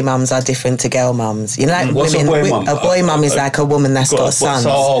 like boy mums are different to girl mums. You know, like what's women. A boy mum? A boy mum is like a woman that's got sons.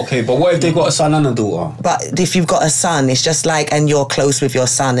 So okay, but what if they got a son and a daughter? But if you've got a son, it's just like, and you're close with your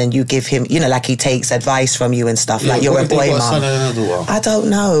son, and you give him, you know, like he takes advice from you and stuff. Like you're a boy mum. I don't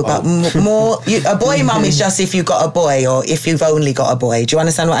know, but a boy mum is just if you've got a boy or if you've only got a boy. Do you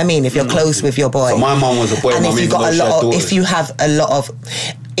understand what I mean? If you're close with your boy. So my mum was a boy mum. And if you got a lot of, if you have a lot of.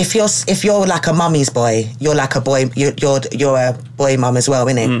 If you're like a mummy's boy, you're like a boy. You're a boy mum as well,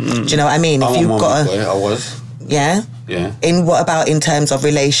 innit? Do you know what I mean? If you've got boy, I was. Yeah? Yeah. What about in terms of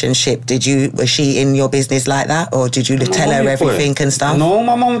relationship? Was she in your business like that, or did you tell her everything and stuff? No,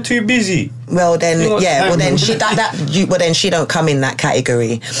 my mum too busy. Well then, then she don't come in that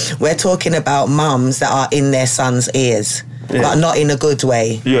category. We're talking about mums that are in their sons' ears, but not in a good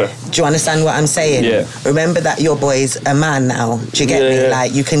way. Yeah. Do you understand what I'm saying? Yeah. Remember that your boy's a man now. Do you get me? Yeah.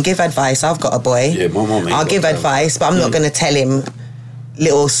 Like, you can give advice. I've got a boy. Yeah, my mum ain't I'll got give that. advice, but I'm not going to tell him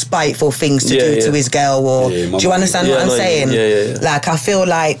little spiteful things to do to his girl, or do you understand what I'm saying? Yeah. Like, I feel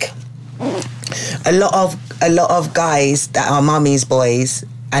like a lot of guys that are mummies boys,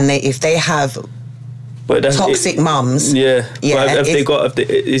 and if they have toxic mums, But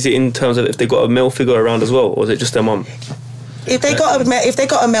is it in terms of if they got a male figure around as well, or is it just their mum? If they got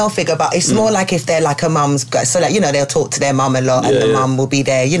a male figure, but it's more like if they're like a mum's, so like, you know, they'll talk to their mum a lot, and the mum will be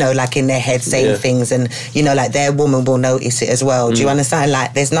there, you know, like in their head saying things, and you know, like their woman will notice it as well. Do you understand?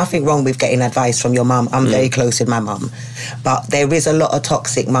 Like, there's nothing wrong with getting advice from your mum. I'm very close with my mum, but there is a lot of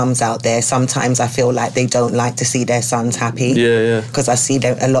toxic mums out there. Sometimes I feel like they don't like to see their sons happy. Because I see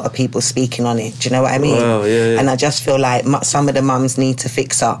a lot of people speaking on it. Do you know what I mean? Wow, And I just feel like some of the mums need to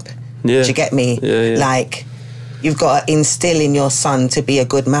fix up. Do you get me? Like, you've got to instill in your son to be a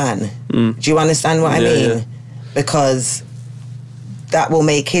good man. Do you understand what I mean? Because that will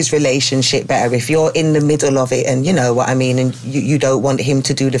make his relationship better. If you're in the middle of it, and you know what I mean, and you don't want him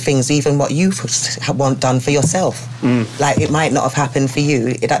to do the things, even what you want done for yourself. Like, it might not have happened for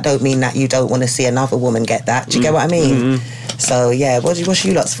you. That don't mean that you don't want to see another woman get that. Do you get what I mean? So, yeah, what's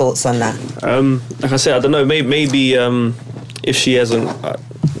your lot's thoughts on that? Like I said, I don't know, maybe if she hasn't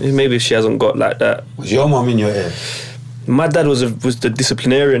got like that. Was your mum in your ear? My dad was the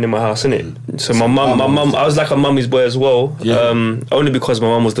disciplinarian in my house, innit? So my mum, I was like a mummy's boy as well. Only because my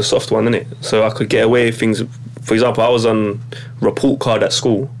mum was the soft one, innit? So I could get away with things. For example, I was on report card at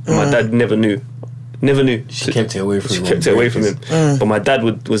school. My dad never knew. She kept it away from him. She kept it away from him. But my dad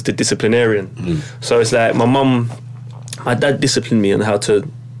was the disciplinarian. So it's like my dad disciplined me on how to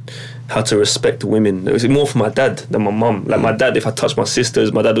respect women. It was more for my dad than my mum. Like, my dad, if I touched my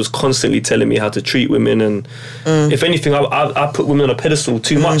sisters, my dad was constantly telling me how to treat women, and if anything, I put women on a pedestal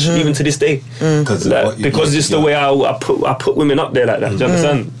too much, even to this day. Because it's the way I put women up there like that. Do you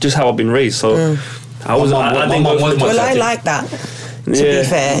understand? Just how I've been raised. So I like that. To be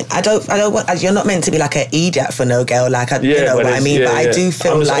fair, I don't want. You're not meant to be like an idiot for no girl. Like, you know what I mean. But I do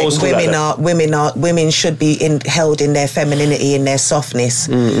feel like women should be held in their femininity, in their softness,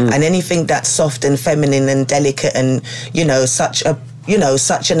 and anything that's soft and feminine and delicate, and you know, such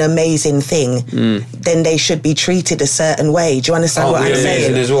an amazing thing, then they should be treated a certain way. Do you understand what I'm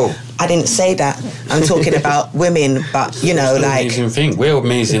saying? As well. I didn't say that. I'm talking about women, but you know, like, amazing thing. We're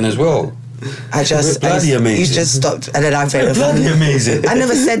amazing as well. We're bloody amazing. You just stopped, and then I'm very bloody amazing. I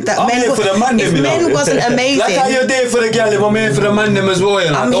never said that. I'm here for the man them, if men wasn't amazing, like how you're there for the girl, I'm here for the man them as well. You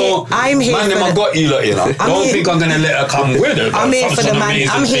know? I'm here man for them. I got you, lot, you know. Don't think I'm gonna let her come with her. I'm here for the man.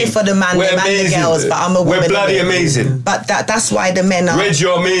 I'm here for the man, the girls, but I'm a woman. We're bloody amazing. But that's why the men are. Reg,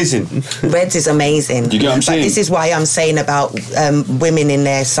 you're amazing. Reg is amazing. You get what I'm saying? But this is why I'm saying about women in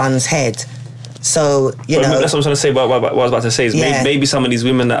their son's head. So, you know, that's what I'm trying to say. What I was about to say is maybe some of these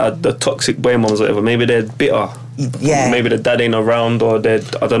women that are the toxic boy moms or whatever, maybe they're bitter. Yeah. Maybe the dad ain't around, or I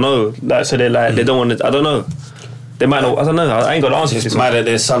don't know. Like, so they're like, they don't want to. I don't know. They might not. I don't know. I ain't got the answer. It's mad at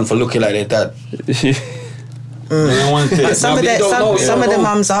their son for looking like their dad. But some of the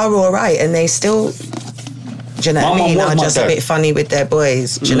mums are all right, and they still, do you know what I mean? Are just a bit funny with their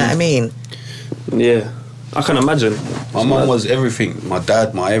boys. Do you know what I mean? Yeah. I can imagine. My mum was everything. My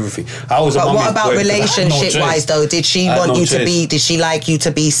dad, my everything. I was. But what about relationship-wise though? Did she want you to be? Did she like you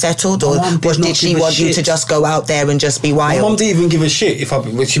to be settled, or did she want you to just go out there and just be wild? My mum didn't even give a shit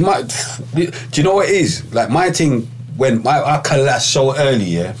she might. Do you know what it is? Like, my thing, when I collapsed so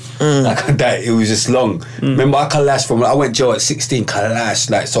early, like that, it was just long. Remember, I collapsed I went jail at 16, collapsed.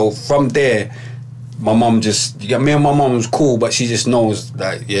 Like, so from there, my mum just. Me and my mum was cool, but she just knows,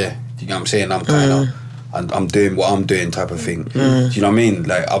 like, you know what I'm saying? I'm kind of. And I'm doing what I'm doing, type of thing. Do you know what I mean?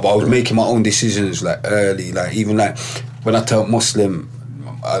 Like, I was making my own decisions, like, early. Like, even like when I turned Muslim,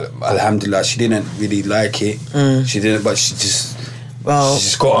 alhamdulillah, she didn't really like it. She didn't, but she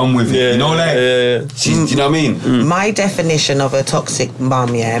just got on with it. You know, like, do you know what I mean? My definition of a toxic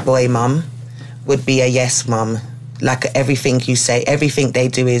mum, boy mum, would be a yes mum. like everything you say, everything they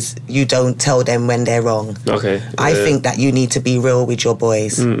do is you don't tell them when they're wrong. Okay. I think that you need to be real with your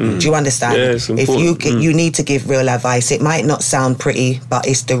boys. Do you understand? Yeah, it's if you need to give real advice, it might not sound pretty, but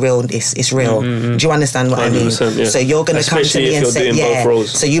it's the real. It's real. Do you understand what I mean? Yeah. So you're gonna come to me and say,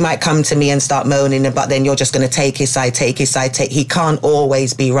 So you might come to me and start moaning, but then you're just gonna take his side. He can't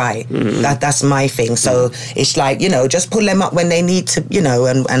always be right. That's my thing. So it's like, just pull them up when they need to,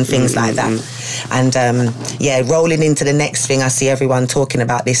 and things like that. And rolling into the next thing, I see everyone talking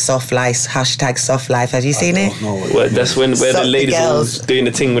about this soft life, hashtag soft life. Have you seen it? Well, that's where the ladies was doing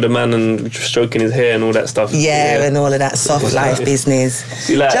the thing with the man and stroking his hair and all that stuff. Yeah, and all of that soft life business.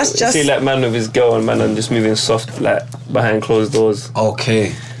 See, like, see, like, man with his girl and man and just moving soft, like, behind closed doors.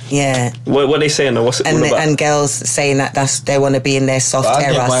 Okay. Yeah. What are they saying though? What's it all about? And girls saying that they want to be in their soft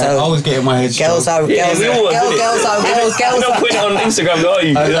era. I was getting my head girls are girls are You don't put it on Instagram, are you?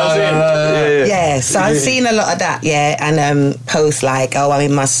 You know what I'm saying? Yeah. So I've seen a lot of that. Yeah, and posts like, "Oh, I'm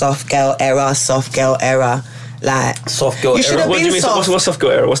in my soft girl era." Like soft girl you should era. have What do you mean? soft. What's soft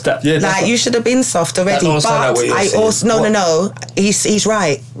girl era? What's that? Yeah, like you should have been soft already. But I also no. He's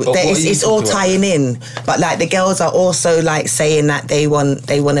right. It's all tying in. But like the girls are also like saying that they want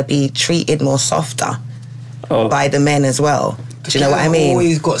to be treated more softer by the men as well. Do you know what I mean?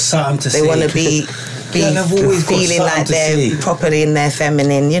 Always got something to say. They want to be feeling like they're properly in their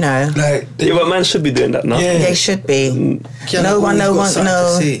feminine, Like, but man should be doing that now. Yeah, they should be. No toughness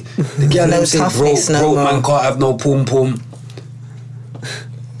no broke more. man can't have no pum pum.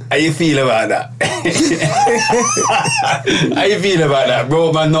 How you feel about that? How you feel about that?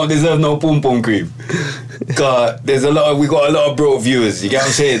 Bro, man don't deserve no pum pum cream. God, we got a lot of broke viewers. You get what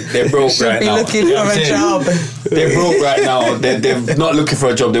I'm saying? They're broke right now. Looking for a job. They're broke right now. They're not looking for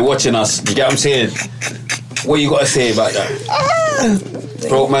a job. They're watching us. You get what I'm saying? What you got to say about that?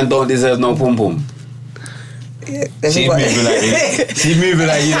 Broke man don't deserve no pum pum. She's moving like you. She's moving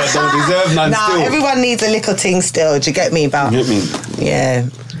like you don't deserve none still. Everyone needs a little thing still. Do you get me? But you get me? Yeah.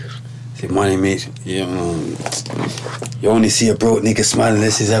 See, money makes you only see a broke nigga smiling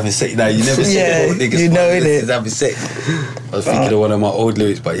unless he's having sex. Now you never see a broke nigga smiling unless he's having sex. I was thinking of one of my old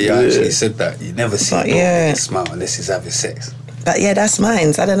lyrics, but he actually said that you never see a broke nigga smile unless he's having sex. But yeah, that's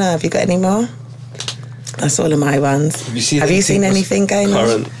mine. I don't know. Have you got any more? That's all of my ones. Have you seen anything going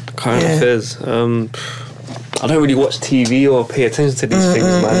on? Current affairs. I don't really watch TV or pay attention to these things,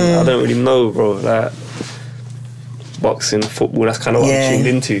 man. I don't really know, bro. Like boxing, football. That's kind of what I'm tuned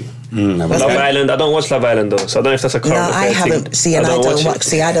into. Love Island. I don't watch Love Island though, so I don't know if that's a current affair. I haven't. thing. See, and I don't watch.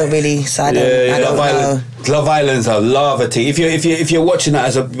 See, I don't really. So I don't. I don't know. Love Island's a lava thing. If you're watching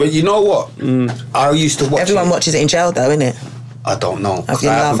that but you know what? I used to watch. Everyone watches it in jail, though, innit? I don't know. I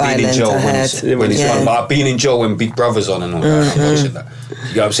haven't been in jail when it's on, but I've been in jail when Big Brother's on and all that. I'm watching that. You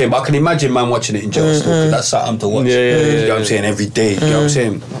know what I'm saying? But I can imagine man watching it in jail still, because that's something to watch. You know what I'm saying? Every day. You know what I'm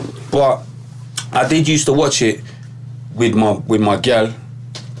saying? But I did used to watch it with my girl.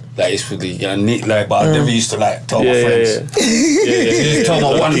 Like it's really but I never used to tell my friends. Tell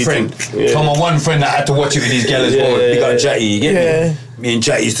my one friend. Tell my one friend that I had to watch it with his girl as well. Big up Jatty, you get me? Me and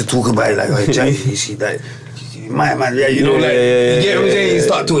Jatty used to talk about it like, hey Jatty, you see that? My man, you know, you get what I'm saying? You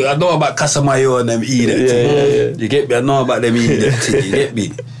start to, I know about Casamayo and them eat that. You get me? I know about them eating that thing, you get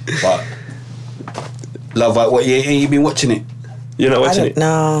me? But Love, what, you been watching it? You're not watching it?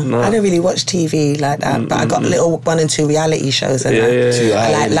 No, I don't really watch TV like that. But I got little 1 and 2 reality shows and that.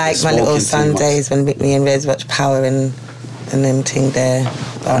 I like my little Sundays when me and Reds watch Power and them thing there.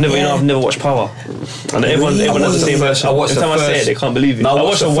 But I've never watched Power. And everyone has the same version. Every time I say it, they can't believe it. I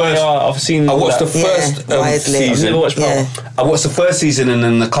watched the first. I watched the first season. I've never watched Power. I watched the first season and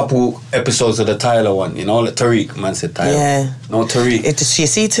then a couple episodes of the Tyler one. You know, like Tariq. Man said Tyler. Yeah. No, Tariq. You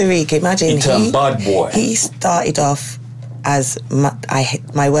see Tariq, imagine. He turned bad boy. He started off as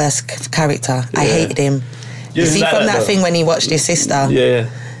my worst character. I hated him. You see from that thing when he watched his sister. Yeah.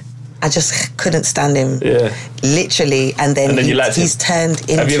 I just couldn't stand him. Yeah. Literally, and then he's turned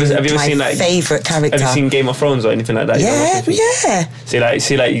into my favourite character. Have you seen Game of Thrones or anything like that? Yeah.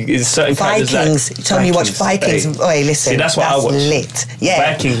 See, there's certain Vikings. You told me you watch Vikings. Oi, listen. See, that's what I watched. Lit.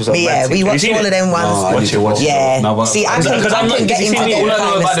 Yeah. Vikings was a we watched all of them ones. See, I couldn't get into all I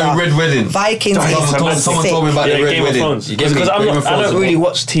know about the Red Wedding. Vikings. Someone told me about the Red Wedding. Because I don't really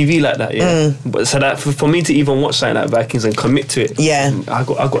watch TV like that. Yeah. But so that for me to even watch something like Vikings and commit to it. Yeah. I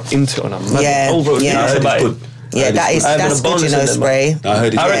got into it and I'm over it. Yeah, that's good, bonus you know, in them, spray. I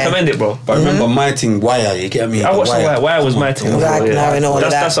heard it. I recommend it, bro. But remember my thing, Wire, you get me? I watched the Wire was my thing. Ragnar and all of that.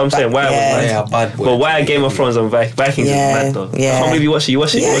 That's what I'm saying. Wire was my Yeah, thing. bad boy. But Wire, Game of Thrones, and Vikings is mad though. Yeah. I can't believe you watch it. You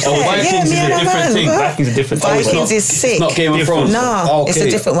watch it. Vikings is a different thing. Vikings is a different thing. Vikings is sick. It's not Game of Thrones. No, it's a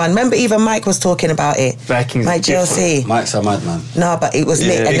different one. Remember, even Mike was talking about it. Vikings. Mike GLC. Mike's a madman. No, but it was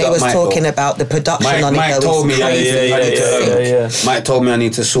lit, and big they up was Mike, talking though. about the production on Mike it. told me I need to. Mike told me I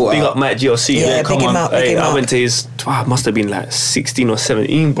need to sort Big out. up Mike GLC. Yeah, come big him on. up, big Hey, him I up. went to his. I must have been like 16 or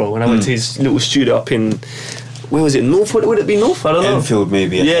 17, bro. When I went to his little studio up in. Where was it? North? Would it be North? I don't know. Enfield,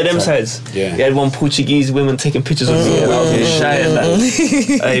 maybe. Yeah, them sides. Yeah. He had one Portuguese woman taking pictures of me, and I was getting shy and that.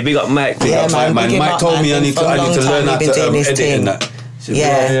 Hey, big up Mike. Big Yeah, up man, Mike, big him Mike up, told man. me I need For a long to time learn how he been doing to his edit thing. and that. He said,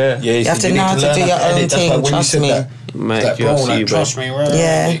 Yeah. bro, You have to know how to learn do your to own edit. That's thing, why when you trust said me. that, Mate, it's like, you bro, see, like, bro. trust me, bro.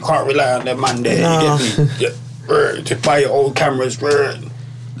 Yeah. You can't rely on the man there. No. You get me? Yeah. To buy your old cameras, bro.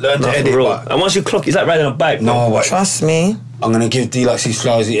 Learn to Nah, for edit. real. But And once you clock, it's like riding a bike. bro. no, but Trust me. I'm gonna give Deluxe his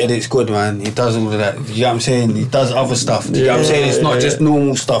flowers. He edits good, man. He does all of that. You know what I'm saying? He does other stuff. You know what I'm saying? It's not just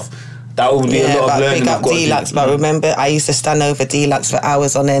normal stuff. That would be a Yeah, lot of but learning. big I've up got to do. Deluxe. But remember, I used to stand over Deluxe for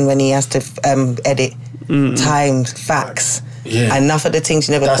hours on end when he has to edit timed facts. Yeah. And enough of the things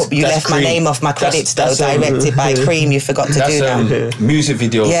you never That's- put. You that's left my Cream. name off my credits That's, though. Directed by Cream. You forgot to do that. That's music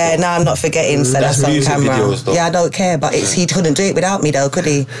videos. Yeah, though. no, I'm not forgetting. So That's that's on music camera. videos, though. Yeah, I don't care. But he couldn't do it without me, though, could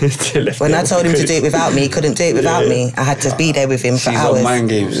he? When I told him to do it without me, he couldn't do it without me. I had to be there with him for She's hours. on mind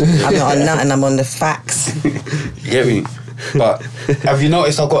games. I'm not on nothing. I'm on the facts. You get me? But have you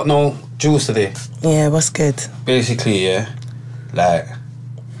noticed I've got no jewels today? Yeah, what's good? Basically, yeah, like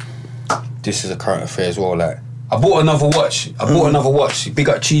this is a current affair as well. Like I bought another watch. Big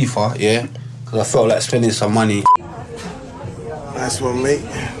up Chifa, yeah, because I felt like spending some money. Nice one, mate.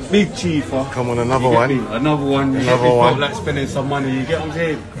 Big chief, huh? Come on, another one. Another one. Another one. Like spending some money. You get what I'm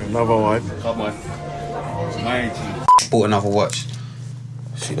saying? Another one. Come on. My bought another watch.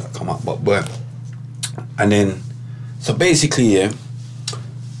 See that come up, but and then so basically, yeah.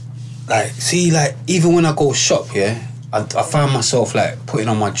 Like, see, like even when I go shop, yeah, I find myself like putting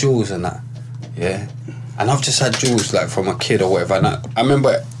on my jewels and that, yeah. And I've just had jewels like from a kid or whatever. And I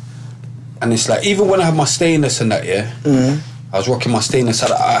remember, and it's like even when I had my stainless and that, yeah, I was rocking my stainless.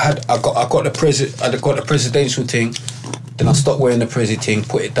 I got the presidential thing. Then I stopped wearing the prezi thing,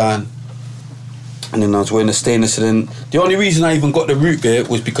 put it down, and then I was wearing the stainless. And then the only reason I even got the root beer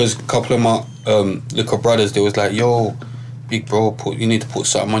was because a couple of my little brothers, they was like, "Yo, big bro, you need to put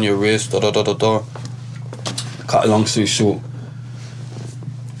something on your wrist." Cut a long story short,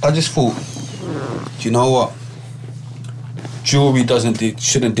 I just thought, you know what? Jewelry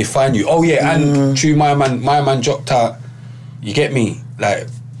shouldn't define you. Oh yeah, and true, my man dropped out. You get me? Like,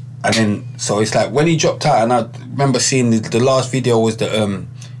 and then so it's like when he dropped out, and I remember seeing the last video was the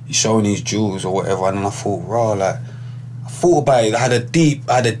he's showing his jewels or whatever, and then I thought, raw, like I thought about it. I had a deep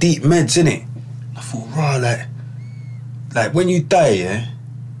meds in it. I thought, raw, like when you die, yeah,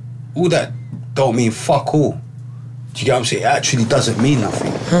 all that don't mean fuck all. Do you get what I'm saying? It actually doesn't mean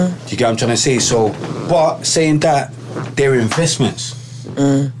nothing. Do you get what I'm trying to say? So, but saying that, they're investments.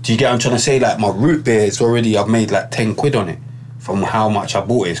 Do you get what I'm trying to say? Like my root beer is already, I've made like 10 quid on it from how much I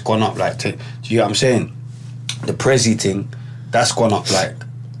bought it. It's gone up like 10. Do you get what I'm saying? The Prezi thing, that's gone up like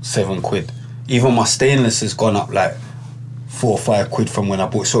 7 quid. Even my stainless has gone up like 4 or 5 quid from when I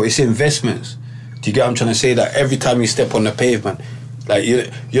bought it. So it's investments. Do you get what I'm trying to say? That every time you step on the pavement, like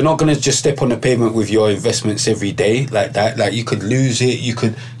you're not gonna just step on the pavement with your investments every day like that. Like you could lose it. You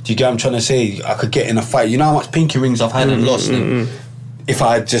could. Do you get what I'm trying to say? I could get in a fight. You know how much pinky rings I've had and lost. If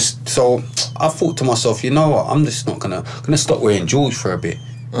I just so I thought to myself, you know what? I'm just not gonna stop wearing jewels for a bit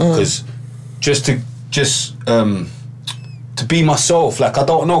because just to be myself. Like I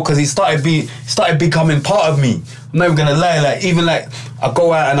don't know, because it started becoming part of me. I'm not even gonna lie. Like even like I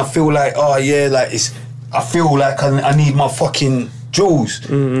go out and I feel like, oh yeah, like I feel like I need my fucking jewels.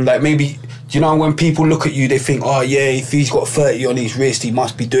 Like maybe, you know, when people look at you, they think, oh yeah, if he's got 30 on his wrist, he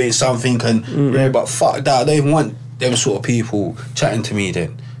must be doing something. And yeah, but fuck that, I don't even want them sort of people chatting to me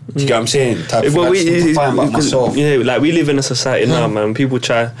then. Do you get what I'm saying? Myself. Yeah, like we live in a society now, man. People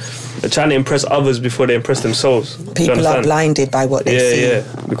they're trying to impress others before they impress themselves. People are blinded by what they see. Yeah.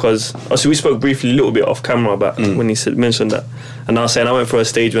 Because also we spoke briefly a little bit off camera about when he mentioned that, and I was saying I went through a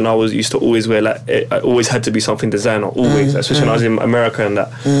stage when I used to always wear like I always had to be something designer, always, especially when I was in America and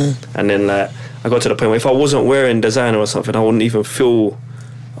that. And then I got to the point where if I wasn't wearing designer or something, I wouldn't even feel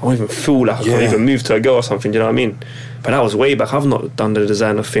like I couldn't even move to a girl or something. Do you know what I mean? But that was way back. I've not done the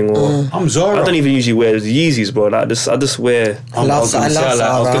designer thing, or I'm Zara. I don't even usually wear Yeezys, bro. Like I just wear. I was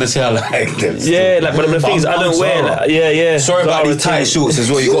gonna say I like them. Yeah, like, but the thing is, I don't wear. Like, yeah. Sorry about these tight shorts as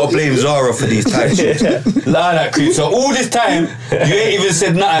well. You gotta blame Zara for these tight shorts. Lie that creep. So all this time you ain't even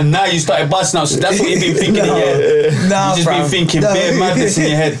said nothing. Now you started busting out. So that's what you've been thinking in your head. You just been thinking bare madness in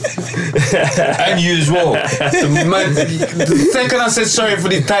your head, and you as well. The second I said sorry for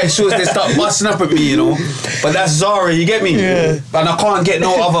these tight shorts, they start busting up at me, you know. But that's Zara, you get me? Yeah. And I can't get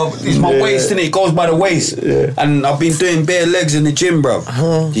no other. It's my waist, innit? It goes by the waist. Yeah. And I've been doing bare legs in the gym, bro. You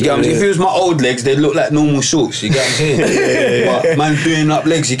get what I'm saying? If it was my old legs, they'd look like normal shorts. You get what I'm saying? But man's doing up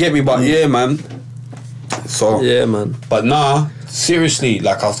legs. You get me? But yeah, man. So yeah, man. But nah. Seriously,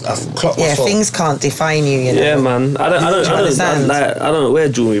 like I've clocked myself. Yeah, things can't define you, you know. Yeah, man. I don't wear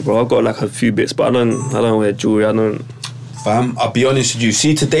jewelry, bro. I've got like a few bits, but I don't wear jewelry. I don't. Fam, I'll be honest with you.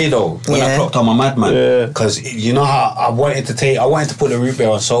 See today though, when I clocked on my madman, because you know how I wanted to put the root beer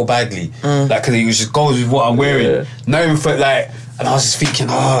on so badly, like because it just goes with what I'm wearing. Yeah. Not even for like, and I was just thinking,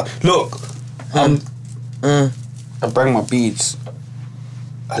 look, I bring my beads,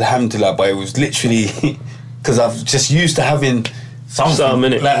 alhamdulillah, but it was literally because I've just used to having something.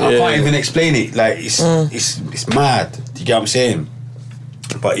 Like I can't even explain it. Like it's mad. Do you get what I'm saying?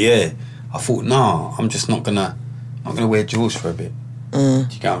 But yeah, I thought, nah, I'm just not gonna wear jewels for a bit. Do you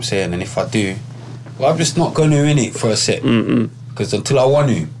get what I'm saying? And if I do, well, I'm just not gonna in it for a sec. Because until I want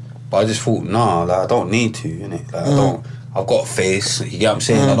to. But I just thought, nah, like, I don't need to, innit? Like, I don't. I've got a face. You get what I'm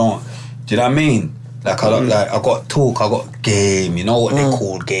saying? I don't. Do you know what I mean? Like I got talk. I got game. You know what they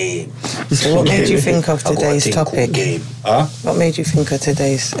call game. So what made you think of today's topic? Game. Huh? What made you think of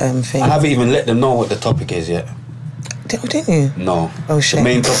today's thing? I haven't even let them know what the topic is yet. Didn't you? No. Oh, shame. The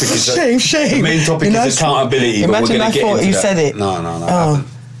main topic is shame. The main topic is accountability. But we're gonna I get thought into you that. said it. No.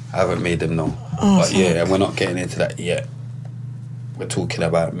 I haven't made them know. But yeah, and we're not getting into that yet. We're talking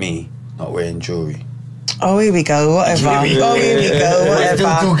about me not wearing jewelry. Oh, here we go. Whatever. We're still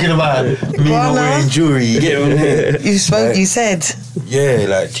talking about me not wearing jewelry. You get what I'm saying? You spoke. Like, you said. Yeah,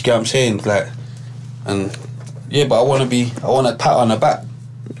 like, you get what I'm saying? Like, and yeah, but I want a pat on the back.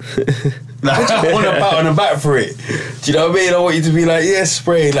 Like, I want a pat on the back for it. Do you know what I mean? I want you to be like, yeah,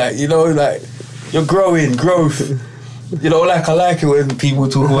 spray, like, you know, like, you're growth. You know, like, I like it when people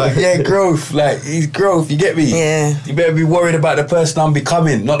talk about, yeah, growth, like, he's growth, you get me? Yeah. You better be worried about the person I'm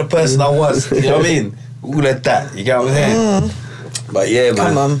becoming, not the person I was. You know what I mean? All of that, you get what I'm saying? But yeah, man.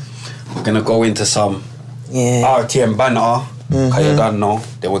 Come on. We're going to go into some RTM banter, because you don't know.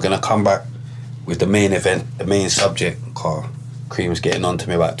 Then we're going to come back with the main event, the main subject, car. Cream's getting on to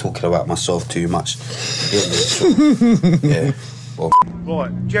me about talking about myself too much. Yeah. Well.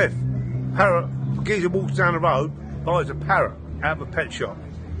 Right, Jeff, parrot, geezer walks down the road, buys a parrot out of a pet shop,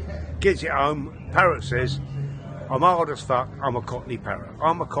 gets it home, parrot says, I'm hard as fuck, I'm a cockney parrot.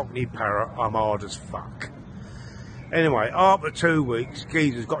 I'm a cockney parrot, I'm hard as fuck. Anyway, after 2 weeks,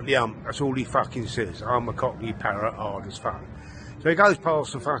 geezer's got the hump, that's all he fucking says. I'm a cockney parrot, hard as fuck. So he goes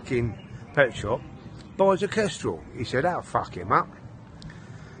past the fucking pet shop, buys a kestrel. He said, that'll fuck him up.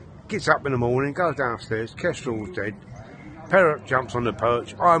 Gets up in the morning, goes downstairs, kestrel's dead. Parrot jumps on the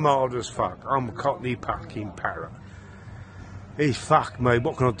perch. I'm hard as fuck. I'm a cockney fucking parrot. He's fucked me.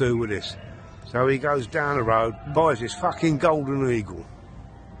 What can I do with this? So he goes down the road, buys this fucking golden eagle.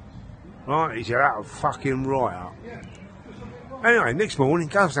 Right? He said, that'll fucking right up. Anyway, next morning,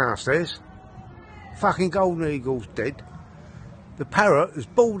 goes downstairs. Fucking golden eagle's dead. The parrot is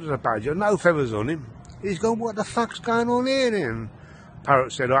bald as a badger, no feathers on him. He's gone, what the fuck's going on here then?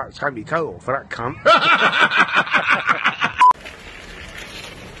 Parrot said, I had to take my coat off for that cunt.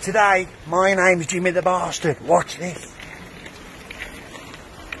 Today, my name's Jimmy the Bastard. Watch this.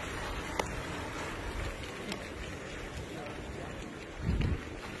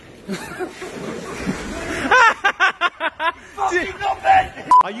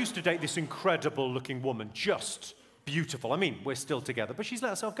 I used to date this incredible looking woman, just beautiful. I mean, we're still together, but she's let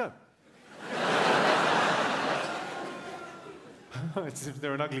herself go. It's as if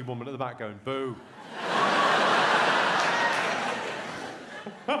they're an ugly woman at the back going, boo.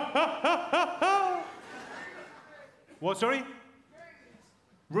 What, sorry?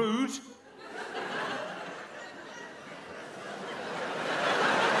 Rude?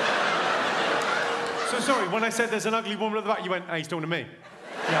 So sorry, when I said there's an ugly woman at the back, you went, hey, he's talking to me.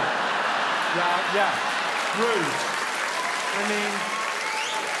 Yeah. Rude. I mean...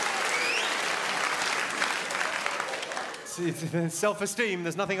 It's self-esteem.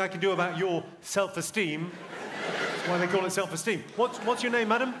 There's nothing I can do about your self-esteem. That's why they call it self-esteem. What's your name,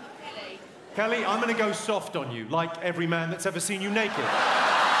 madam? Kelly. Kelly, I'm going to go soft on you, like every man that's ever seen you naked.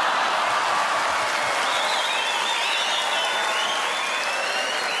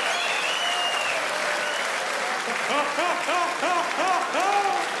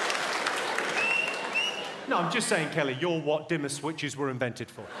 No, I'm just saying, Kelly, you're what dimmer switches were invented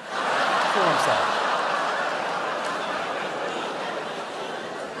for. That's all I'm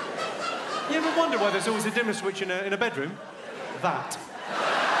saying. You ever wonder why there's always a dimmer switch in a bedroom? That.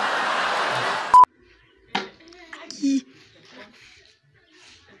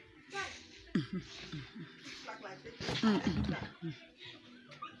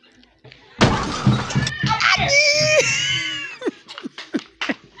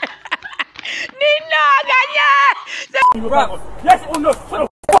 Yes or no? Shut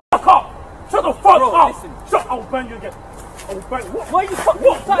the fuck up! Shut the fuck up! Listen. Shut! I'll bang you again. I'll bang. What? Why are you fucking?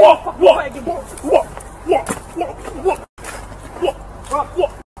 What?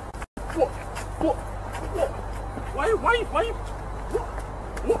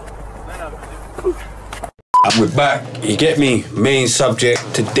 And we're back. You get me? Main subject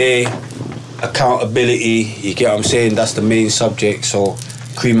today, accountability. You get what I'm saying? That's the main subject. So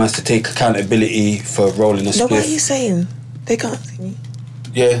Cream has to take accountability for rolling a spliff. No, what are you saying? They can't see me.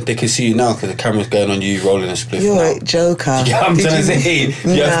 Yeah, they can see you now because the camera's going on you rolling a spliff. You're now. a joker. You know what I'm trying to say? You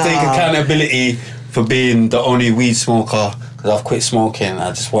have to take accountability for being the only weed smoker, because I've quit smoking. I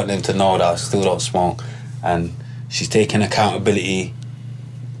just want them to know that I still don't smoke. And she's taking accountability.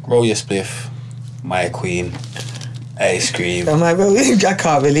 Roll your spliff, my queen. Ice cream. Am I rolling? I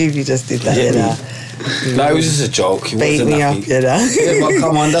can't believe you just did that. Yeah, You know? No, it was just a joke. It Bait wasn't me nothing. up, you know. Yeah, but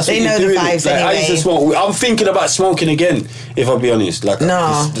come on, that's They what know you're the doing. vibes Like, I used to anyway. smoke. I'm thinking about smoking again, if I'll be honest. Like, No,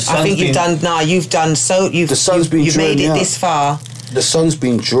 the I sun's think you've been- done. No, you've done so. You've The sun's been you've made drawing it me this out. far. The sun's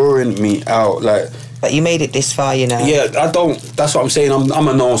been drawing me out. Like, But you made it this far, you know. yeah, I don't. That's what I'm saying. I'm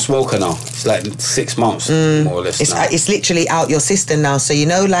a non-smoker now. It's like 6 months, more or less. now. It's literally out your system now. So you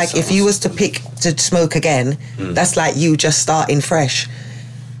know, like if you was to pick to smoke again, that's like you just starting fresh.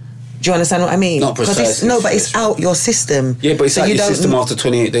 Do you understand what I mean? Not precisely No, but it's out your system. Yeah, but it's So out you your don't- system after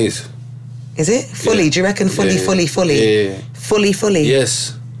 28 days. Is it fully? Yeah. Do you reckon fully, Yeah. fully? Yeah. Fully?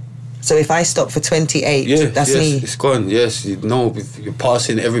 Yes. So if I stop for 28, Yeah. that's yes, me. It's gone. Yes. You know, you're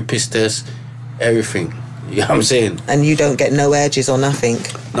passing every piss test, everything. You know what I'm saying? And you don't get no urges or nothing.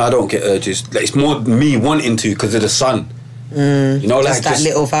 No, I don't get urges. Like, it's more me wanting to because of the sun. You know, Just like that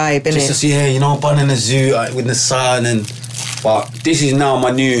little vibe, innit? Just yeah, you know, bun in the zoo with the sun and. But this is now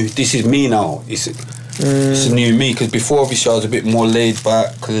my new. This is me now. It's a new me because before obviously I was a bit more laid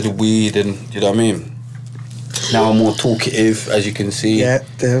back because of the weed and you know what I mean. Now I'm more talkative, as you can see. Yep.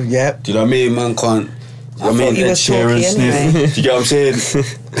 Do you know what I mean? Man can't. I thought you Ed was Sheeran talky anyway. sniff. Do you get what I'm saying?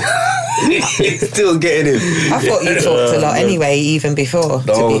 Still getting him. I thought you talked a lot anyway, even before. to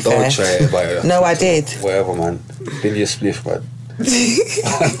be Don't fair. try it. But No, I did. Whatever, man. Bill your spliff, man.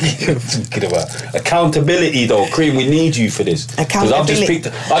 Thinking about accountability, though, Cream. We need you for this. Because I've just picked.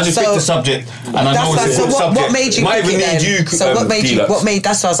 I just picked the subject, and I know it's a good subject. What made you Might pick even it need then? you. So what made you? Deluxe. What made?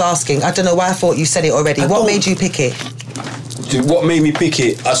 That's what I was asking. I don't know why I thought you said it already. What made you pick it? What made me pick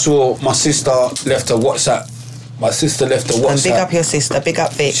it? I saw my sister left a WhatsApp. My sister left a WhatsApp. And big up your sister. Big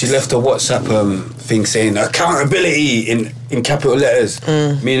up Vic. She left a WhatsApp thing saying accountability in capital letters.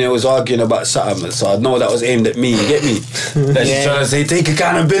 Me and her was arguing about something, so I know that was aimed at me. You get me? That she's trying to say take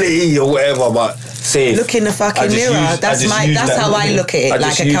accountability or whatever, but say look in the fucking mirror. That's how I look at it.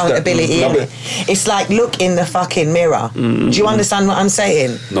 Like accountability. It's like look in the fucking mirror. Do you understand what I'm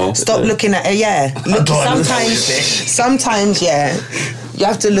saying? No. Stop looking at it. Yeah. Look. Sometimes, yeah. You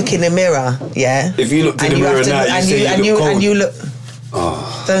have to look in the mirror, yeah. If you look in the mirror now, you look.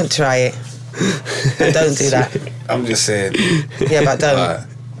 Oh. Don't try it. Don't do that. I'm just saying. Yeah, but don't.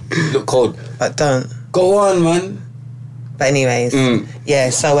 Look cold. But don't. Go on, man. But anyways, yeah.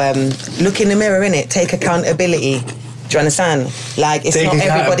 So look in the mirror, innit? Take accountability. Do you understand? Like it's not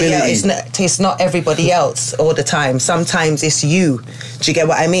everybody else. It's not everybody else all the time. Sometimes it's you. Do you get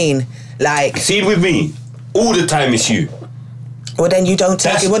what I mean? Like see with me, all the time it's you. Well, then you don't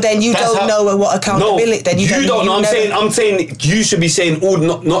take it. Well, then you don't know what accountability. No, then you don't know. I'm saying you should be saying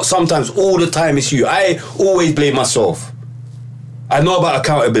not sometimes. All the time it's you. I always blame myself. I know about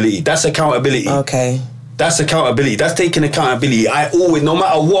accountability. That's accountability. Okay. That's accountability. That's taking accountability. I always, no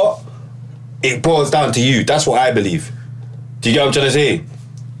matter what, it boils down to you. That's what I believe. Do you get what I'm trying to say?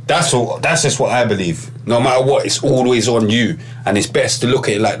 That's just what I believe. No matter what, it's always on you, and it's best to look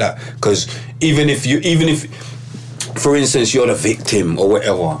at it like that. Because even if for instance, you're the victim or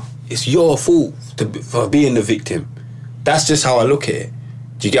whatever, it's your fault for being the victim. That's just how I look at it.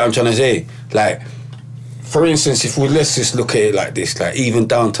 Do you get what I'm trying to say? Like, for instance, let's just look at it like this, like even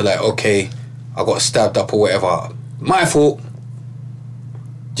down to like, okay, I got stabbed up or whatever, my fault.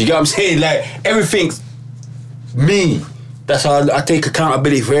 Do you get what I'm saying? Like, everything's me. That's how I take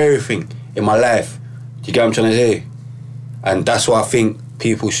accountability for everything in my life. Do you get what I'm trying to say? And that's why I think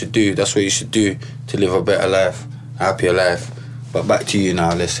people should do. That's what you should do to live a better life, a happier life. But back to you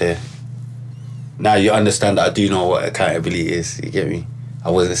now, let's say. Now you understand that I do know what accountability is, you get me? I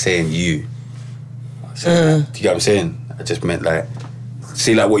wasn't saying you. Do you get what I'm saying? I just meant like,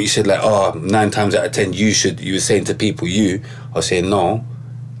 see like what you said, like, 9 times out of 10 you were saying to people, I was saying no,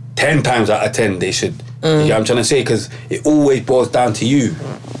 10 times out of 10 they should. You get what I'm trying to say? Because it always boils down to you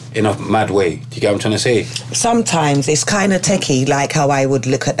in a mad way. Do you get what I'm trying to say? Sometimes it's kind of techie, like how I would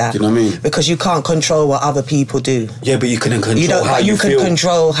look at that. Do you know what I mean? Because you can't control what other people do. Yeah, but you can control how you feel. You can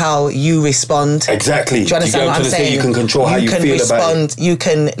control how you respond. Exactly. Do you understand what I'm saying? You can control how you feel about it. You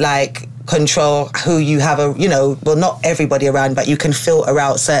can like control who you have well, not everybody around, but you can filter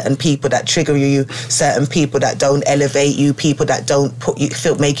out certain people that trigger you, certain people that don't elevate you, people that don't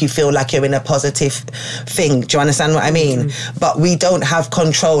make you feel like you're in a positive thing. Do you understand what I mean? But we don't have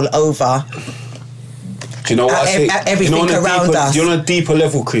control over do you know what I say? Everything around us. You're on a deeper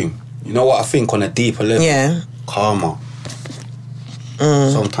level, Cream. You know what I think on a deeper level? Yeah. Karma.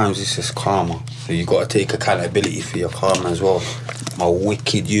 Sometimes it's just karma. So you got to take accountability for your karma as well. My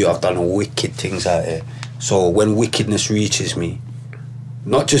wicked I've done wicked things out here. So when wickedness reaches me,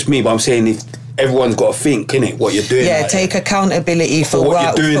 not just me, but I'm saying if everyone's got to think, innit, what you're doing. Yeah, take accountability for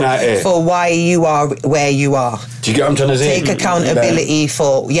what you're doing out here. For why you are where you are. Do you get what I'm trying to say? Take accountability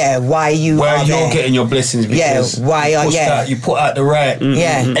for why you where are you're there. getting your blessings because you put out the right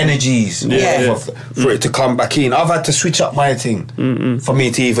energies for it to come back in. I've had to switch up my thing for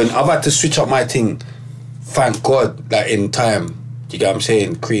me to even. I've had to switch up my thing. Thank God, like in time. Do you get what I'm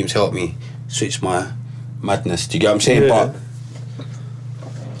saying? Cream's helped me switch my madness. Do you get what I'm saying? But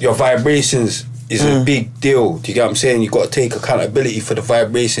your vibrations is a big deal. Do you get what I'm saying? You got to take accountability for the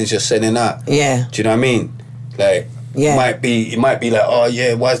vibrations you're sending out. Yeah. Do you know what I mean? Like, it might be like, oh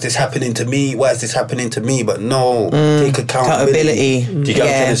yeah, why is this happening to me? Why is this happening to me? But no, take accountability. Do you get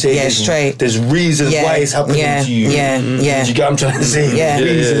what I'm trying to say? Straight. There's reasons why it's happening to you. Do you get what I'm trying to say?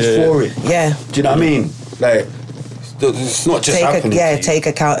 Reasons for it. Yeah. Do you know what I mean? Like, it's not just happening. Take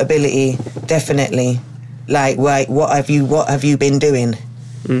accountability, definitely. Like, what have you been doing?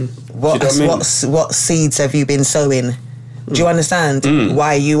 What seeds have you been sowing? Do you understand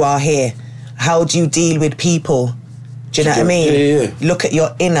why you are here? How do you deal with people? Do you know what I mean? Yeah. Look at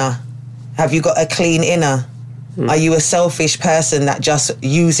your inner. Have you got a clean inner? Are you a selfish person that just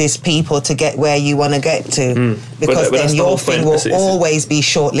uses people to get where you want to get to? Because then your thing will always be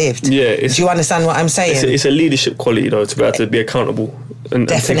short-lived. Yeah. Do you understand what I'm saying? It's a leadership quality, though, to be able to be accountable and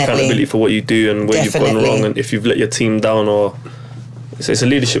take accountability for what you do and where you've gone wrong and if you've let your team down or... So it's a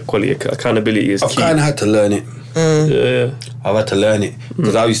leadership quality. Accountability is key. I've kind of had to learn it. I've had to learn it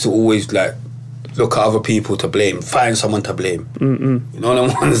because I used to always like look at other people to blame, find someone to blame. You know,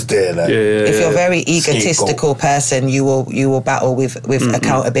 them ones there. Like, if you're a very egotistical person, you will battle with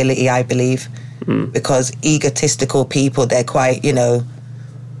accountability, I believe, because egotistical people, they're quite,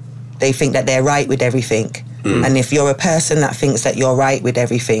 they think that they're right with everything, and if you're a person that thinks that you're right with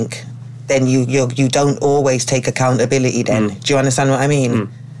everything, then you don't always take accountability. Then do you understand what I mean?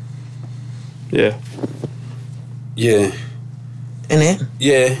 Yeah. Innit?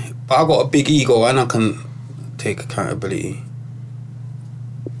 Yeah, but I got a big ego and I can take accountability.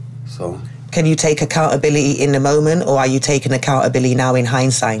 So. Can you take accountability in the moment, or are you taking accountability now in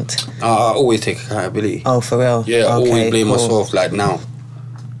hindsight? I always take accountability. Oh, for real? Yeah, I always blame myself, like, now.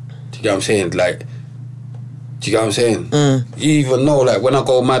 Do you get what I'm saying? Like, do you get what I'm saying? You even know, like, when I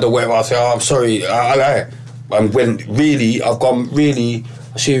go mad or whatever, I say, oh, I'm sorry, I lie. And when really, I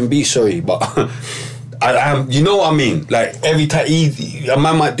shouldn't even be sorry, but I am, you know what I mean? Like, every time, a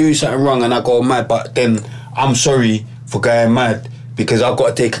man might do something wrong and I go mad, but then I'm sorry for going mad because I've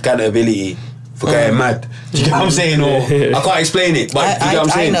got to take accountability for going mad. Do you get what I'm saying? Or I can't explain it, but do you get what I'm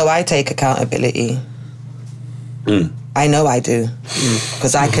saying? I know I take accountability. I know I do,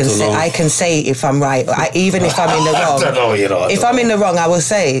 because I can say if I'm right, even if I'm in the wrong. I don't know, if I'm in the wrong, I will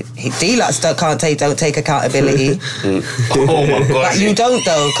say D-Lux don't take accountability. Oh my God! But you don't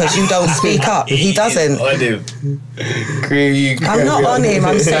though, because you don't speak up. He doesn't. I do. I'm not on him.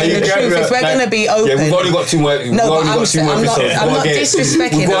 I'm saying the truth. If we're gonna be open, yeah, we've only got 2 more. No, but I'm not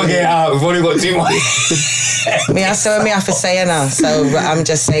disrespecting. We've got to get out. We've only got 2 more. Me have to say now. So I'm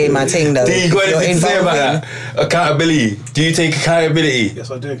just saying my thing though. Do you got anything to say about that? Accountability. Do you take accountability? Yes,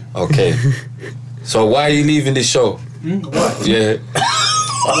 I do. Okay. So why are you leaving this show? Why? Yeah.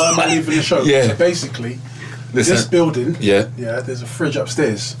 Why am I leaving the show? Yeah. So basically, This building, yeah, there's a fridge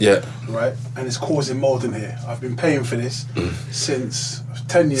upstairs, right, and it's causing mould in here. I've been paying for this since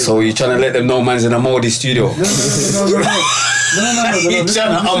 10 years. So you're trying to let them know man's in a mouldy studio? No. You're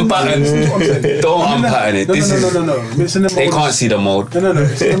trying to unpattern. Don't unpattern it. No. It's in the mould. They can't see the mould. No.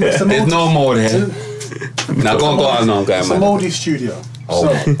 There's no mould here. Now go on, man. It's a mouldy studio. Oh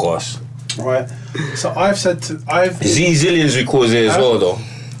my gosh. Right. So I've said to Zillions records it as well though.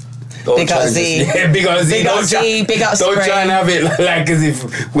 Big up Z. Yeah, big up Z. Big up Z. Big up Spray. Don't try and have it like as if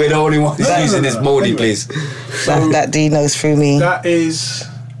we're the only ones using this mouldy place. That D knows through me. That is.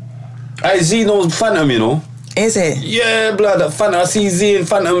 Z knows Phantom, you know. Is it? Yeah, blood. That Phantom. I see Z and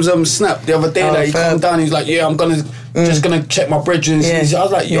Phantom's snap the other day. That he come down. He's like, yeah, I'm just gonna check my brethren. I was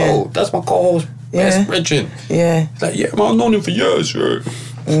like, yo, that's my co-host, best brethren. Yeah. He's like, yeah, man, I've known him for years, bro.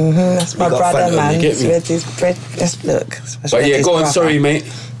 That's my brother, Phantom, man. You get me? Let's look. But yeah, go on. Sorry,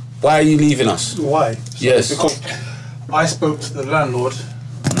 mate. Why are you leaving us? Why? Yes. Because I spoke to the landlord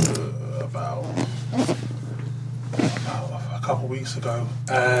about a couple of weeks ago,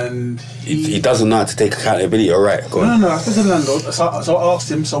 and he doesn't know how to take accountability. All right, go on. No. I spoke to the landlord, so I asked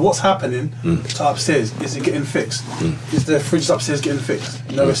him. So what's happening to upstairs? Is it getting fixed? Is the fridge upstairs getting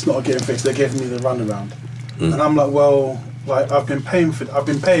fixed? No, it's not getting fixed. They're giving me the runaround, and I'm like, well, like I've been paying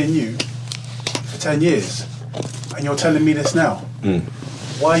you for 10 years, and you're telling me this now.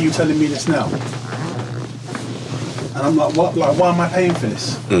 Why are you telling me this now? And I'm like, what? Like, why am I paying for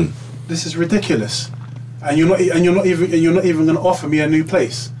this? This is ridiculous. And you're not even going to offer me a new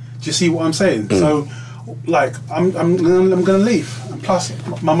place. Do you see what I'm saying? So, like, I'm gonna leave. And plus,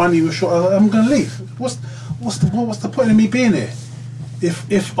 my money was short. I'm gonna leave. What's the point of me being here?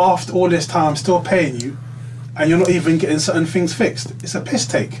 If after all this time I'm still paying you, and you're not even getting certain things fixed, it's a piss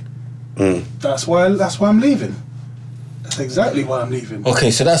take. That's why I'm leaving. That's exactly why I'm leaving.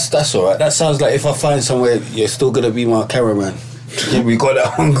 Okay, so that's alright. That sounds like if I find somewhere, you're still gonna be my cameraman. Yeah, we got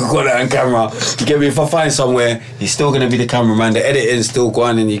that on camera. You get me? If I find somewhere, you're still gonna be the cameraman. The editing's still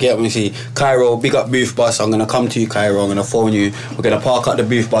going, and you get me? See, Cairo, big up booth bus. I'm gonna come to you, Cairo. I'm gonna phone you. We're gonna park up the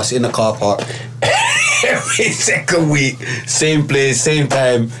booth bus in the car park every second week. Same place, same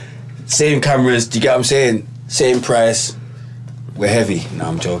time, same cameras. Do you get what I'm saying? Same price. We're heavy. No,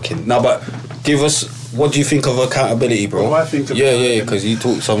 I'm joking. No, but give us. What do you think of accountability, bro? What do I think of accountability? Because you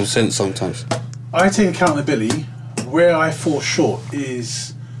talk some sense sometimes. I take accountability. Where I fall short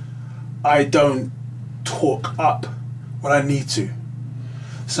is I don't talk up when I need to.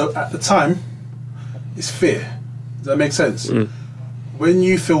 So at the time, it's fear. Does that make sense? When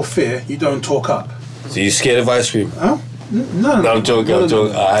you feel fear, you don't talk up. So you're scared of ice cream? Huh? No, I'm joking.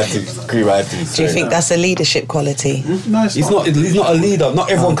 I had to agree. Do you think that's a leadership quality? No, it's he's not a leader. Not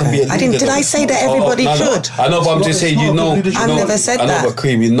everyone can be a leader. Did I say that everybody should? I know, but I'm just saying, you know. I've never said that. I know, but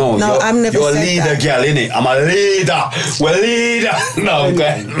Cream, you know. No, I've never said that. You're a leader, girl, innit? I'm a leader. We're leader. No, I'm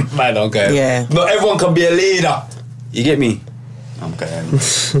going. Man, I'm going. Yeah. Not everyone can be a leader. You get me? I'm going.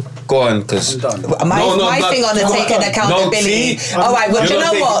 Go on, because my thing on taking accountability. All right, well, do you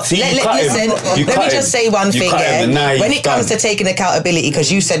know what? Listen, let me just say one thing. Yeah, when it comes to taking accountability,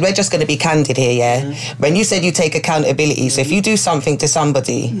 because you said we're just going to be candid here. Yeah, when you said you take accountability, so if you do something to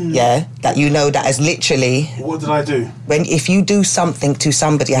somebody, yeah, that you know that is literally. What did I do? If you do something to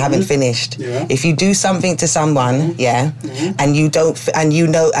somebody, I haven't finished. Yeah. If you do something to someone, yeah, and you don't, and you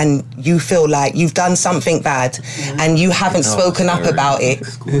know, and you feel like you've done something bad, and you haven't spoken up about it.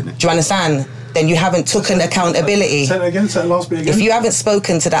 Do you understand? Then you haven't taken accountability. Say it again, say the last bit again. If you haven't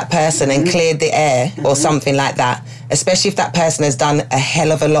spoken to that person and cleared the air or something like that, especially if that person has done a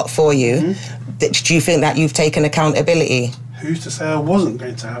hell of a lot for you, do you think that you've taken accountability? Who's to say I wasn't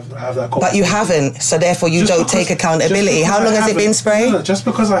going to have that conversation? But you haven't, so therefore you don't take accountability. How long has it been, Spray? No, just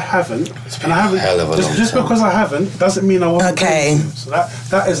because I haven't, and I haven't, just because I haven't doesn't mean I wasn't going to. So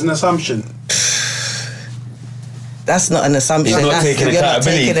that is an assumption. That's not an assumption. He's not taking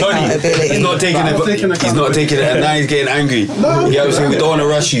accountability. He's not taking it. He's not taking it, and now he's getting angry. No, you know what I'm saying? We don't want to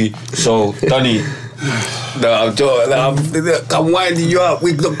rush you. So, Donny, I'm winding you up.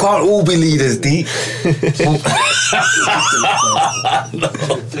 We can't all be leaders, D.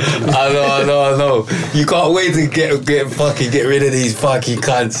 I know. You can't wait to get rid of these fucking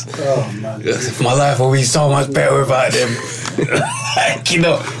cunts. Oh man, my life will be so much better without them. You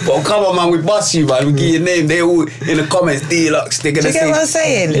know, but come on, man, we bust you, man. We give your name. They all in the comments, Deluxe. They're gonna say. Do you get what I'm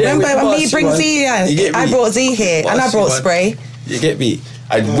saying? Yeah, remember when we bring Z in? I brought Z here, and I brought Spray. You get me?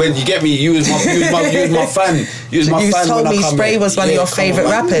 When you get me, you was my fan. You told me Spray was one of your favourite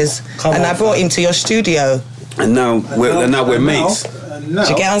rappers, and I brought him to your studio. And now we're mates. Do you get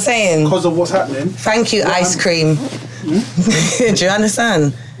what I'm saying? Because of what's happening. Thank you, Ice Cream. Do you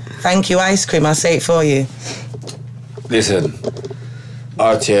understand? Thank you, Ice Cream. I'll say it for you. Listen,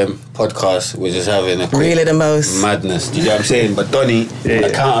 RTM podcast, we're just having a quick Really the most madness. Do you know what I'm saying? But Donny,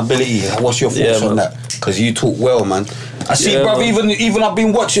 accountability. What's your thoughts on that? Because you talk well, man. I see, bruv. Even I've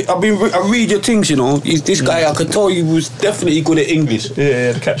been watching. I read your things. You know, this guy. I could tell you was definitely good at English.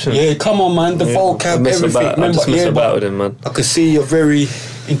 Yeah, the caption. Yeah, come on, man. The vocab, everything. I just mess about with him, man. I could see you're a very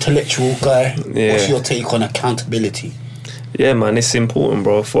intellectual guy. Yeah. What's your take on accountability? Yeah, man, it's important,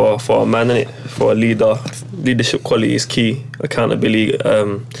 bro. For a man, innit? For a leader, leadership quality is key. Accountability.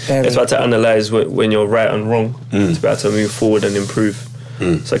 It's about to analyse when you're right and wrong. It's about to move forward and improve.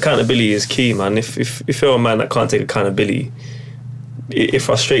 So accountability is key, man. If you're a man that can't take accountability, it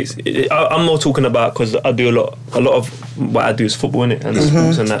frustrates. I'm more talking about because I do a lot of what I do is football, innit, and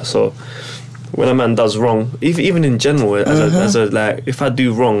sports and that. So when a man does wrong, even in general, as a like, if I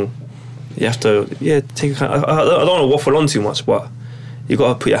do wrong, you have to take account. I don't want to waffle on too much, but you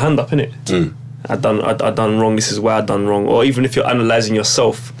got to put your hand up, innit. I done wrong. This is why I done wrong. Or even if you're analysing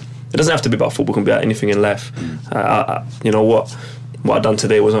yourself, it doesn't have to be about football. It can be about anything in life. You know what I done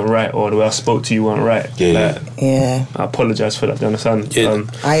today wasn't right, or the way I spoke to you wasn't right. I apologise for that. Do you understand?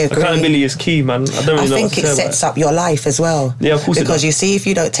 I agree. Accountability is key, man. I think it sets up your life as well. Yeah, of course. Because you see, if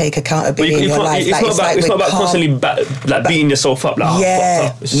you don't take accountability in your life, it's not about constantly beating yourself up. Like, fucked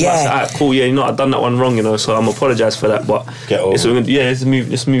up. It's just like, alright, cool. Yeah, you know, I done that one wrong. You know, so I'm apologise for that. But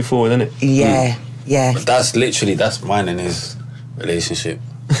let's move forward, innit? Yeah. But that's mine and his relationship.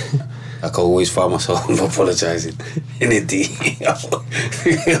 Like, I always find myself apologising in it, D.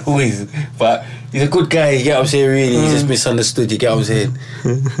 Always. But he's a good guy, you get what I'm saying, really. He's just misunderstood, you get what I'm saying?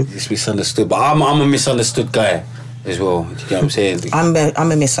 He's just misunderstood. But I'm a misunderstood guy as well, you get what I'm saying?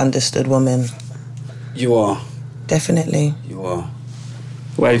 I'm a misunderstood woman. You are. Definitely. You are.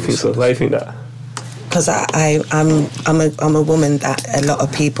 Why do you think so? Why do you think that? Because I'm a woman that a lot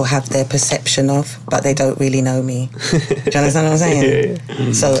of people have their perception of, but they don't really know me. Do you understand what I'm saying?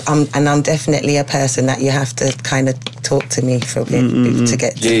 Yeah. So I'm definitely a person that you have to kind of talk to me for a bit to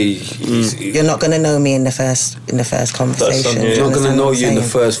get. You're not going to know me in the first conversation. You're not going to know you in the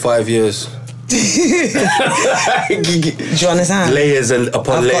first 5 years. Do you understand? Layers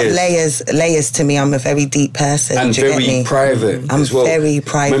upon layers. Layers to me. I'm a very deep person. And do you very get me? private. I'm as well. very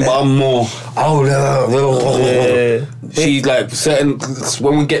private. Remember, I'm more. She's like certain.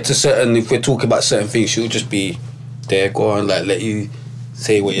 When we get to certain, if we're talking about certain things, she'll just be there, go on, like let you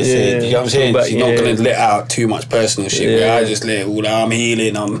say what you're saying. You know what I'm saying? She's not gonna let out too much personal shit. Where I just let all I'm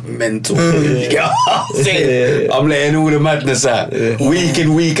healing, I'm mental. You get what I'm saying? I'm letting all the madness out. Week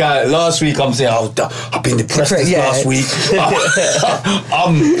in, week out. Last week I'm saying, I've been depressed this last week.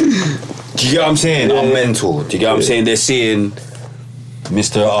 Do you get what I'm saying? I'm mental. Do you get what I'm saying? They're seeing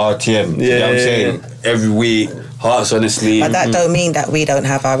Mr. RTM. Do you get what I'm saying? Every week. Hearts on the sleeve. But that don't mean that we don't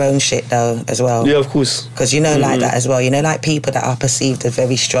have our own shit though as well. Yeah, of course. Because you know like that as well. You know, like people that are perceived as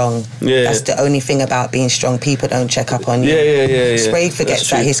very strong. Yeah. That's the only thing about being strong. People don't check up on you. Yeah. Spray forgets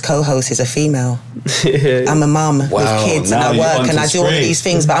that his co-host is a female. I'm a mum with kids and I work and I do all of these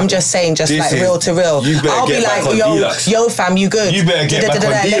things. But I'm just saying, like real to real. I'll be like, yo fam, you good? You better get back on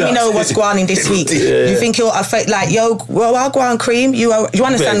Deluxe. Let me know what's going on in this week. You think you're like, yo, well, I'll go on cream. You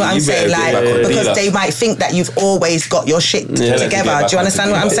understand what I'm saying? Like, because they might think that you've always got your shit together. Do you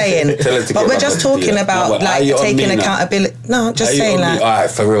understand what I'm saying? But we're just talking about like taking accountability. No, just saying like.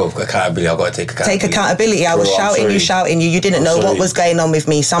 Alright, for real, accountability. I've got to take accountability. Take accountability. I was shouting you. You didn't know what was going on with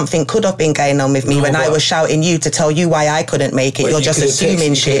me. Something could have been going on with me when I was shouting you to tell you why I couldn't make it. You're just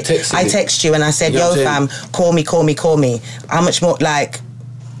assuming shit. I text you and I said, yo fam, call me. How much more like?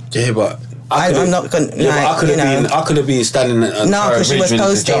 Yeah, but. I'm not going to. I could have been standing on Tower Bridge ready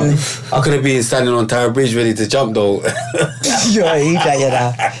to jump. I could have been standing on Tower Bridge ready to jump though. I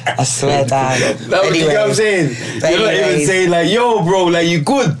swear down. You know what I'm saying? You're not even saying like, yo, bro, like you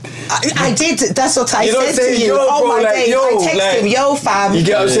good. I did. That's what I said to you. Yo, bro, my like, days. yo, I text him, yo, fam. You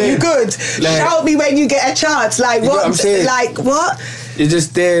get what I'm saying? You good? Like, shout me when you get a chance. Like what? I'm saying? Like what? You're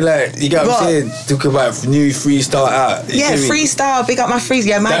just there, like, you get what I'm saying? Talk about new freestyle out. Freestyle. Big up my freestyle.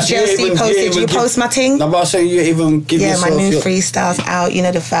 Yeah, my GLC posted. You post my thing? No, but I'm saying you even give yourself. Yeah, my new freestyles out. You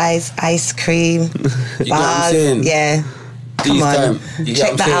know the vibes. Ice cream. You get what I'm saying? Yeah. Come on.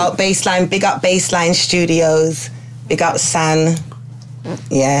 Check that out. Baseline. Big up Baseline Studios. Big up San.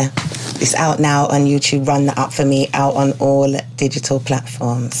 Yeah. It's out now on YouTube. Run that up for me. Out on all digital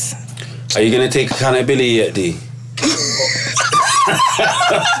platforms. Are you going to take accountability yet, D?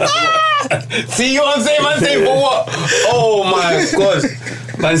 See what I'm saying? Man, saying for what? Oh my God.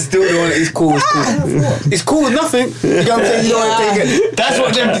 Man, still doing it. It's cool. It's cool. Nothing. You know what I'm saying? You don't take it. That's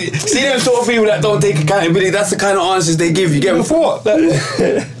what them. See them sort of people that don't take accountability. That's the kind of answers they give. You get me for what?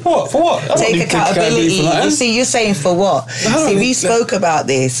 What? For what? Take accountability. You see, you're saying for what? See, we spoke about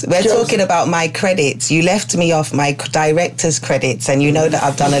this. We're talking about my credits. You left me off my director's credits, and you know that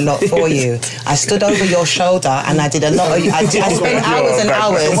I've done a lot for you. I stood over your shoulder and I did a lot of. I spent hours and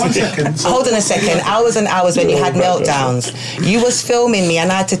hours. Hold on a second. Hours and hours when you had meltdowns. You was filming me,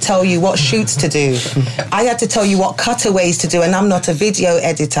 and I had to tell you what shoots to do. I had to tell you what cutaways to do, and I'm not a video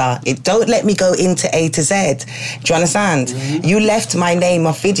editor. Don't let me go into A to Z. Do you understand? You left my name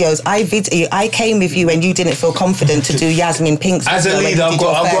off videos. I came with you and you didn't feel confident to do Yasmin Pink's as a leader. I've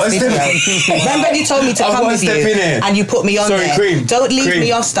got to step in. Remember when you told me to come with you and you put me on there? Cream. Don't leave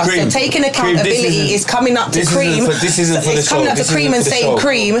me off stuff. So taking accountability is coming up to Cream. This isn't for the show. It's coming up to Cream and saying,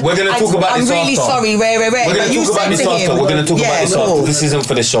 Cream, we're going to talk about this after. I'm really sorry, rare. We're going to talk about this after. We're going to talk about this after. This isn't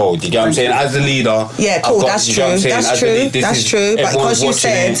for the show. Do you get what I'm saying? As a leader. Yeah, cool. That's true. That's true. But because you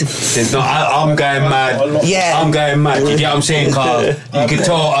said, I'm going mad. Yeah, I'm going mad. You get what I'm saying, Carl? You can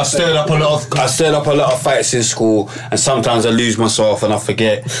tell I stirred up a lot of fights in school, and sometimes I lose myself and I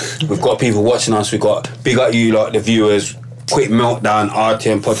forget. We've got people watching us. We've got big up you, like the viewers. Quick meltdown,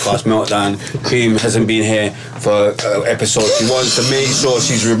 RTM podcast meltdown. Cream hasn't been here for episode. She wants to make sure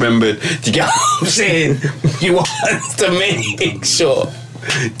she's remembered. Do you get what I'm saying? She wants to make sure.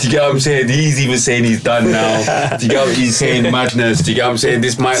 Do you get what I'm saying? He's even saying he's done now. Do you get what he's saying? Madness. Do you get what I'm saying?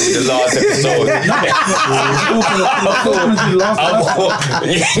 This might be the last episode.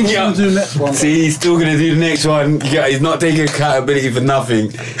 See, he's still going to do the next one. Yeah, he's not taking accountability for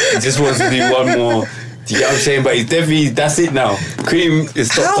nothing. He just wants to do one more. Do you get what I'm saying? But he's definitely, that's it now. Cream is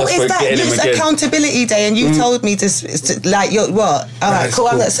stopped us for getting him again. It's accountability day and you told me to like, what? Alright, cool,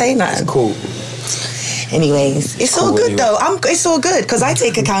 I'm not saying that. It's cool. Anyways, it's all good though. It's all good because I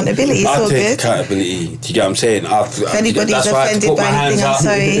take accountability. It's all good. I take accountability. Do you get what I'm saying? If anybody's offended by anything, I'm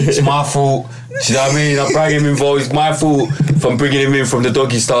sorry. It's my fault. Do you know what I mean? I bring him involved. It's my fault from bringing him in from the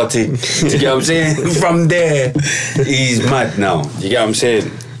doggy starting. Do you get what I'm saying? From there, he's mad now. Do you get what I'm saying?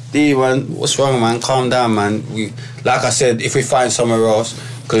 D, man, what's wrong, man? Calm down, man. Like I said, if we find somewhere else,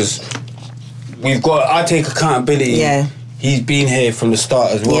 because I take accountability. Yeah. He's been here from the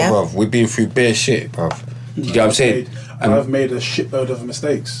start as well, bruv. We've been through bare shit, bruv. You get what I'm saying? And I've made a shitload of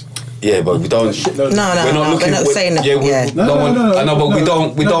mistakes. Yeah, but we don't. We're not saying that. No. I know, but we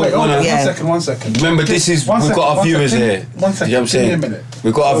don't want to. One second. Remember, we've got our viewers here. One second. You know what I'm saying? Give me a minute.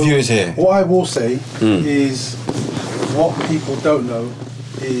 We've got our viewers here. What I will say is, what people don't know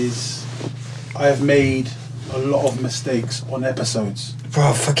is, I have made a lot of mistakes on episodes.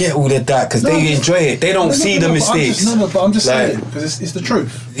 Bro, forget all of that because they enjoy it. They don't see the mistakes. But I'm just saying because it's the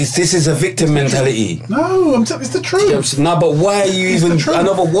truth. This is a victim mentality. No, it's the truth. No, but why are you even? I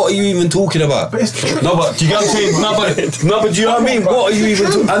know, but what are you even talking about? But it's the truth. No, but do you get what I'm saying? No, but do you know what I mean? What are you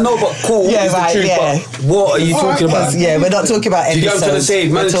even? I know, but cool. Yeah, it's right. The truth, but what are you talking about? Yeah, we're not talking about episodes. Do you get what I'm trying to say?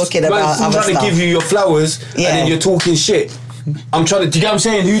 We're talking about other trying stuff. to give you your flowers, and then you're talking shit. I'm trying to. Do you get what I'm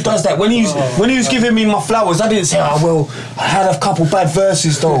saying? Who does that? When he was giving me my flowers, I didn't say, "Oh well, I had a couple bad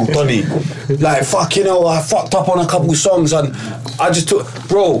verses though, Donny." Like fuck, I fucked up on a couple songs, and I just took.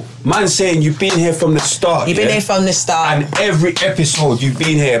 Bro, man, saying you've been here from the start. You've been here from the start, and every episode you've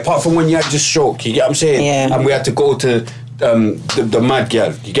been here, apart from when you had just stroke. You get what I'm saying? Yeah. And we had to go to the mad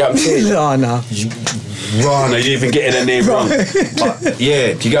girl. You get what I'm saying? Rana. Rana, you even getting her name wrong. But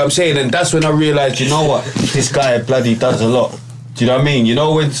yeah, do you get what I'm saying? And that's when I realised, you know what? This guy bloody does a lot. Do you know what I mean? You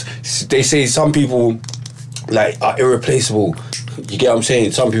know when they say some people like are irreplaceable. You get what I'm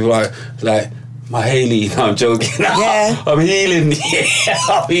saying? Some people are like my Hayley. No, I'm joking. Yeah. I'm healing. Yeah,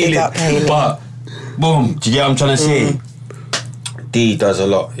 I'm healing. But boom, do you get what I'm trying to say? D does a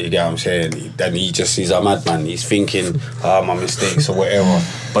lot, you get what I'm saying? And he's a madman. He's thinking, my mistakes or whatever.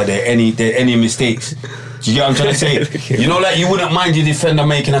 But they're any mistakes. Do you get what I'm trying to say? You know, like you wouldn't mind your defender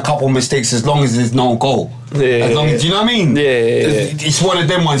making a couple mistakes as long as there's no goal. Yeah. As long as, do you know what I mean? Yeah. It's one of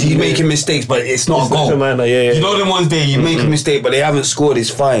them ones. He's making mistakes, but it's not a goal. Yeah. You know them ones there. You make a mistake, but they haven't scored. It's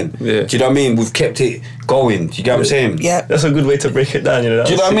fine. Yeah. Do you know what I mean? We've kept it going. Do you get what I'm saying? Yeah. That's a good way to break it down. You know.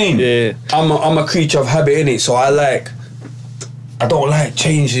 Do you know what I mean? Yeah. I'm a creature of habit, innit? So I don't like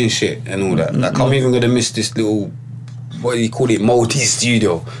changing shit and all that. Like I'm even gonna miss this little, what do you call it, moldy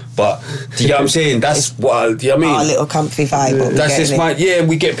studio. But do you get what I'm saying? That's what do you know what I mean? Our little comfy vibe. That's just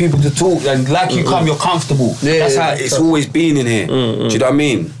we get people to talk and like you come, you're comfortable. Yeah, that's how it's always been in here. Do you know what I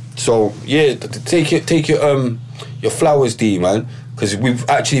mean? So yeah, take your flowers, D, man, because we've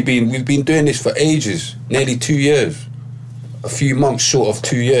been doing this for ages, nearly 2 years, a few months short of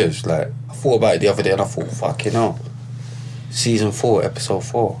 2 years. Like I thought about it the other day and I thought, fucking hell. Season 4, episode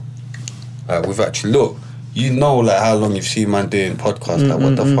 4. We've actually like how long you've seen man doing podcasts. Like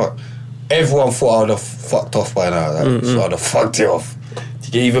what the fuck? Everyone thought I would have fucked off by now. Like, so I'd have fucked it off. Do you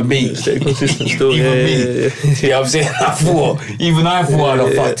Yeah, even me. Stay consistent still. Even Yeah, me. yeah, yeah. You know what I'm saying? I thought I'd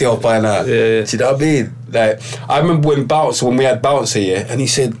have fucked it up by now. Yeah, yeah. Do you know what I mean? Like, I remember when we had Bouncer, yeah, and he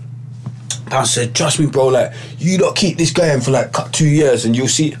said, Bouncer said, trust me, bro, like, you lot keep this going for like 2 years and you'll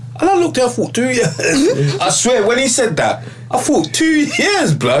see. And I looked at it, I thought, 2 years? I swear, when he said that, I thought, 2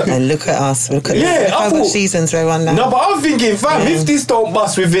 years, blood. And look at us. Look at I how much seasons we're on now. No, but I'm thinking, fam, if this don't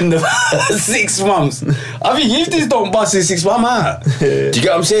bust within the 6 months, I think if this don't bust in 6 months, I'm out. Do you get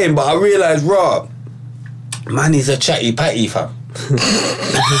what I'm saying? But I realised, raw, man is a chatty patty, fam.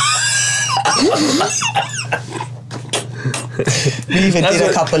 We even did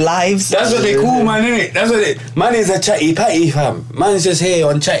a couple lives. That's what they call man, innit? Man is a chatty patty, fam. Man's just here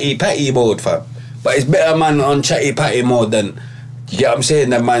on chatty patty mode, fam. But it's better man on chatty patty mode than, you get what I'm saying?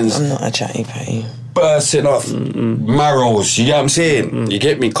 That man's I'm not a chatty patty. Bursting off marrows, you get what I'm saying? You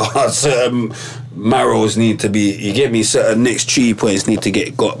get me? Cause certain marrows need to be, you get me? Certain next 3 points need to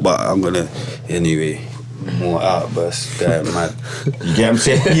get got, but I'm gonna, anyway, more outbursts, going mad. You get what I'm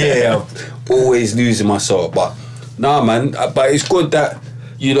saying? Yeah, I'm always losing myself, but nah, man, but it's good that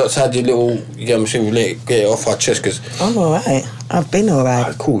you lot's had your little, you get what I'm saying, get it off our chest, because I'm alright. I've been alright.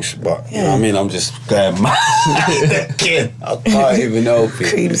 Of course, but you know what I mean, I'm just going mad again. I can't even help it.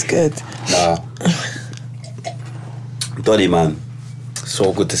 Cream's good. Nah. Donny, man,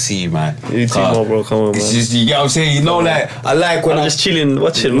 so good to see you, man. You too, more, bro. Come on, man. It's just, you get what I'm saying? You know, like, I like when I'm just chilling,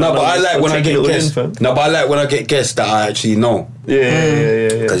 watching. No, man. but I like when I get guests. In, no, but I like when I get guests that I actually know. Yeah.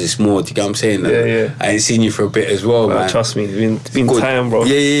 Because it's more, do you get what I'm saying? Yeah. I ain't seen you for a bit as well, man. Trust me, it's been good time, bro.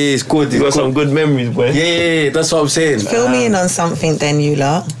 Yeah, it's good. You got some good memories, boy. Yeah, that's what I'm saying. Fill me in on something then, you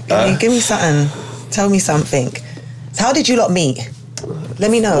lot. Give me something. Tell me something. So how did you lot meet? Let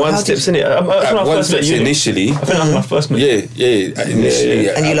me know. One steps in it. One steps initially. I think that's my first meet. Yeah. Initially.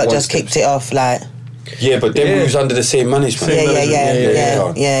 And you lot just kicked it off, like. Yeah, but then we was under the same management.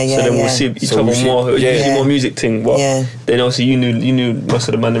 Yeah. So then we'll see each other more. Usually more music thing. But then also you knew most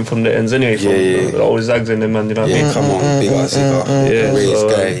of the man from the ends anyway. From all the Zags and them, man. You know what I mean? Come on, big ass cigar. Raised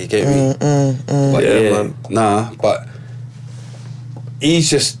guy, you get me? But man. Nah, but he's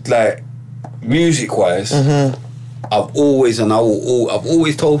just like music wise. I've always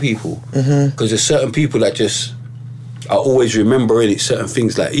told people because there's certain people that just I always remember in it certain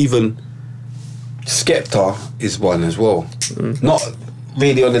things, like even Skepta is one as well. Not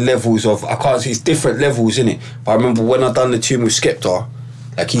really on the levels of, I can't see, it's different levels in it, but I remember when I done the tune with Skepta,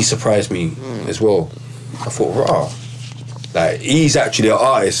 like he surprised me as well. I thought, rah, like he's actually an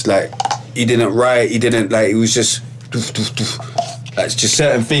artist. Like he didn't write, he didn't, like, it was just doof, doof, doof. Like it's just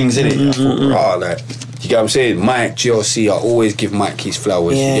certain things in it. I thought, rah, like, you get what I'm saying? Mike, GLC, I always give Mike his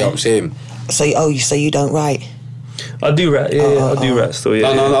flowers. You get what I'm saying? So you don't write? I do rap, I do rap still,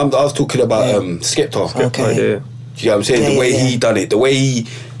 No, I was talking about Skepta. Okay. You get what I'm saying? The way he done it, the way he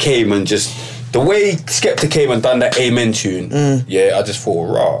came and just, the way Skepta came and done that Amen tune, I just thought,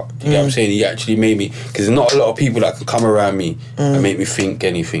 rah. You get what I'm saying? He actually made me, because there's not a lot of people that can come around me and make me think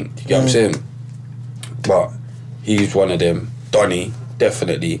anything. You get what I'm saying? But he's one of them. Donny,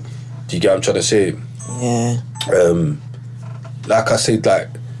 definitely. Do you get what I'm trying to say? Yeah. Like I said, like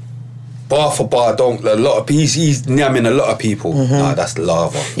bar for bar, he's namming a lot of people. Nah, that's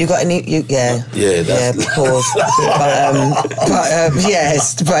lava. You got any? That's pause.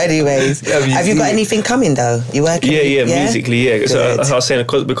 But anyways, have you got anything coming though? You working? Yeah, musically, So as I was saying,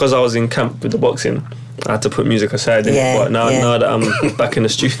 because I was in camp with the boxing, I had to put music aside. But now that I'm back in the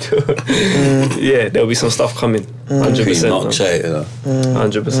studio, there'll be some stuff coming. 100%. Not chay,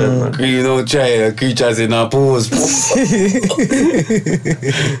 100%, man. Green no chay, Creature's in our pause.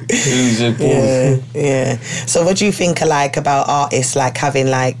 Yeah. So what do you think about artists like having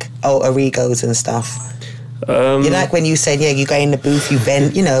like alter egos and stuff? You like when you said you go in the booth, you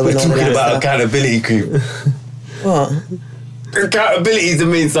vent, and all We're that talking about stuff. accountability, creep. What? Accountability is the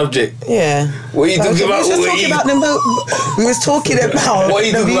main subject. Yeah. What are you talking about? We was talking about what are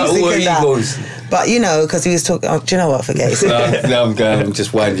you talking about? All egos. But because he was talking. Oh, do you know what? Forget it. I'm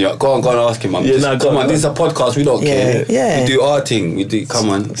just winding you up. Go on, ask him. Come on. This is a podcast. We don't care. Yeah. We do our thing. We do. Come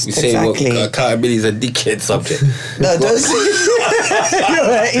on. We say accountability is a dickhead subject. No, don't say.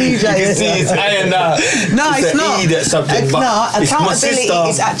 You're an EJ. You can see it's iron now. No, it's not. That subject. Accountability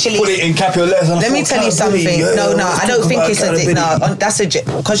is actually. Put it in capital letters. Let me tell you something. No, I don't think it's a. No, that's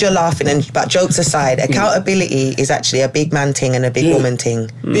because you're laughing. But jokes aside, accountability is actually a big man thing and a big woman thing.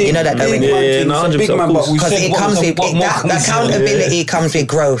 You know that, don't you? Because it comes with accountability comes with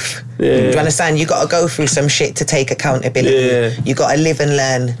growth. Do you understand? You got to go through some shit to take accountability. You got to live and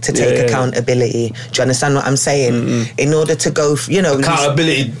learn to take accountability. Do you understand what I'm saying? In order to go,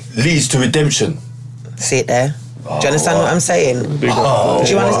 accountability leads to redemption. See it there. Do you understand what I'm saying? Do you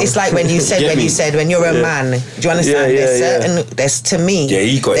understand? It's like when you said when you're a man. Do you understand? There's to me. Yeah,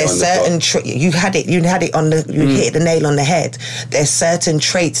 you got there's it on certain you had it on the hit the nail on the head. There's certain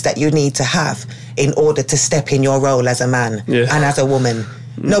traits that you need to have in order to step in your role as a man and as a woman.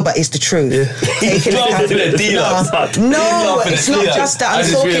 No, but it's the truth. Taking it's not just that. I'm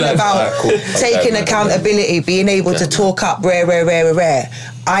talking about taking accountability, being able to talk up rare.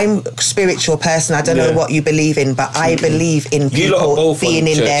 I'm a spiritual person. I don't know what you believe in, but I believe in people being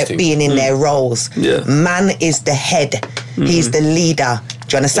in their roles. Man is the head. He's the leader.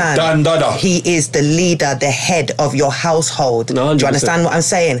 Do you understand? He is the leader, the head of your household. 100%. Do you understand what I'm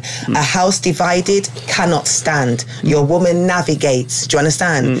saying? A house divided cannot stand. Your woman navigates. Do you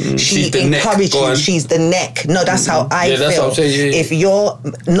understand? She encourages you. She's the neck. No, that's how I feel. That's what I'm saying. If you're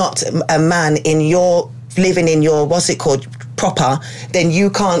not a man in your living in your proper, then you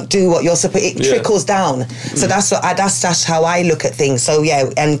can't do what you're supposed. It trickles down. So that's how I look at things. So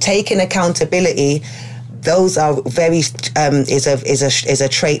and taking accountability. Those are very is a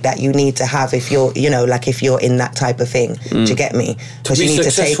trait that you need to have if you're if you're in that type of thing. Do you get me? Because you need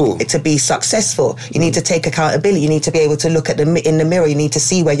to be successful. You need to take accountability. You need to be able to look in the mirror. You need to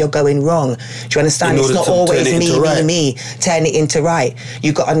see where you're going wrong. Do you understand? It's not always me. Turn it into right.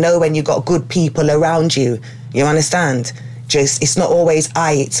 You got to know when you got good people around you. You understand? It's not always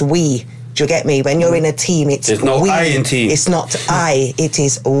I. It's we. Do you get me? When you're in a team, there's no I in team. It's not I, it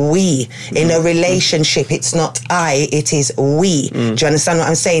is we. In a relationship, it's not I, it is we. Do you understand what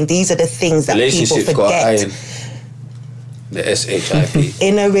I'm saying? These are the things that people forget. The SHIP.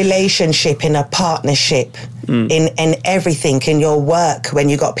 In a relationship, in a partnership, in everything, in your work, when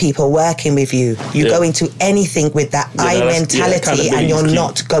you got people working with you, you go into anything with that I mentality and you're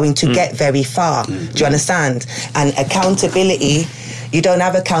not going to get very far. Do you understand? And accountability, you don't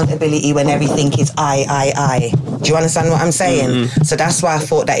have accountability when everything is I. Do you understand what I'm saying? So that's why I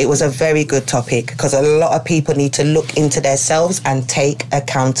thought that it was a very good topic, because a lot of people need to look into themselves and take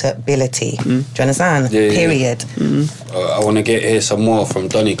accountability. Do you understand? Period. I want to get some more from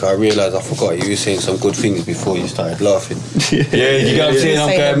Donny, because I realised I forgot you were saying some good things before you started laughing. You get what I'm saying?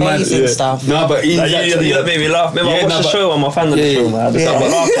 I'm going mad. Stuff. No, but you made me laugh. Remember, I watched the show. I'm a fan of the show, man.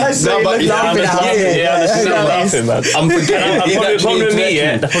 I'm forgetting. The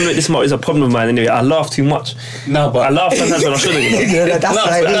problem with this is a problem of mine anyway. I laugh too much. No, but I laugh sometimes when I shouldn't.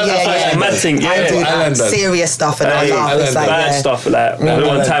 That's a mad thing. I do that serious stuff and I laugh. It's like bad stuff. Like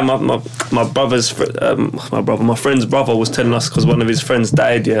one time, my friend's brother was telling us, because one of his friends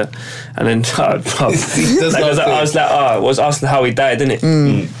died, and then I was asking how he died, innit?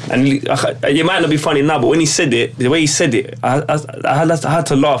 And it might not be funny now, but when he said it, the way he said it, I had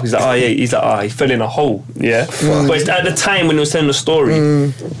to laugh. He's like, he fell in a hole, But at the time when he was telling the story,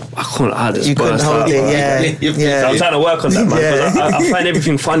 I just burst out. So I'm trying to work on that, man, because I find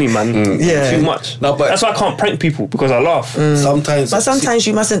everything funny, man. Too much. No, but that's why I can't prank people, because I laugh. Sometimes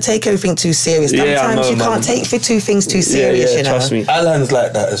you mustn't take everything too serious. Sometimes you can't take things too serious, you know. Trust me. Alan's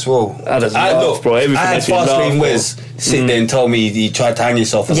like that as well. Laugh, bro. Everything I had Fast Lane Wes sit there and tell me he tried to hang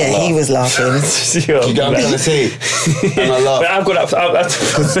himself. And he was laughing. Do you get what I'm trying to say? And I laughed.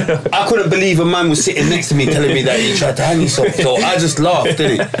 I couldn't believe a man was sitting next to me telling me that he tried to hang himself. So I just laughed,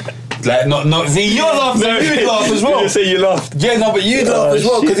 didn't it? Like, not see, you're laughing, you'd laugh as well. You say you laughed. Yeah, no, but you'd laugh as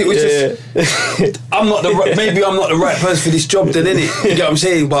well, because it was just, maybe I'm not the right person for this job then, innit? You get what I'm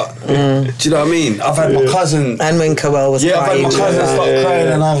saying? But, do you know what I mean? I've had my cousin. And when Coel was crying. I've had my cousin start crying,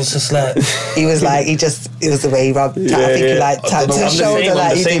 and I was just like. He was like, it was the way he rubbed, I think he like tapped his shoulder,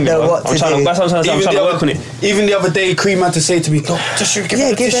 like he didn't know what to do. That's what I'm trying to work on it. Even the other day, Cream had to say to me, give her the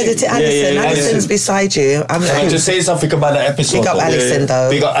to Alison. Alison's beside you. Just say something about that episode. Big up Alison, though.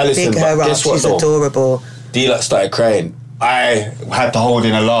 Big up Alison. Her up. She's adorable. D-Lot started crying. I had to hold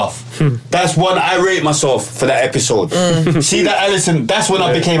in a laugh. That's one I rate myself for that episode. See that, Alison? That's when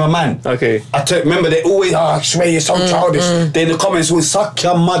I became a man. Okay. Remember, they always, I swear you're so childish. Then the comments will suck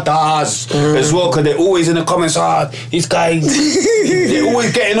your mothers as well, because they're always in the comments, this guy, they're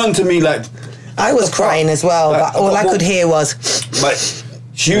always getting on to me like. I was crying as well, but all I could hear was. But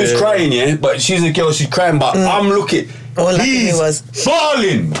she was crying, but she's a girl, she's crying, but I'm looking. All he was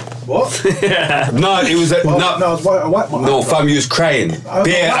falling. What? No, it was a white man. No, fam, you was crying.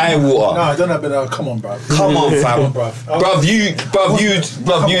 Bare eye water. No, I don't know, but come on, bruv. Come on, fam.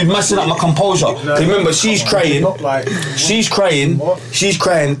 Bruv, you messing up my composure. Remember, she's crying. She's crying. She's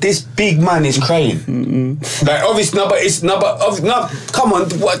crying. This big man is crying. Like, obviously, come on,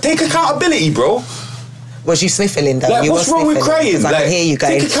 take accountability, bro. Was you sniffling though? Like, you what's were wrong with sniffling, crying? 'cause I could hear you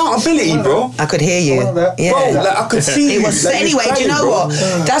going. Take accountability, bro. I could hear you. Yeah. Bro, like, I could see It you. was Like, anyway. you're Do you know crying, what?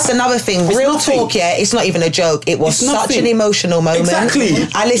 bro. That's another thing. It's Real nothing. talk. Yeah, it's not even a joke. It was It's such nothing. an emotional moment. Exactly.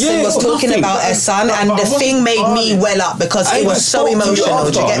 Alison Yeah, was it's talking nothing. about her son, and the thing made me well up because I it even was so spoke to you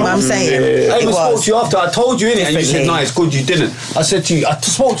emotional. Do you get what I'm after. saying? I It even spoke was. to you after. I told you in it, and you said, Differently. "No, it's good you didn't." I said to you, I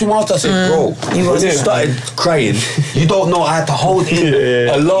spoke to him after. I said, "Bro, You when you wasn't. started crying, you don't know I had to hold in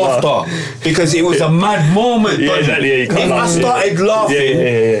a laughter because it was a mad moment." Yeah, Donny. exactly, yeah, you can't If I laugh, yeah. started laughing,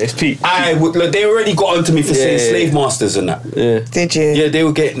 Yeah, it's peak. I would. Like, they already got onto me for saying slave masters and that. Yeah. Did you? Yeah, they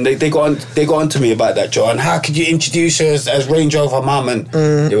were getting. They got onto me about that, Joe. And how could you introduce her as Range Rover Mum? And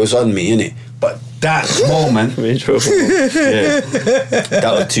it was on me, innit? But that moment, Range Rover. yeah,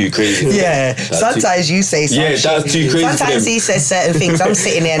 that was too crazy. Yeah, That sometimes you say something. Yeah, that was too crazy for Sometimes them. he says certain things. I'm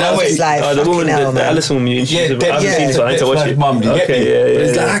sitting there and I'm just like, the woman, fucking hell, the man. Alison woman, you Yeah, introduced her. I haven't seen it, so I need to watch it. Mum, you get me? Okay, But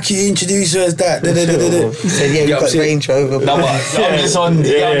it's yeah. like, how can you introduce her as that? Da, da, da, da, da. He said, yeah, You you know what got I'm saying? Range Rover. No, but I'm just on,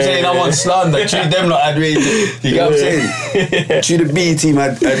 you know what I'm saying? I'm on slander. Treat them not had Range. You get what I'm saying? Treat the B team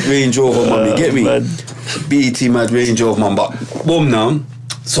had Range Rover, Mum. You get me? Man. B team had Range Rover, Mum. But boom now.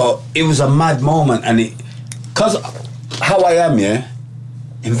 So it was a mad moment, and it, cause how I am, yeah.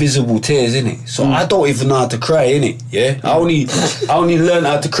 Invisible tears, innit? So I don't even know how to cry, innit? Yeah? I only learned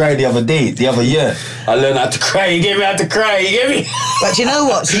how to cry the other year. I learned how to cry, you get me? How to cry, you get me? But you know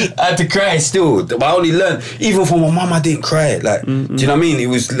what? I had to cry still. But I only learned, even from my mum, I didn't cry. Like, do you know what I mean? It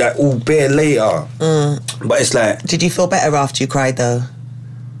was like all bare later. But it's like, Did you feel better after you cried though?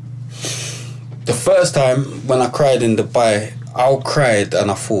 the first time when I cried in Dubai, I cried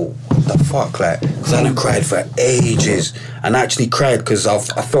and I thought, what the fuck, like, because I hadn't cried for ages. And I actually cried because I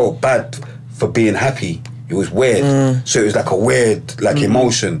felt bad for being happy. It was weird. So it was like a weird, like,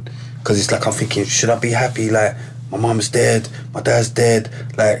 emotion. Because it's like, I'm thinking, should I be happy? Like, my mum's dead, my dad's dead.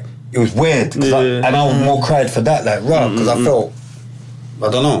 Like, it was weird. And I more cried for that, like, because I felt, I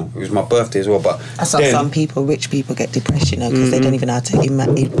don't know, it was my birthday as well, but That's why some people, rich people, get depressed, you know, because they don't even know how to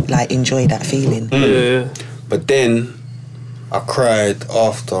like enjoy that feeling. Yeah. But then I cried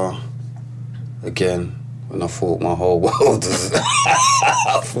after again when I thought my whole world was.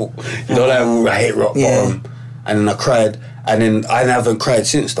 I thought, you know, like I hit rock bottom, and then I cried, and then I haven't cried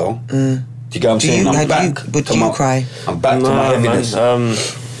since though. Do you get what I'm saying? I'm back. Do you cry? I'm back to my heaviness.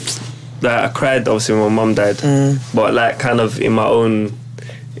 Like I cried obviously when my mum died, but like kind of in my own.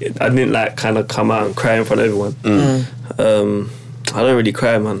 I didn't like kind of come out and cry in front of everyone. I don't really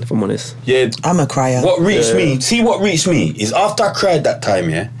cry, man, if I'm honest. Yeah, I'm a crier. What reached me? See, what reached me is after I cried that time,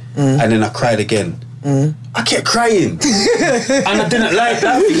 yeah, and then I cried again. I kept crying, and I didn't like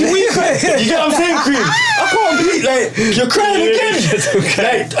that. You get what I'm saying, Cream? I can't believe, like, you're crying again,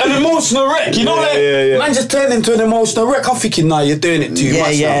 like an emotional wreck. You know, man, just turned into an emotional wreck. I'm thinking, nah, you're doing it too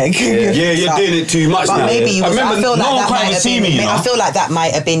much now. You're doing it too much but now. maybe you was, I remember, no one can't even see me. You know? I feel like that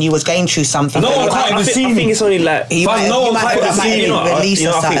might have been you was going through something. No one can't even see me. I think it's only like no one can't even see me.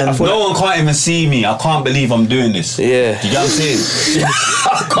 No one can't even see me. I can't believe I'm doing this. Yeah, you get what I'm saying?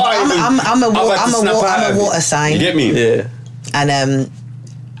 I can't even. I'm a water sign. You get me? Yeah. And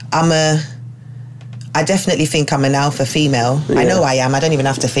I definitely think I'm an alpha female. Yeah. I know I am. I don't even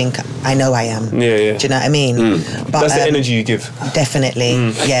have to think. I know I am. Yeah. Do you know what I mean? But that's the energy you give.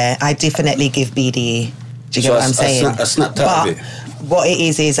 Definitely. Yeah, I definitely give BDE. Do you get what I'm saying? I snapped out of it. What it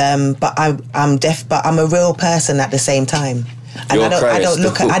is, but I'm deaf. But I'm a real person at the same time. And I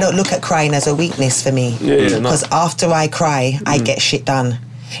don't look at crying as a weakness for me. Because after I cry, I get shit done.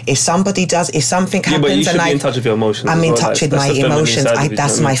 If something happens, but you should be in touch with your emotions. I'm in touch with my emotions.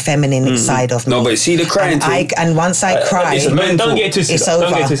 That's my feminine side of me. No, but see the crying thing. And once I cry, don't get twisted. It's over.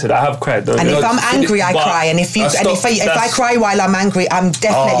 Don't get twisted. I have cried. And if I'm angry, I cry. And if I cry while I'm angry, I'm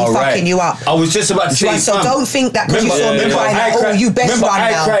definitely fucking you up. I was just about to say. So don't think that because you saw me crying, you best run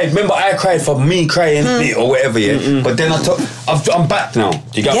now. Remember, I cried for me crying or whatever. Yeah. But then I'm back now.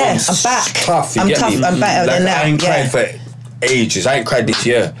 Do you get me? I'm back. Tough. I'm tough. I'm better than that. I ain't cried for ages. I ain't cried this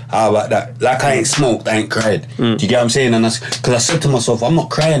year. How about that? Like I ain't smoked, I ain't cried. Do you get what I'm saying? And because I said to myself, I'm not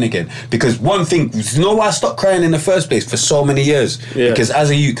crying again. Because one thing, you know why I stopped crying in the first place for so many years? Because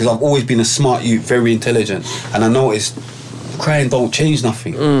as a youth, because I've always been a smart youth, very intelligent, and I noticed crying don't change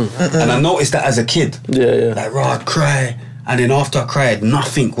nothing. And I noticed that as a kid. Like, I'd cry. And then after I cried,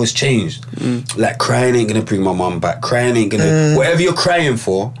 nothing was changed. Like, crying ain't gonna bring my mum back. Crying ain't gonna... Whatever you're crying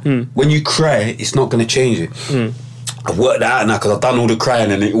for, when you cry, it's not gonna change it. I've worked that out now because I've done all the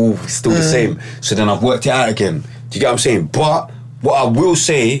crying and it all still the same. So then I've worked it out again. Do you get what I'm saying? But what I will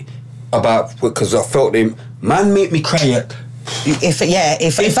say about, because I felt them, man make me cry.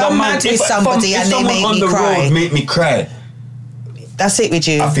 If I'm mad with somebody and they make me cry, road make me cry, That's it with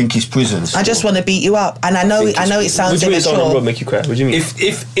you. I think it's prison. I just want to beat you up, and I know it sounds immature. What do you make you cry? What do you mean?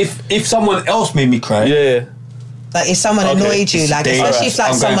 If someone else made me cry, like if someone annoyed you, like especially if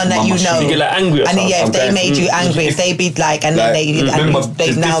like someone that you know, you get like angry or and something. if they made you angry, if they be like, and then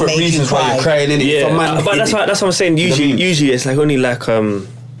they've now made you cry. But that's what I'm saying. Usually it's like only like I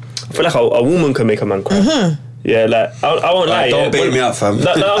feel like a woman can make a man cry. Yeah, like I won't lie. Don't bait me up, fam. A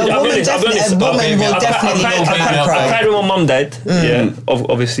woman will definitely make a cry. I cried when my mum died. Yeah,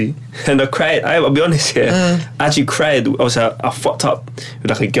 obviously, and I cried. I'll be honest here. I actually cried. I fucked up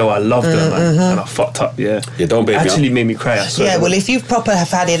with like a girl I loved her, man, and I fucked up. Yeah, don't bait me up. Actually made me cry. I swear. Yeah, well, if you proper have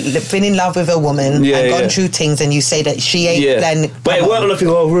been in love with a woman and gone through things, and you say that she ain't, then but it weren't nothing.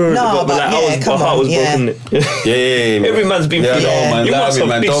 No, but my heart was broken. Yeah. Every man's been through that.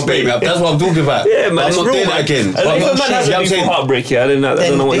 Man, don't bait me up. That's what I'm talking about. Yeah, man, I'm not doing that again. If a man hasn't been through heartbreak, I don't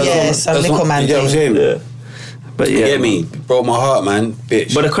know what that's some little man thing. You know what I'm saying? But you get me? Broke my heart, man,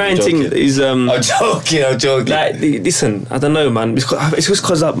 bitch. But the crying thing is I'm joking. Like, listen, I don't know, man. It's just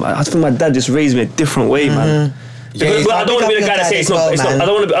because I think my dad just raised me a different way, man. But I don't want to be the guy that says it's not. I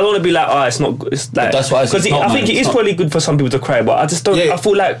don't want to be like, it's not. It's like, that's why. Because I think it is probably good for some people to cry, but I just don't. I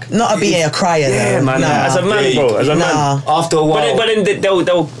feel like not be a crier. Yeah, man. As a man, bro. As a man. After a while, but then they'll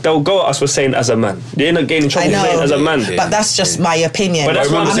go at us for saying as a man. They end up getting in trouble for saying as a man. But that's just my opinion. But that's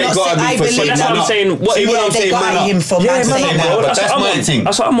what I'm saying. That's what I'm saying. What they got him for man saying that. That's my thing.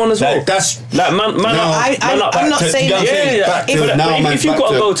 That's what I'm on as well. That's like man. I'm not saying that. If you've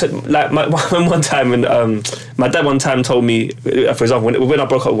got to go to like one time when my dad one time told me. For example, when I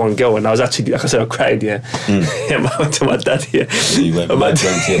broke up with one girl and I was actually, like I said, I cried, yeah. And I went to my dad, yeah. You went to my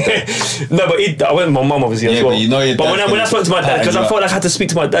dad. No, but I went with my mum, obviously, as well. But when I spoke to my dad, because I felt like I had to speak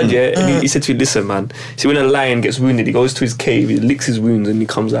to my dad, yeah, and he said to me, listen, man, see, when a lion gets wounded, he goes to his cave, he licks his wounds and he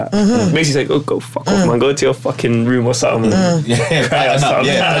comes out. Basically, he's like, go fuck off, man, go to your fucking room or something. Yeah, cry or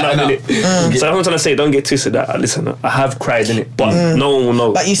something. So I'm trying to say, don't get twisted that. Listen, I have cried, innit, but no one will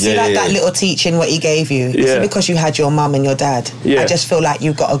know. But you see, that little teaching what he gave you, is it because you had your mum and your dad? I just feel like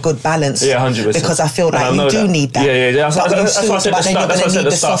you've got a good balance. Yeah, 100%. Because I feel like you do need that. Yeah. That's what I said. But then you're going to need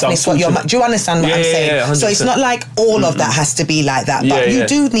the softness. Do you understand what I'm saying? So it's not like all of that has to be like that. But you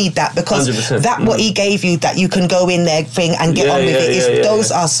do need that because 100%. That what he gave you, that you can go in there thing and get on with it.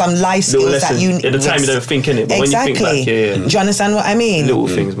 Those are some life skills that you need. At the time you don't think in it, but exactly. When you think back, do you understand what I mean? Little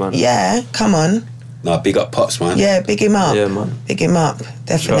things, man. Yeah, come on. Nah, big up Pops, man. Yeah, big him up. Yeah, man. Big him up,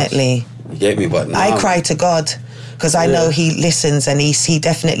 definitely. You get me, but I cry to God. Because I know he listens and he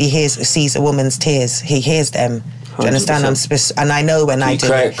definitely sees a woman's tears. He hears them. Do you understand? And I know when I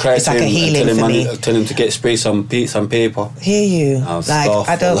do, it's like a healing for me. Tell him to get spray some paper. Hear you? Like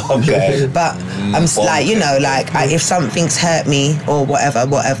I don't, but I'm like, you know, like if something's hurt me or whatever,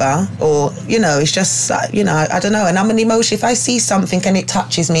 or you know, it's just you know, I don't know. And I'm an emotion. If I see something and it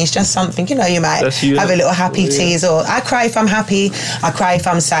touches me, it's just something. You know, you might have a little happy tears, or I cry if I'm happy. I cry if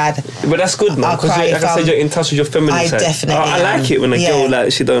I'm sad. But that's good, man. Because like I said, you're in touch with your feminine side. Definitely. I like it when a girl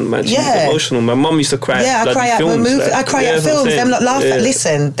like she don't man. She's emotional. My mum used to cry. Yeah, I cry at films. I cry at films. Them lot laugh at.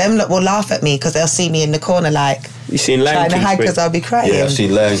 Listen, them lot will laugh at me because they'll see me in the corner like. You seen Lion King? Trying to hide because I'll be crying. Yeah, I've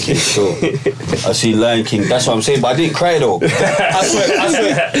seen Lion King. Sure, I've seen Lion King. That's what I'm saying. But I didn't cry though. I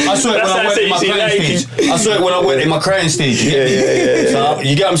swear when I went in my crying stage. I swear when I went in my crying stage. Yeah. So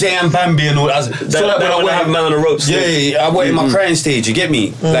you get what I'm saying? I'm Bambi and all that. So like when I went man on the ropes. Yeah. I went in my crying stage. You get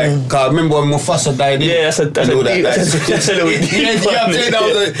me? Like, I remember when Mufasa died. Yeah, that's a little deep. Yeah, you know what I'm saying?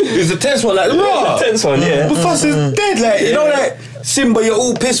 It was a tense one. Like, raw. Tense one. Yeah. Mufasa's dead. Like, you know, like Simba. You're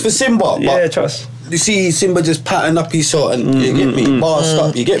all pissed for Simba. Yeah, trust. You see Simba just patting up his shot and you get me? Barsed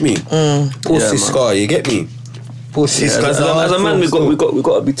up, you get me? Pussy scar, you get me? Pussy scar. As a man, we got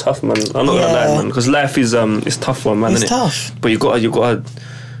to be tough, man. I'm not gonna lie, man, because life is it's tough one, man. It's tough. But you gotta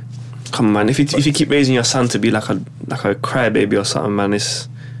come on, man. If you keep raising your son to be like a crybaby or something, man, it's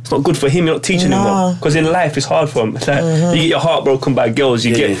not good for him. You're not teaching him well. Because in life, it's hard for him. Like, you get your heart broken by girls.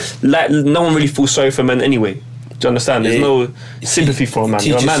 You get like no one really feels sorry for men anyway. Do you understand? There's no sympathy for a man.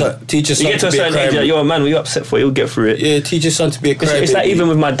 You're a man. You get to a certain age, you're a man. What you're upset for, you'll get through it. Yeah, teach your son to be a crybaby. It's like even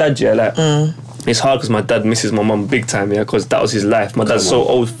with my dad, yeah, like it's hard because my dad misses my mum big time, yeah, because that was his life. My dad's so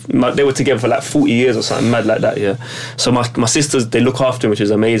old. They were together for like 40 years or something mad like that, yeah. So my sisters, they look after him, which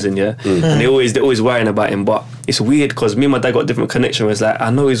is amazing, yeah. And they're always worrying about him. But it's weird because me and my dad got a different connection where it's like, I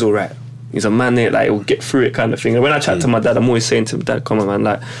know he's alright. He's a man there, like he'll get through it kind of thing. And when I chat to my dad, I'm always saying to him, Dad, come on, man,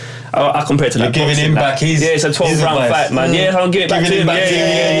 like I compare it to like giving him back. It's a 12-round fight, man. Yeah, I'll give it back to him.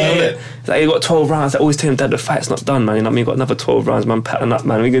 Yeah. Like he got 12 rounds. I always tell him, Dad, the fight's not done, man. You know what I mean? Got another 12 rounds, man. Pattern up,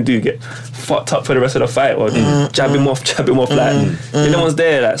 man. What are you gonna do? Get fucked up for the rest of the fight, or jab him off? Like no one's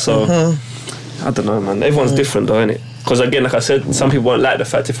there, like so. I don't know, man. Everyone's different, though, innit? Because again, like I said, some people won't like the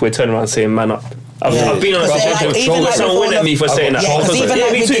fact if we're turning around saying man up. I've been on a situation where someone went at me for saying that. Yeah,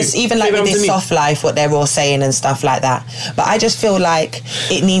 because even like with this soft life, what they're all saying and stuff like that. But I just feel like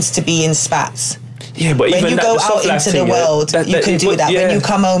it needs to be in spats. Yeah, but when you go out into the world, you can do that. When you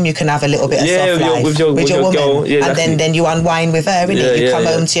come home, you can have a little bit of soft life with your woman, girl, and then you unwind with her, innit? You come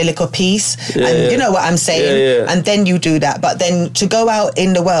home to your little piece, and you know what I'm saying. And then you do that. But then to go out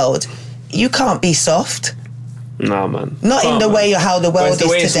in the world, you can't be soft. Nah, man. Not in the way how the world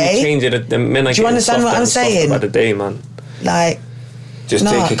is today. The men are do you understand what I'm saying? By the day, man. Like, just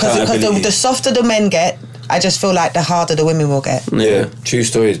take accountability. Because the softer the men get, I just feel like the harder the women will get. Yeah, true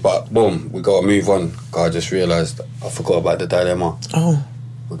stories. But boom, we gotta move on. I just realised I forgot about the dilemma. Oh,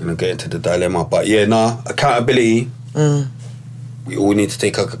 we're gonna get into the dilemma. But yeah, accountability. We all need to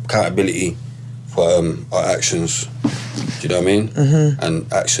take accountability for our actions. Do you know what I mean? Mm-hmm.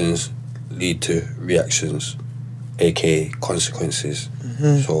 And actions lead to reactions, aka consequences.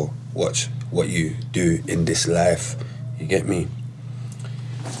 Mm-hmm. So watch what you do in this life. You get me?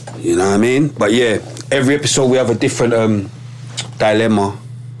 You know what I mean? But yeah, every episode we have a different dilemma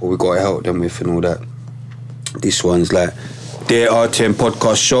what we gotta help them with and all that. This one's like, dear RTM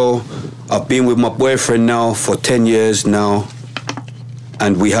podcast show, I've been with my boyfriend now for 10 years now,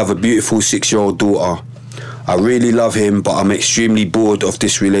 and we have a beautiful 6-year-old daughter. I really love him, but I'm extremely bored of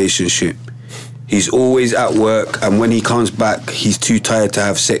this relationship. He's always at work, and when he comes back, he's too tired to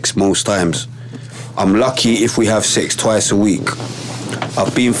have sex most times. I'm lucky if we have sex twice a week.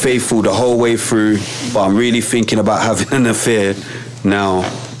 I've been faithful the whole way through, but I'm really thinking about having an affair now,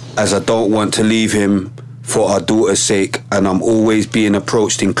 as I don't want to leave him for our daughter's sake, and I'm always being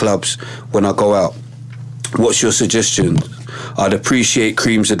approached in clubs when I go out. What's your suggestion? I'd appreciate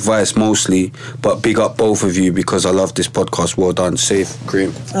Cream's advice mostly, but big up both of you because I love this podcast. Well done. Safe,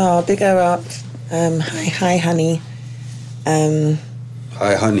 Cream. Oh, big her up. Hi, honey.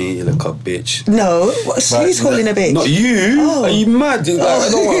 Hi, honey, you look up, bitch. No, who's calling a bitch? Not you. Oh. Are you mad? Like, I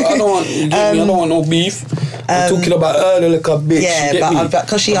don't want no beef. I'm talking about her, look up, bitch. Yeah, but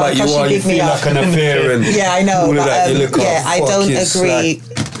because she big me up. Like an affair and yeah, I know. All but, of that, you look yeah, up, I don't agree.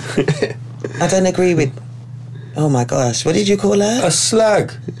 I don't agree with. Oh my gosh, what did you call her? A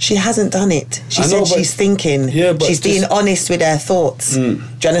slag. She hasn't done it. She said she's thinking. Yeah, but she's being honest with her thoughts. Do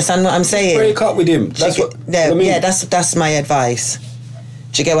you understand what I'm saying? Break up with him. That's what I mean. Yeah, that's my advice.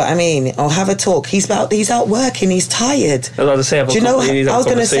 Do you get what I mean? Or have a talk. He's out working. He's tired. I was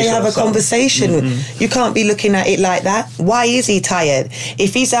going to say have a conversation. You can't be looking at it like that. Why is he tired?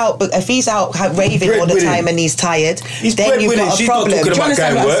 If he's out raving all the time and he's tired, then you've got a problem. Do you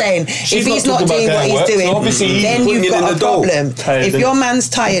understand what I'm saying? If he's not doing what he's doing, then you've got a problem. If your man's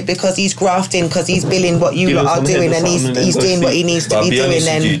tired because he's grafting, because he's billing what you are doing, and he's doing what he needs to be doing,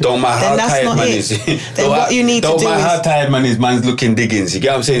 then that's not it. Then what you need to do is... Don't matter how tired man is, man's looking diggings. You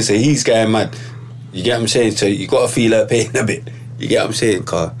get what I'm saying? So he's getting mad. You get what I'm saying? So you got to feel her pain a bit. You get what I'm saying,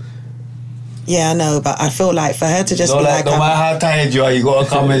 Car? Yeah, I know, but I feel like for her to just be like... No matter how tired you are, you got to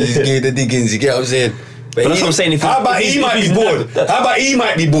come and just give the diggings. You get what I'm saying? But that's what I'm saying. How about he might be bored? How about he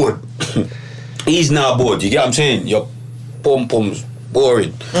might be bored? He's now bored. You get what I'm saying? Your pom-pom's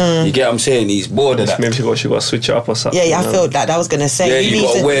boring. You get what I'm saying? He's bored of that. Maybe she got to switch it up or something. Yeah, I feel that. I was going to say. Yeah, you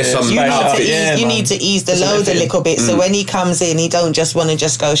got to wear some outfits. You need to ease the load a little bit, so when he comes in, he don't just want to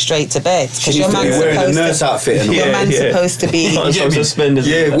just go straight to bed. Because your man's wearing a nurse outfit. Your man's supposed to be...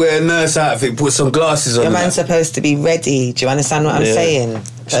 Yeah, wear a nurse outfit, put some glasses on. Your man's supposed to be ready. Do you understand what I'm saying?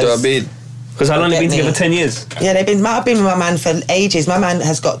 Do you know what I mean? Because I've only been together 10 years. Yeah, I've been with my man for ages. My man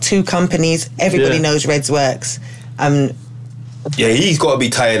has got 2 companies. Everybody knows Reds works. Yeah, he's got to be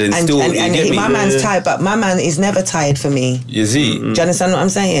tired and still. And my man's tired, but my man is never tired for me. Is he? Do you understand what I'm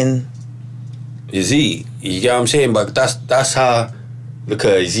saying? Is he? You get what I'm saying? But that's how.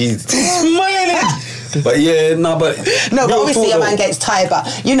 Because he's smiling. But yeah, but obviously a man gets tired,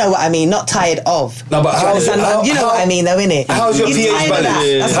 but you know what I mean. Not tired of. No, but you know what I mean, though, innit? How's your pH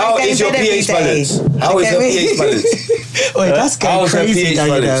balance? How is your pH balance? How is your pH balance? Wait, that's going crazy,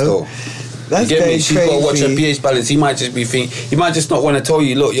 though. That's you get me? She's got to watch her pH balance. He might just be he might just not want to tell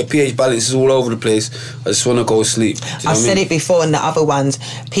you, look, your pH balance is all over the place. I just want to go sleep. I've said it before in the other ones.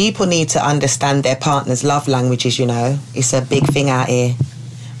 People need to understand their partner's love languages, you know. It's a big thing out here.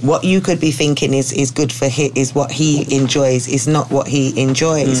 What you could be thinking is good for him, is what he enjoys, is not what he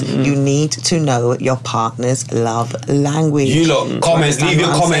enjoys. You need to know your partner's love language. You lot, leave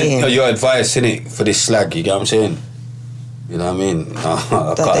your comment or your advice, innit, for this slag, you get what I'm saying? You know what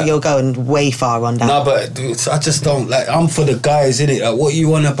I mean? You're going way far on that. No, but dude, I just don't, like, I'm for the guys, innit? Like, what you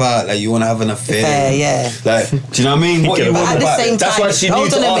want about? Like, you want to have an affair? Yeah. Like, do you know what I mean? What you want at about? The same That's time, why she hold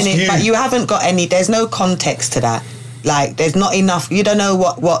needs on to a ask minute, you. but you haven't got any, there's no context to that. Like, there's not enough. You don't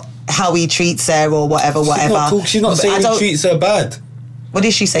know how he treats her or whatever. She's not saying he treats her bad. What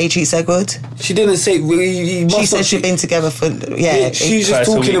did she say? He treats her good? She didn't say. She said she'd been together for she's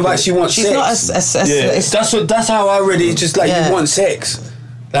just talking about she wants sex. That's how I read it. It's just like you want sex.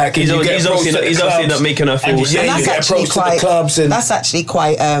 Like he's obviously not making her feel safe. And that's actually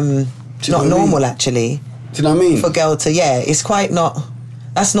quite not normal. Actually, do you know what I mean? For a girl to it's quite not.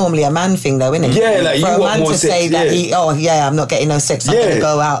 That's normally a man thing, though, isn't it? Yeah, like for you a want man more to sex, say that I'm not getting no sex. I'm gonna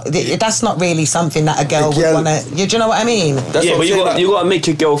go out. That's not really something that a girl would want to. Do you know what I mean? But you got to make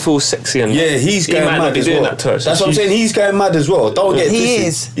your girl feel sexy, and he's going mad as well. That's what I'm saying. He's going mad as well. Don't get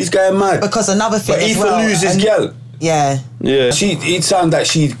twisted. He's going mad because another thing. But Ethan loses girl. Yeah. It sounds like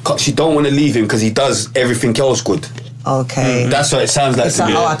she don't want to leave him because he does everything else good. Okay. That's what it sounds like to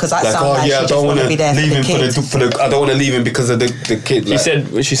me. Because that sounds like I don't want to leave him I don't want to leave him because of the kid.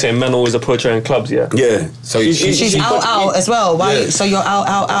 She's saying men always approach her in clubs. Yeah. So she's out as well. Why? Yeah. So you're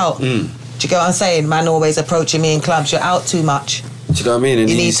out. Do you get what I'm saying? Man always approaching me in clubs. You're out too much. Do you know what I mean? And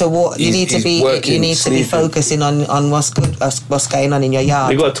you need to walk. You need to be focusing on what's good, what's going on in your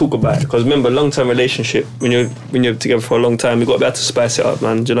yard. You got to talk about it because remember, long-term relationship when you're together for a long time, you got to be able to spice it up,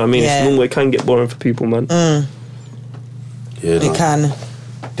 man. Do you know what I mean? It's long way can get boring for people, man. Yeah, it can.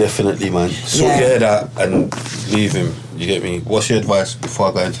 Definitely, man. So hear that and leave him. You get me? What's your advice before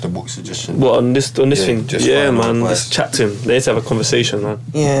I go into the book suggestion? What on this thing? Man. Just chat to him. They need to have a conversation, man.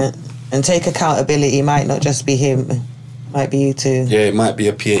 Yeah, and take accountability. It might not just be him. Might be you too. Yeah, it might be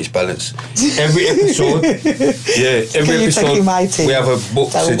a pH balance. Every episode, we have a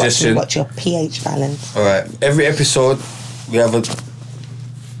book suggestion. What's your pH balance? All right. Every episode, we have a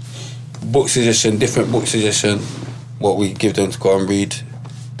book suggestion, different book suggestion. What we give them to go and read.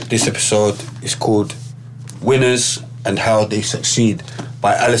 This episode is called "Winners and How They Succeed"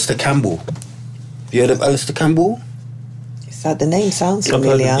 by Alistair Campbell. You heard of Alistair Campbell? The name sounds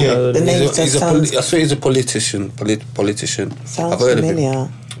familiar. Yeah, the name I swear he's a politician. Sounds I've heard familiar. of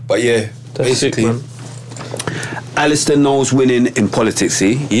him. But yeah, that's basically, sick, Alistair knows winning in politics.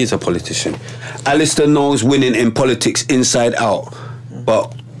 See, he is a politician. Alistair knows winning in politics inside out.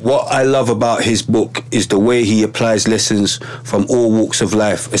 But what I love about his book is the way he applies lessons from all walks of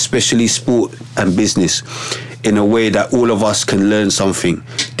life, especially sport and business, in a way that all of us can learn something.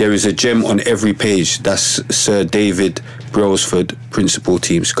 There is a gem on every page. That's Sir David Brailsford, Principal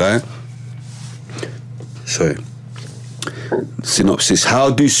Team Sky. Sorry. Synopsis. How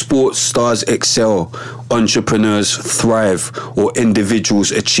do sports stars excel, entrepreneurs thrive, or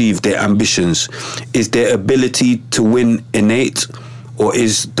individuals achieve their ambitions? Is their ability to win innate, or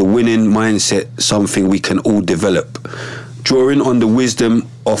is the winning mindset something we can all develop? Drawing on the wisdom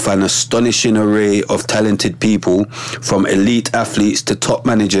of an astonishing array of talented people, from elite athletes to top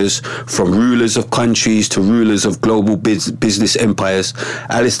managers, from rulers of countries to rulers of global business empires,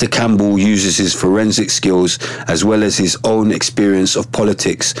 Alistair Campbell uses his forensic skills as well as his own experience of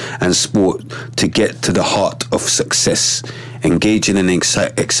politics and sport to get to the heart of success. Engaging and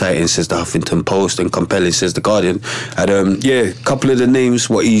exciting, says the Huffington Post, and compelling, says the Guardian. And a couple of the names,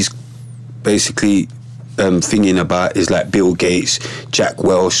 what he's basically thinking about is like Bill Gates, Jack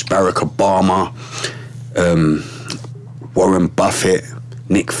Welch, Barack Obama, Warren Buffett,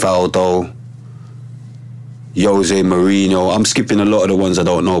 Nick Faldo, Jose Mourinho. I'm skipping a lot of the ones I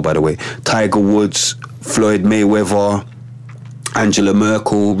don't know, by the way. Tiger Woods, Floyd Mayweather, Angela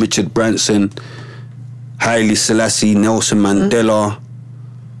Merkel, Richard Branson, Haile Selassie, Nelson Mandela,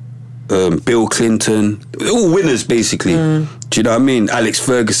 Bill Clinton. All winners, basically. Do you know what I mean? Alex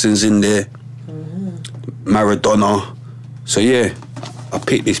Ferguson's in there. Maradona. So yeah, I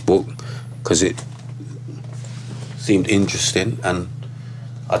picked this book because it seemed interesting, and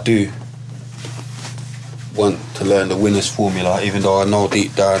I do want to learn the winner's formula, even though I know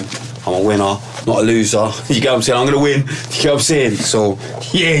deep down I'm a winner, not a loser. You get what I'm saying? I'm gonna win. You get what I'm saying? So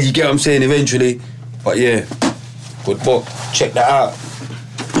yeah, you get what I'm saying eventually. But yeah, good book. Check that out,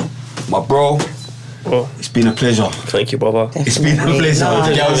 my bro. Well, it's been a pleasure. Thank you, brother. Definitely. It's been a pleasure.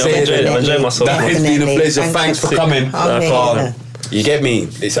 I'm enjoying myself. That has been a pleasure. Thanks for coming. You get me?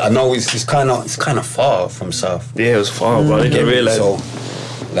 I know it's kind of far from South. Yeah, it was far, but I didn't realise. So,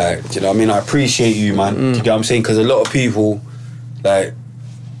 like, do you know what I mean? I appreciate you, man. Do you get what I'm saying? Because a lot of people, like,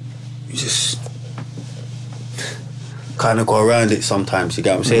 you just kind of go around it sometimes. You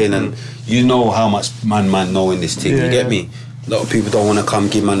get what I'm saying? And you know how much man know in this thing. You get me? A lot of people don't want to come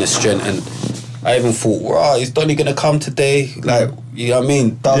give man the strength, and I even thought, wow, is Donny gonna come today? Like, you know what I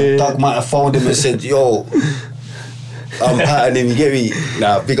mean? Doug might have phoned him and said, yo, I'm patting him, you get me?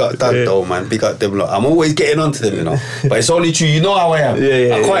 Nah, big up Doug though, man. Big up them lot. I'm always getting onto them, you know. But it's only true, you know how I am.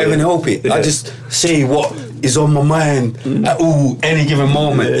 I can't even help it. I just say what is on my mind at any given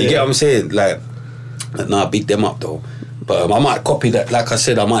moment. You get what I'm saying? Like, nah, big them up though. But I might copy that. Like I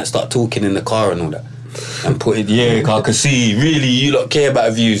said, I might start talking in the car and all that. And put it, cause I can see, really, you don't care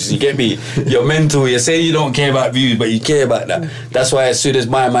about views, you get me? You're mental, you say you don't care about views, but you care about that. That's why as soon as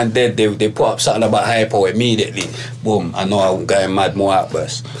my man dead, they put up something about hypo immediately. Boom, I know I'm going mad, more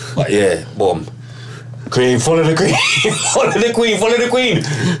outbursts. But yeah, boom. Queen, follow the queen, follow the queen, follow the queen.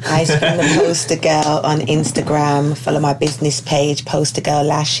 Ice Cream the Poster Girl on Instagram, follow my business page, Poster Girl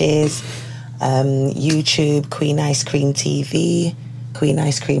Lashes, YouTube, Queen Ice Cream TV, Queen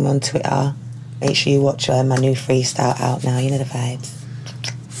Ice Cream on Twitter. Make sure you watch my new freestyle out now. You know the vibes.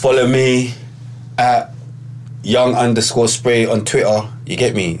 Follow me at young_spray on Twitter. You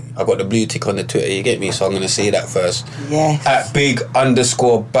get me? I got the blue tick on the Twitter. You get me? So I'm gonna say that first. Yeah. At big_bad_spray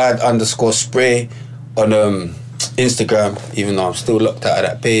on Instagram. Even though I'm still locked out of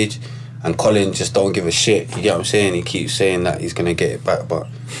that page. And Colin just don't give a shit. You get what I'm saying? He keeps saying that he's gonna get it back, but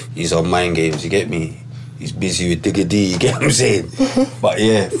he's on mind games. You get me? He's busy with Digga D, you get what I'm saying? But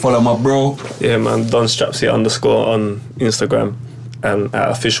yeah, follow my bro. Yeah, man, Don Strapzy _ on Instagram and at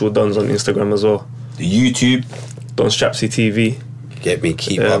official Dons on Instagram as well. The YouTube, Don Strapzy TV. You get me?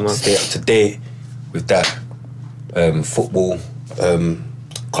 Keep up, man. Stay up to date with that football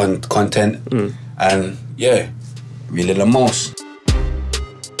content. And yeah, really the most.